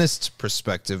Quranist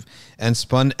perspective and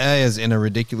spun ayahs in a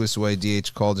ridiculous way.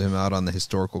 DH called him out on the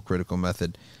historical critical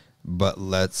method, but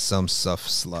let some stuff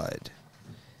slide.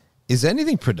 Is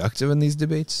anything productive in these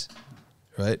debates?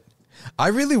 Right? I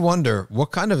really wonder what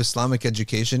kind of Islamic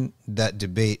education that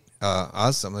debate,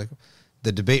 the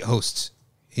debate host.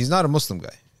 He's not a Muslim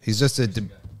guy. He's just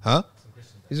huh?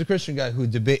 He's a Christian guy who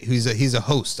debate. He's a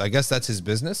host. I guess that's his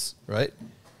business, right?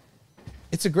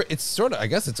 It's I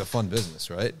guess it's a fun business,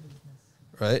 right?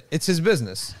 Right? It's his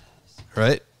business,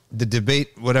 right? The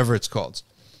debate, whatever it's called.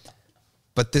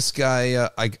 But this guy,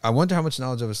 I wonder how much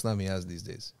knowledge of Islam he has these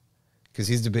days, because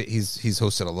he's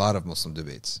hosted a lot of Muslim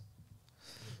debates.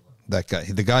 That guy,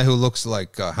 the guy who looks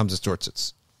like Hamza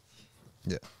Stortzitz.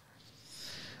 Yeah.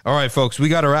 All right, folks, we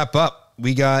got to wrap up.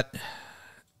 We got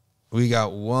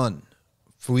one.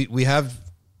 We have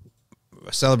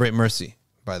Celebrate Mercy,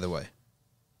 by the way,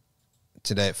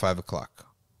 today at 5 o'clock.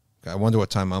 I wonder what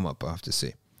time I'm up. I'll have to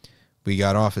see. We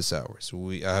got office hours.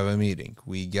 I have a meeting.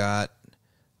 We got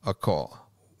a call.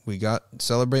 We got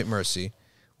Celebrate Mercy.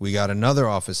 We got another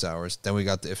office hours. Then we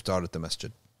got the iftar at the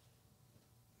masjid.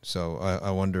 So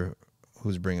I wonder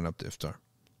who's bringing up the iftar.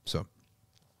 So,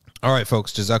 all right,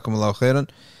 folks. Jazakumullahu khairan.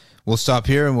 We'll stop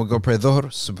here and we'll go pray dhuhr.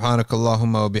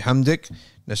 Subhanakallahumma wa bihamdik.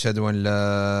 نشهد أن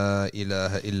لا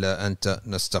إله إلا أنت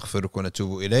نستغفرك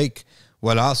ونتوب إليك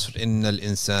والعصر إن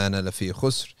الإنسان لفي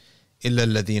خسر إلا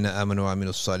الذين آمنوا وعملوا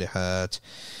الصالحات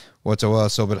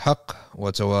وتواصوا بالحق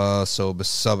وتواصوا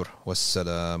بالصبر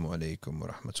والسلام عليكم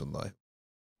ورحمة الله